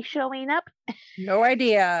going to be showing up? No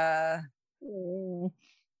idea. No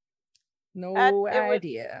It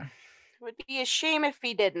idea. would be a shame if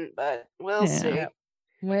he didn't, but we'll see. Yep.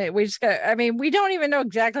 We just got, I mean, we don't even know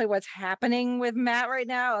exactly what's happening with Matt right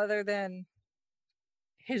now, other than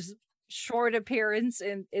his short appearance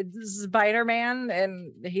in Spider-Man,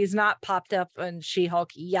 and he's not popped up in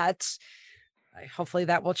She-Hulk yet. Hopefully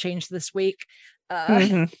that will change this week.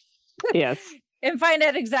 Yes. And find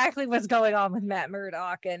out exactly what's going on with Matt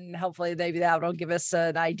Murdock, and hopefully maybe that'll give us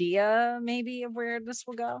an idea maybe of where this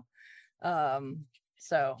will go.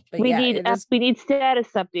 So but we yeah, need status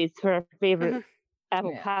updates for our favorite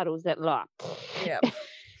avocados at Lock. Yep.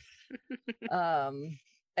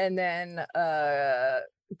 And then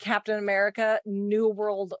Captain America New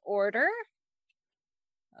World Order,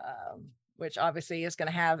 which obviously is going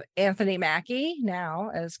to have Anthony Mackie now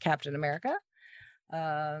as Captain America.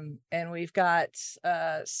 And we've got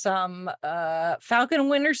some Falcon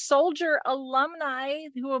Winter Soldier alumni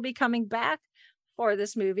who will be coming back for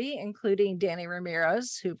this movie, including Danny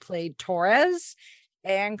Ramirez, who played Torres,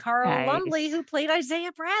 and Carl Lumbly, who played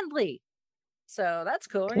Isaiah Bradley. So that's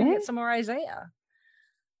cool. We're gonna get some more Isaiah.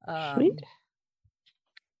 Sweet.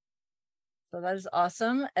 So that is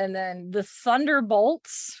awesome. And then the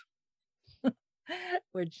Thunderbolts,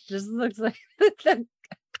 which just looks like the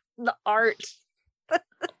art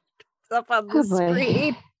up on the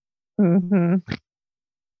screen.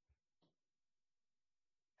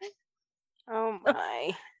 Oh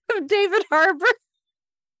my. David Harbour.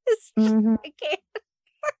 I can't.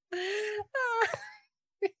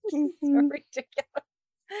 So ridiculous.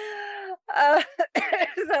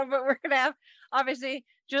 But we're gonna have obviously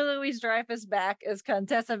Julia Louis-Dreyfus back as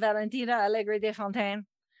Contessa Valentina Allegri de Fontaine.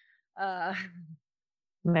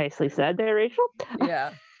 Nicely said there, Rachel.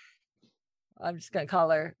 Yeah. I'm just gonna call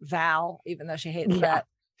her Val, even though she hates that.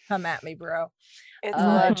 Come at me, bro. It's a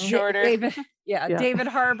lot shorter. David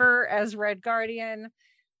Harbour as Red Guardian.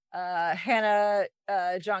 Hannah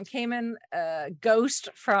John Kamen, Ghost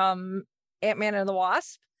from Ant-Man and the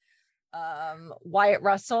Wasp. Wyatt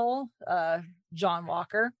Russell, John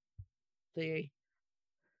Walker, the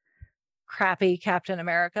crappy Captain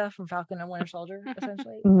America from Falcon and Winter Soldier,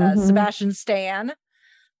 essentially. Sebastian Stan.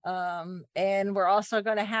 And we're also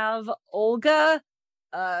going to have Olga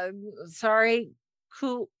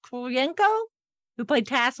Kuyenko, who played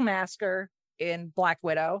Taskmaster in Black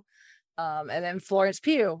Widow. And then Florence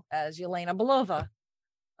Pugh as Yelena Belova.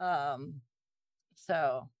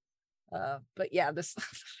 But yeah, this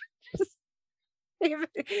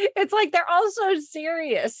it's like they're all so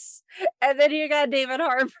serious. And then you got David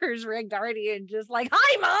Harbour's Red Guardian just like,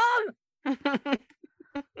 hi, Mom!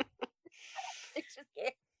 It just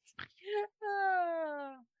can't.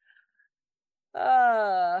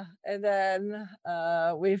 And then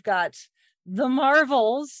we've got the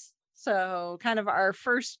Marvels. So kind of our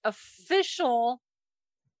first official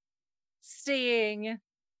seeing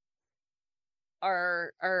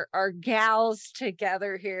our gals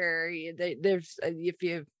together here. There's, if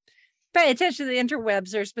you pay attention to the interwebs,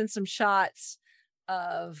 there's been some shots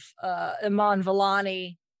of Iman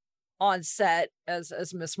Vellani on set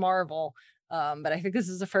as Miss Marvel. But I think this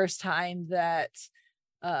is the first time that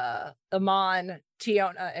Iman,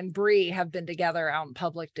 Tiona, and Brie have been together out in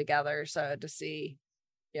public together. So to see,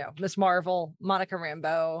 Miss Marvel, Monica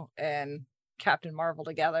Rambeau, and Captain Marvel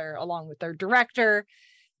together, along with their director,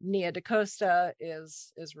 Nia DaCosta,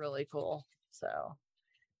 is really cool. So,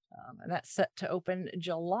 and that's set to open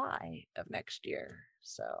July of next year.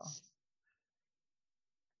 So,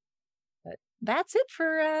 but that's it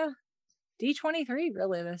for D23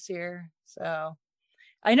 really this year. So,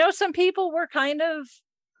 I know some people were kind of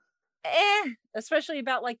especially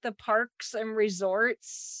about like the parks and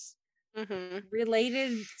resorts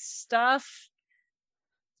related stuff.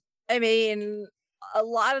 I mean, a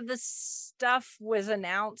lot of the stuff was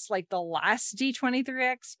announced like the last D23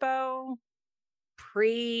 Expo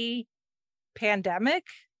pre-pandemic.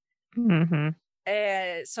 And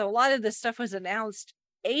so a lot of this stuff was announced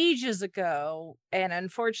ages ago and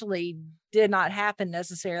unfortunately did not happen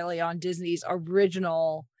necessarily on Disney's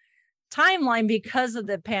original timeline because of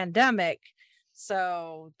the pandemic.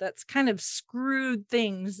 So that's kind of screwed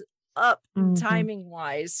things up timing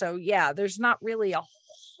wise. So yeah, there's not really a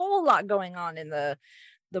whole lot going on in the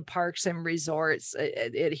parks and resorts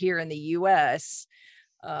here in the US,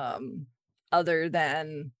 other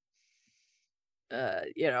than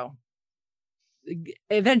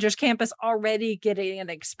Avengers Campus already getting an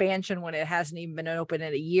expansion when it hasn't even been open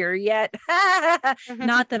in a year yet.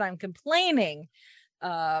 Not that I'm complaining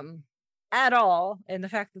at all. And the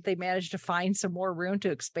fact that they managed to find some more room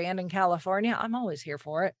to expand in California, I'm always here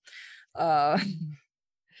for it.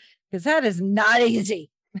 Because that is not easy.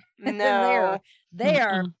 No. They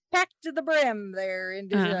are packed to the brim there in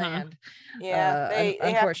Disneyland. Yeah, they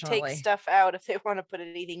have to take stuff out if they want to put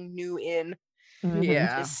anything new in.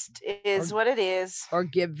 Yeah, just is what it is. Or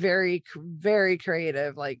get very, very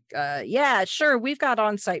creative. Like, yeah, sure, we've got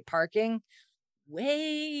on-site parking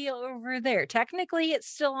way over there. Technically, it's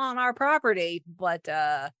still on our property, but it's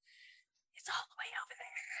all the way over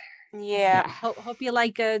there. Yeah. Hope you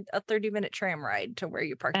like a 30-minute tram ride to where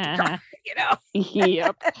you parked your car. Yep.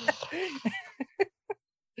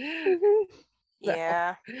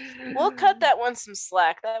 Yeah, we'll cut that one some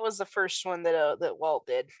slack. That was the first one that Walt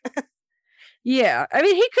did. Yeah, I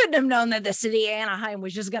mean, he couldn't have known that the city of Anaheim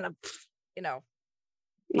was just gonna,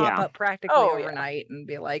 pop up practically overnight and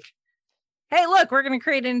be like, "Hey, look, we're gonna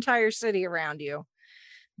create an entire city around you."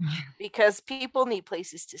 Because people need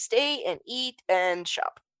places to stay and eat and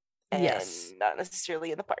shop, and yes, not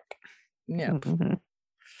necessarily in the park. Yeah.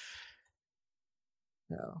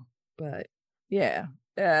 So, but yeah,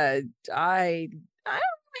 I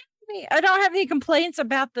don't have any complaints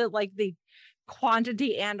about the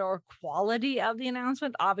quantity and or quality of the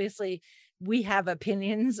announcement. Obviously, we have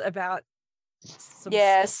opinions about some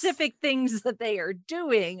specific things that they are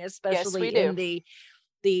doing, especially in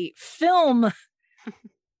the film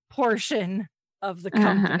portion of the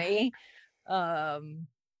company. But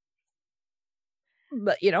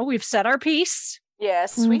we've said our piece.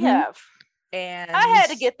 Yes, we have. And I had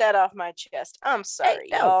to get that off my chest. I'm sorry,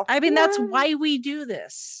 y'all. I mean, that's why we do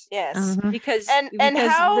this. Yes. Because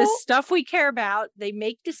how the stuff we care about, they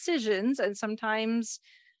make decisions, and sometimes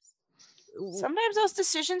those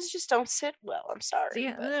decisions just don't sit well. I'm sorry.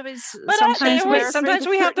 Yeah, but sometimes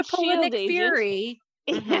we have to pull a Nick Fury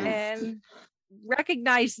and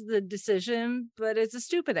recognize the decision, but it's a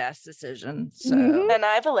stupid ass decision. So and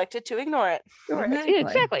I've elected to ignore it.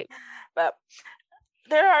 Exactly. But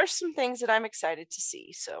there are some things that I'm excited to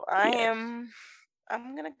see, so I'm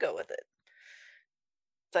gonna go with it.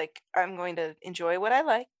 It's like I'm going to enjoy what I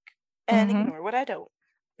like and ignore what I don't.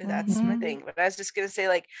 That's my thing. But I was just gonna say,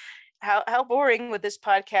 like, how boring would this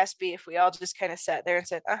podcast be if we all just kind of sat there and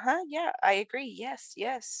said, yeah, I agree, yes,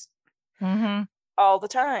 all the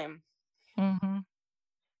time. Yep,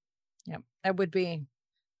 that would be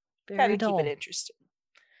very Gotta dull. keep it interesting.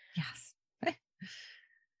 Yes.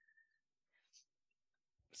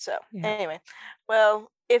 So anyway,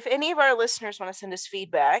 well, if any of our listeners want to send us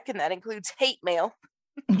feedback, and that includes hate mail,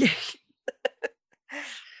 which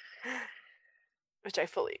I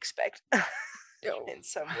fully expect in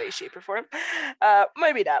some way, shape, or form,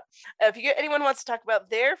 maybe not. If anyone wants to talk about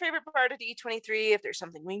their favorite part of D23, if there's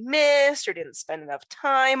something we missed or didn't spend enough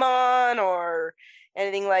time on or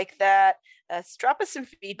anything like that, drop us some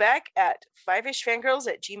feedback at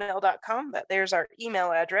fiveishfangirls@gmail.com. There's our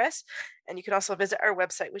email address. And you can also visit our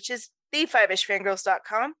website, which is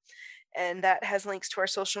the5ishfangirls.com. And that has links to our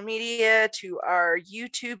social media, to our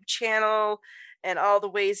YouTube channel, and all the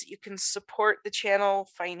ways that you can support the channel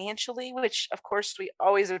financially, which, of course, we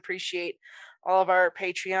always appreciate all of our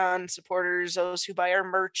Patreon supporters, those who buy our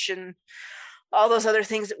merch and all those other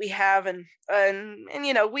things that we have. And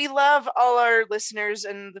we love all our listeners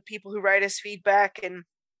and the people who write us feedback and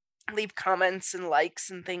leave comments and likes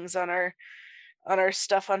and things on our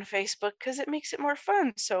stuff on Facebook, because it makes it more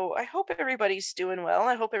fun. So I hope everybody's doing well.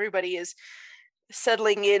 I hope everybody is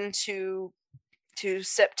settling into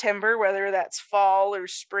September, whether that's fall or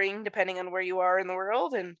spring, depending on where you are in the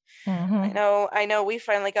world. And I know we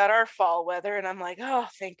finally got our fall weather, and I'm like, oh,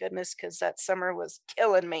 thank goodness, because that summer was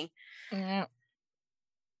killing me. Yeah.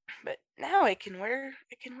 But now I can wear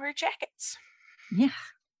jackets. Yeah.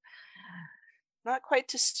 Not quite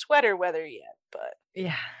to sweater weather yet, but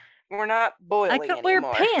yeah, we're not boiling. I can anymore. wear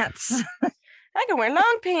pants. I can wear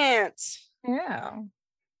long pants. Yeah.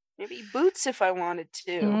 Maybe boots if I wanted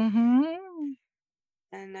to.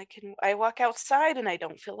 And I walk outside and I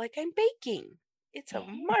don't feel like I'm baking. It's a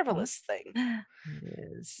marvelous thing. It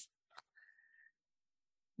is.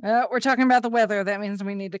 We're talking about the weather. That means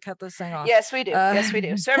we need to cut this thing off. Yes, we do. Yes, we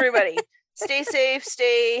do. So everybody, stay safe,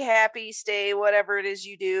 stay happy, stay whatever it is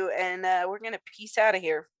you do. And we're going to peace out of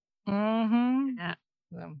here. Yeah.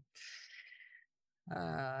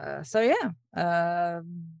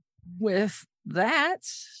 With that,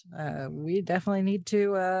 we definitely need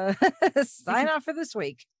to sign off for this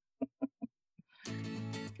week.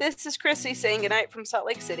 This is Chrissy saying goodnight from Salt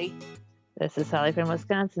Lake City. This is Sally from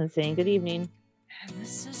Wisconsin saying good evening. And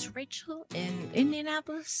this is Rachel in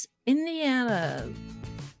Indianapolis, Indiana.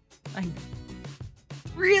 I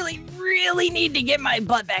really, really need to get my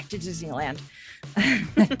butt back to Disneyland.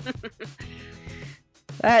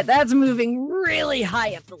 That's moving really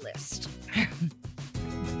high up the list.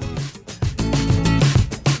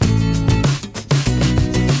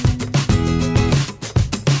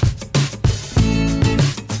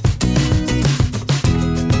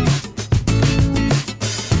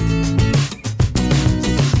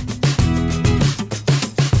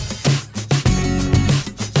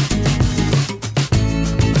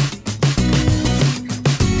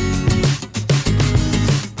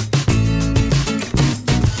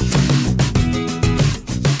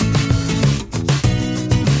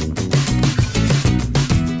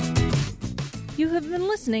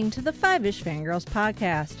 Listening to the Five-ish Fangirls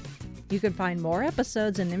podcast. You can find more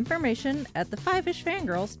episodes and information at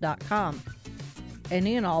thefivishfangirls.com.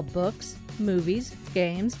 Any and all books, movies,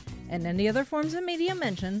 games, and any other forms of media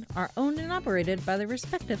mentioned are owned and operated by the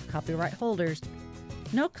respective copyright holders.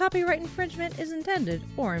 No copyright infringement is intended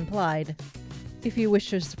or implied. If you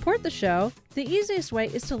wish to support the show, the easiest way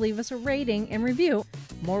is to leave us a rating and review.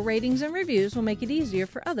 More ratings and reviews will make it easier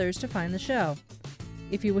for others to find the show.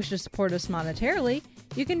 If you wish to support us monetarily,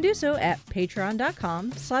 you can do so at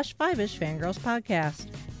patreon.com/5ishfangirlspodcast.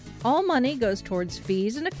 All money goes towards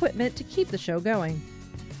fees and equipment to keep the show going.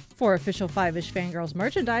 For official Five-ish Fangirls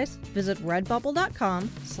merchandise, visit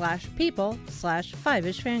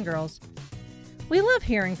redbubble.com/people/5ishfangirls. We love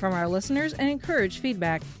hearing from our listeners and encourage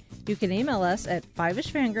feedback. You can email us at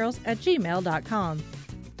fiveishfangirls@gmail.com.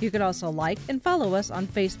 You can also like and follow us on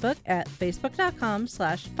Facebook at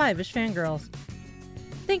facebook.com/5ishfangirls.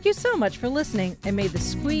 Thank you so much for listening, and may the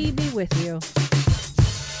squee be with you.